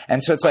tier.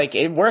 And so it's like,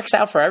 it works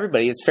out for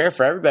everybody. It's fair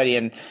for everybody.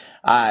 And,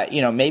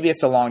 you know, maybe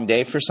it's a long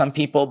day for some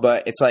people,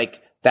 but it's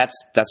like, that's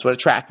what a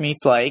track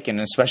meet's like, and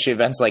especially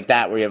events like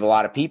that where you have a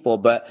lot of people.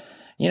 But,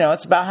 you know,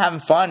 it's about having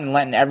fun and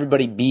letting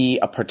everybody be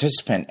a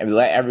participant and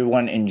let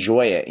everyone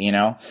enjoy it, you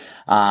know?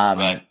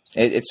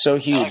 It's so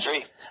huge.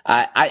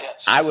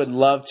 I would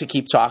love to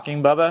keep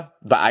talking, Bubba,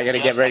 but I got to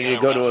get ready to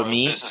go to a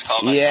meet.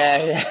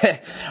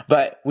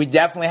 But we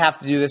definitely have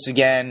to do this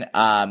again.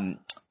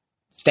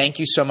 Thank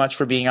you so much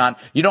for being on.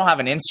 You don't have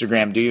an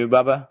Instagram, do you,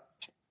 Bubba?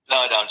 No,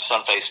 I don't. Just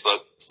on Facebook.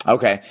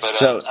 Okay. But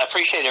so I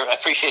appreciate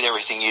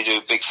everything you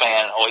do. Big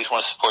fan. Always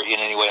want to support you in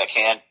any way I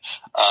can.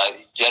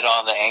 Dead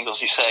on the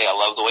angles you say. I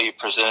love the way you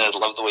present it. I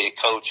love the way you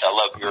coach. I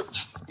love your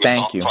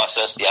thought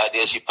process, the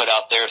ideas you put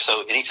out there.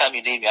 So anytime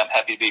you need me, I'm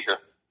happy to be here.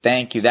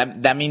 Thank you.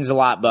 That means a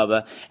lot,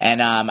 Bubba. And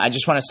I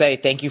just want to say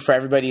thank you for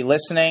everybody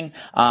listening.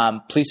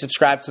 Please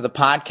subscribe to the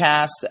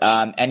podcast.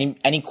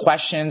 Any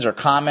questions or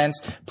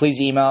comments, please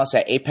email us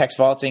at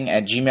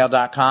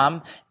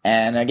apexvaulting@gmail.com.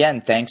 And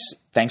again, thanks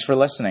for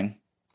listening.